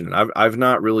sophistication. And I've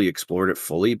not really explored it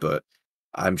fully, but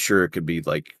I'm sure it could be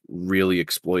like really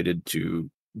exploited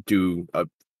to do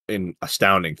in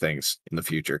astounding things in the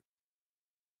future.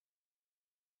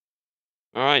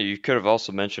 All right, you could have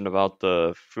also mentioned about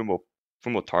the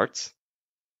Fumo tarts.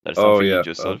 That's Oh something you yeah.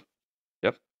 just said.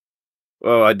 Yep.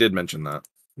 Well, I did mention that.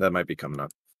 That might be coming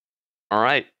up. All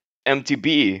right,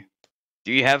 MTB.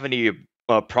 Do you have any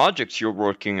projects you're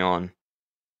working on?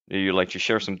 Do you like to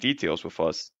share some details with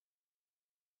us?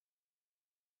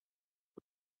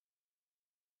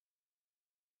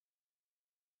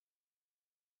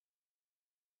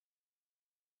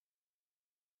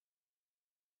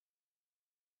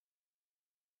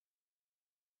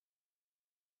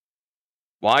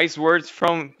 Wise words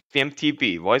from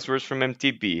MTB. Wise words from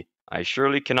MTB. I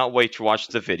surely cannot wait to watch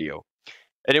the video.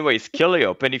 Anyways,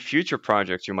 Kiliop, any future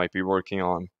projects you might be working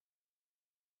on?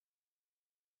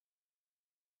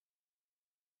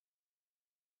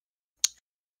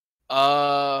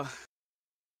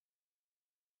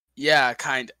 Yeah,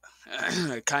 kinda.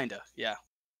 Kinda, yeah.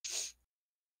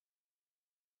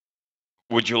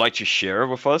 Would you like to share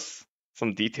with us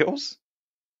some details?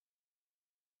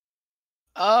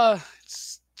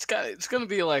 It's gonna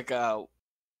be like kind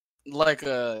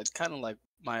of like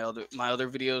my other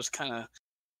videos, kind of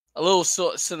a little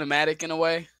cinematic in a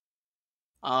way.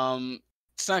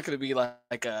 It's not gonna be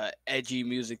like a edgy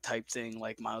music type thing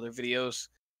like my other videos.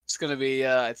 It's gonna be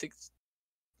I think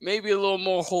maybe a little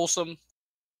more wholesome.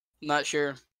 Not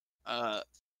sure. I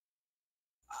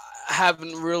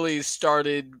haven't really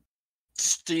started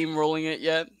steamrolling it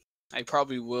yet. I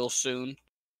probably will soon.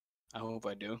 I hope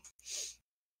I do.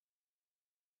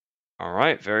 All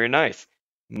right, very nice.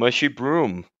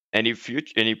 Mush-Broom, any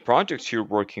projects you're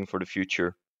working for the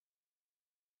future?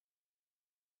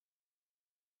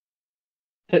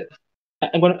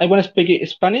 I want to speak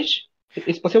Spanish.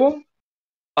 Is possible?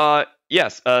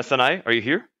 Yes. Sanai, are you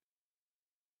here?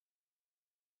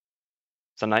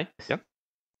 Sanai? Yeah.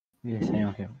 Yes, I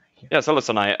am here. Yes. Hello,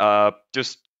 Sanai.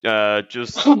 Just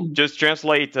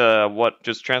translate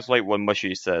what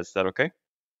Mushy says. Is that okay?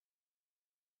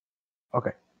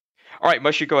 Okay. All right,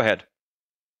 Mushy, go ahead.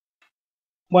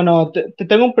 Bueno, te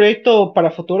tengo un proyecto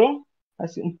para futuro,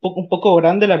 así un poco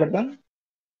grande, la verdad.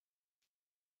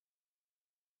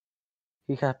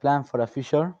 He has plans for the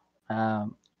future,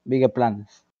 bigger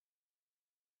plans.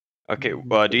 Okay.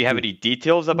 Do you have any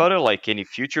details about it, like any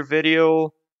future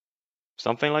video,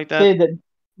 something like that? Sí,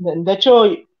 de hecho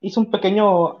hice un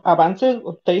pequeño avance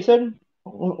o teaser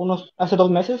hace 2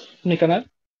 meses en mi canal.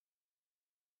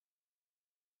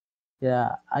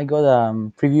 Yeah, I got a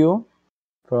preview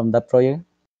from that project.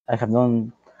 I have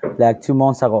done like 2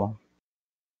 months ago.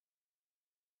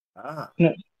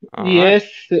 No, y es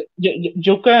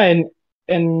Yuka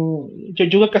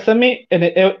Yuka Kasami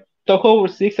en Toho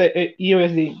 6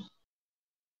 EUSD.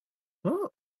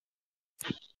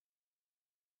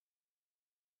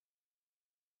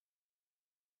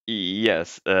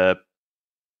 Yes. Well,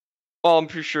 I'm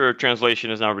pretty sure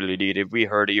translation is not really needed. We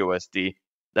heard USD.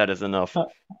 That is enough. All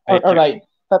right.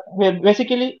 But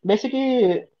basically,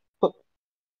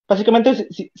 básicamente,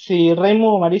 si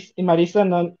Remo y Marisa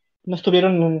no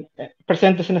estuvieron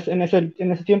presentes en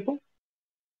ese tiempo.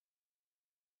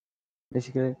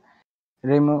 Basically,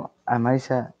 Remo and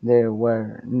Marisa, they're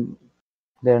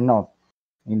not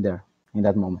in there in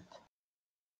that moment.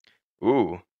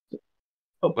 Ooh.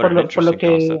 What Por an lo interesting que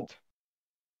concept.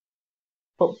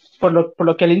 por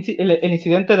lo que el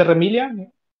incidente de Remilia,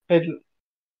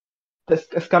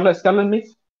 Scarlet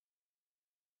Mix.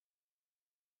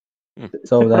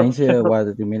 So the incident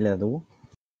was Remilia do.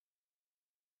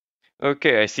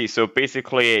 Okay, I see. So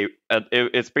basically,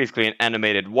 it's basically an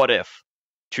animated what if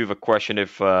to the question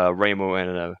if Remo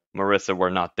and Marissa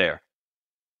were not there.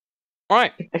 All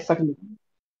right. Exactly.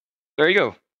 There you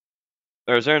go.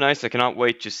 That was very nice. I cannot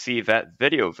wait to see that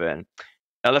video then.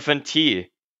 Elephant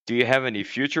T, do you have any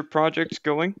future projects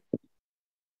going?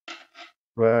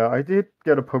 Well, I did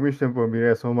get a permission from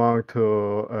Mireille Somang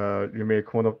to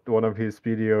remake one of his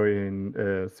video in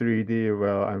 3D.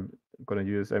 Well, I'm gonna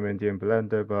use MND and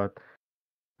Blender, but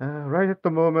right at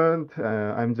the moment,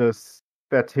 I'm just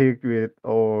fatigued with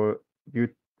all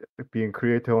being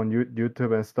creator on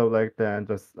YouTube and stuff like that.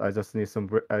 And I just need some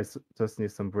just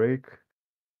need some break.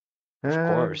 Of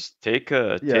course, take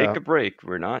a break.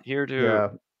 We're not here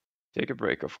to take a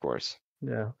break, of course.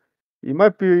 Yeah.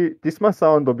 This might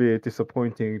sound a bit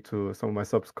disappointing to some of my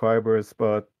subscribers,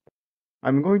 but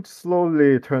I'm going to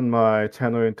slowly turn my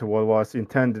channel into what was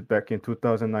intended back in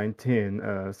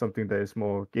 2019, something that is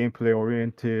more gameplay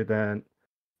oriented and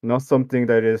not something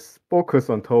that is focused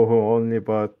on Toho only,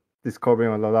 but discovering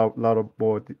a lot of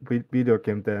more video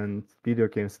games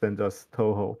than just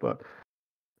Toho. But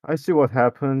I see what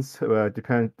happens.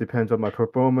 Depends on my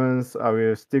performance. I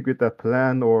will stick with that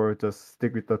plan or just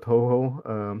stick with the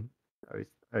Toho.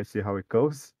 I see how it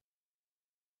goes.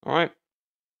 All right.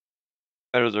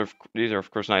 These are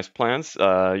of course nice plans.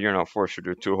 You're not forced to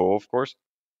do Toho, of course.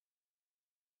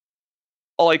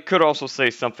 Well, I could also say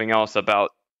something else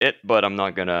about it, but I'm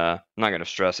not gonna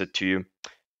stress it to you.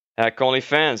 Heck,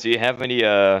 OnlyFans, do you have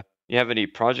any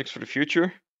projects for the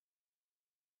future?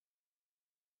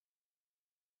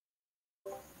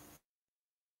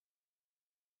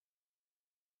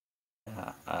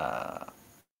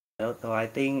 So I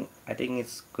think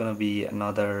it's gonna be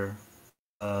another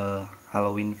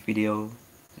Halloween video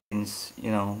since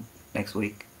next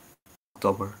week,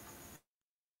 October.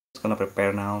 gonna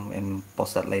prepare now and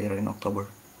post that later in October.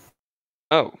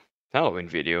 Oh, Halloween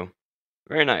video.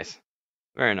 Very nice.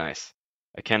 Very nice.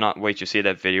 I cannot wait to see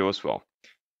that video as well.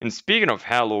 And speaking of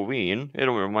Halloween, it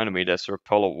reminded me that Sir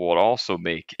Polo will also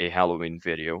make a Halloween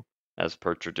video, as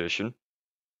per tradition.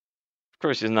 Of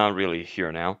course, he's not really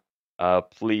here now.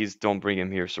 Please don't bring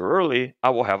him here so early. I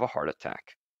will have a heart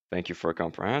attack. Thank you for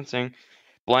comprehending.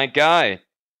 Blank Guy,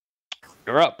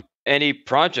 you're up. Any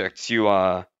projects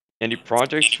any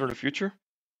projects for the future?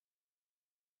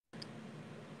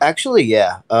 Actually,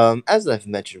 yeah. As I've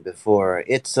mentioned before,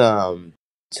 it's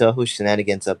Tohu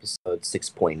Shenanigans episode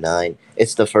 6.9.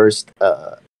 It's the first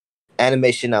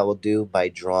animation I will do by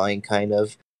drawing, kind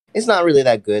of. It's not really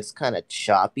that good. It's kind of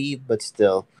choppy, but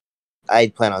still, I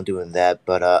plan on doing that.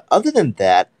 But other than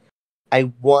that,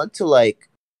 I want to like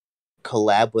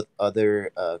collab with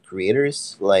other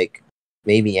creators, like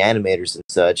maybe animators and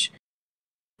such,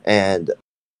 and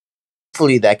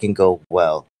hopefully that can go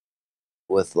well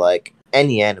with like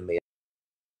any animator.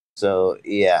 So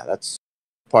yeah, that's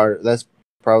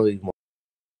probably more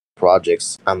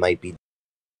projects I might be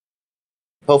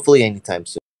hopefully anytime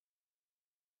soon.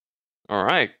 All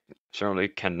right. Certainly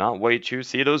cannot wait to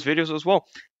see those videos as well.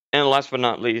 And last but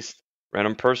not least,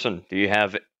 random person, do you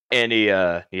have any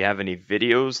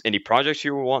videos, any projects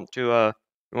you want to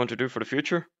do for the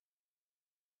future?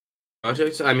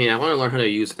 Projects? I mean, I want to learn how to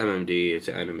use MMD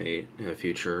to animate in the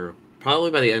future.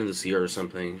 Probably by the end of this year or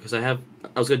something. Because I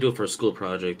was gonna do it for a school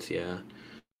project. Yeah.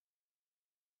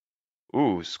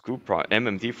 Ooh,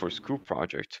 MMD for school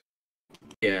project.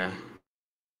 Yeah.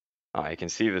 I can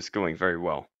see this going very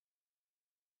well.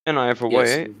 And I have a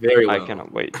Yes, way. very well. I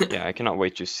cannot wait. Yeah, I cannot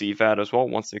wait to see that as well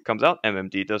once it comes out.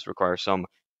 MMD does require some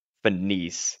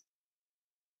finesse.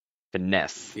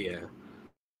 Yeah.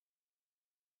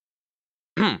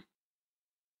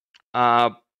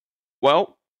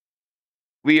 Well,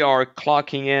 we are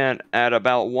clocking in at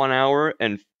about 1 hour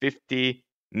and 50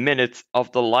 minutes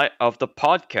of the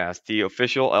podcast, the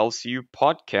official LCU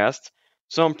podcast.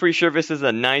 So I'm pretty sure this is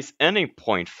a nice ending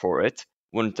point for it.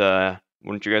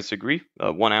 Wouldn't you guys agree?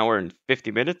 1 hour and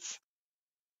 50 minutes.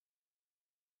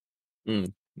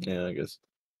 Yeah, I guess.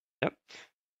 Yep.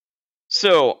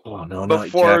 So, oh no,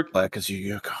 before not Jack Black as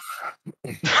you.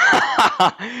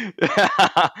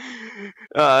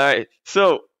 Alright,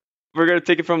 so we're gonna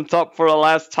take it from top for the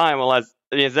last time.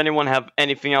 Does anyone have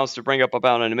anything else to bring up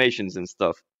about animations and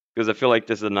stuff? Because I feel like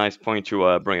this is a nice point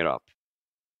to bring it up.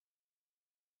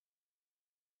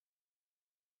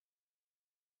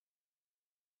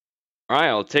 Alright,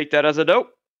 I'll take that as a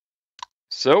dope.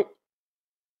 So,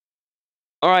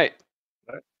 alright,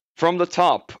 from the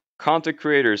top, content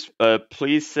creators,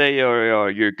 please say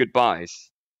your goodbyes.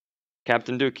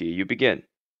 Captain Dookie, you begin.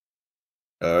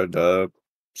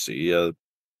 See you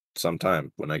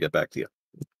sometime when I get back to you.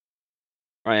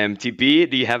 All right, MTB,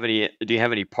 do you have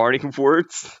any parting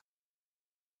words?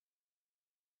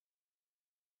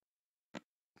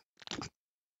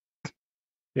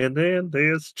 And then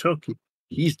there's Chunky.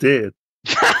 He's dead.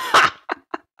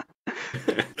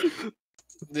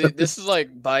 This is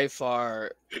by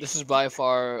far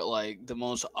like the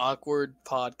most awkward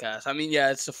podcast. I mean,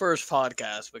 yeah, it's the first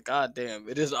podcast, but goddamn,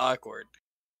 it is awkward.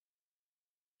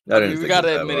 I mean, we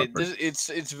gotta admit it.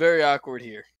 It's very awkward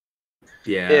here.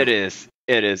 Yeah, it is.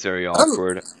 It is very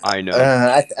awkward. I know.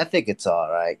 I think it's all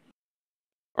right.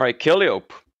 All right,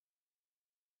 Killiope.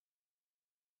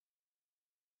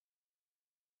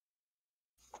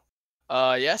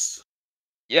 Yes.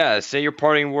 Yeah, say your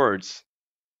parting words.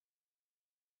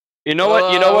 You know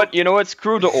what?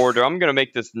 Screw the order. I'm gonna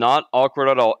make this not awkward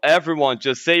at all. Everyone,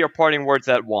 just say your parting words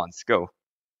at once. Go.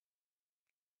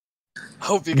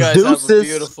 Hope you guys have a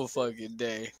beautiful fucking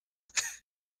day.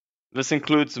 This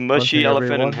includes Mushy,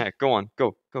 Elephant, and Heck. Go on.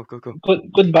 Go.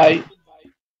 Goodbye.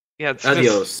 Yeah.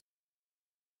 Adios.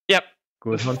 Yep.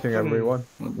 Good hunting, everyone.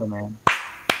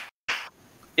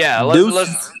 Yeah.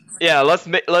 Let's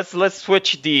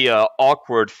switch the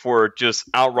awkward for just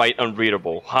outright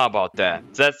unreadable. How about that?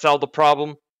 Does that solve the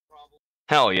problem?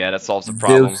 Hell yeah, that solves the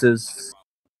problem. Deuces.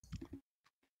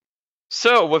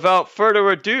 So, without further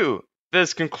ado,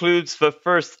 this concludes the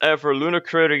first ever Lunar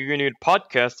Creator Union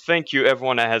podcast. Thank you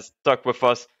everyone that has stuck with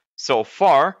us so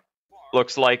far.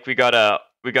 Looks like we got a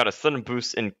sudden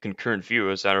boost in concurrent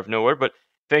viewers out of nowhere, but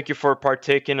thank you for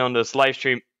partaking on this live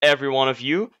stream, every one of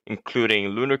you, including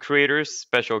Lunar Creators,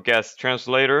 special guest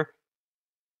translator,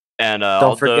 and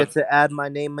don't forget to add my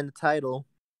name in the title.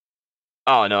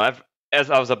 Oh no! I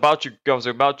was about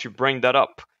to bring that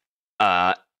up.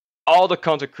 All the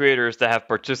content creators that have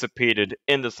participated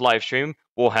in this live stream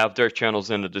will have their channels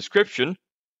in the description.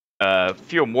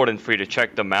 Feel more than free to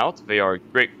check them out. They are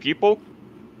great people.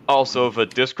 Also, the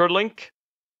Discord link,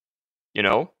 you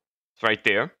know, it's right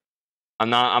there. I'm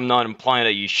not implying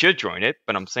that you should join it,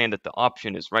 but I'm saying that the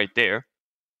option is right there.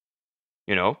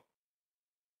 You know,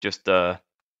 just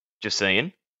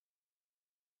saying.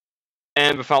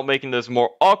 And without making this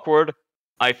more awkward,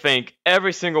 I thank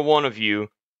every single one of you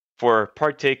for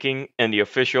partaking in the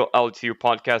official LCU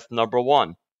podcast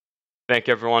 #1. Thank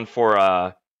everyone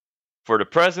for the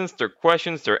presence, their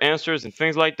questions, their answers, and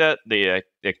things like that. The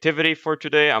activity for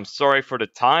today. I'm sorry for the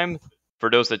time. For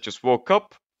those that just woke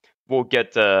up, we'll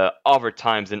get other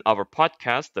times in other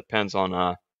podcasts. Depends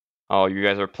on how you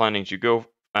guys are planning to go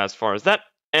as far as that.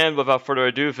 And without further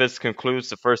ado, this concludes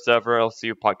the first ever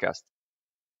LCU podcast.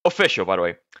 Official, by the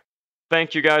way.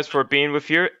 Thank you guys for being with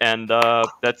here, and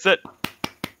that's it.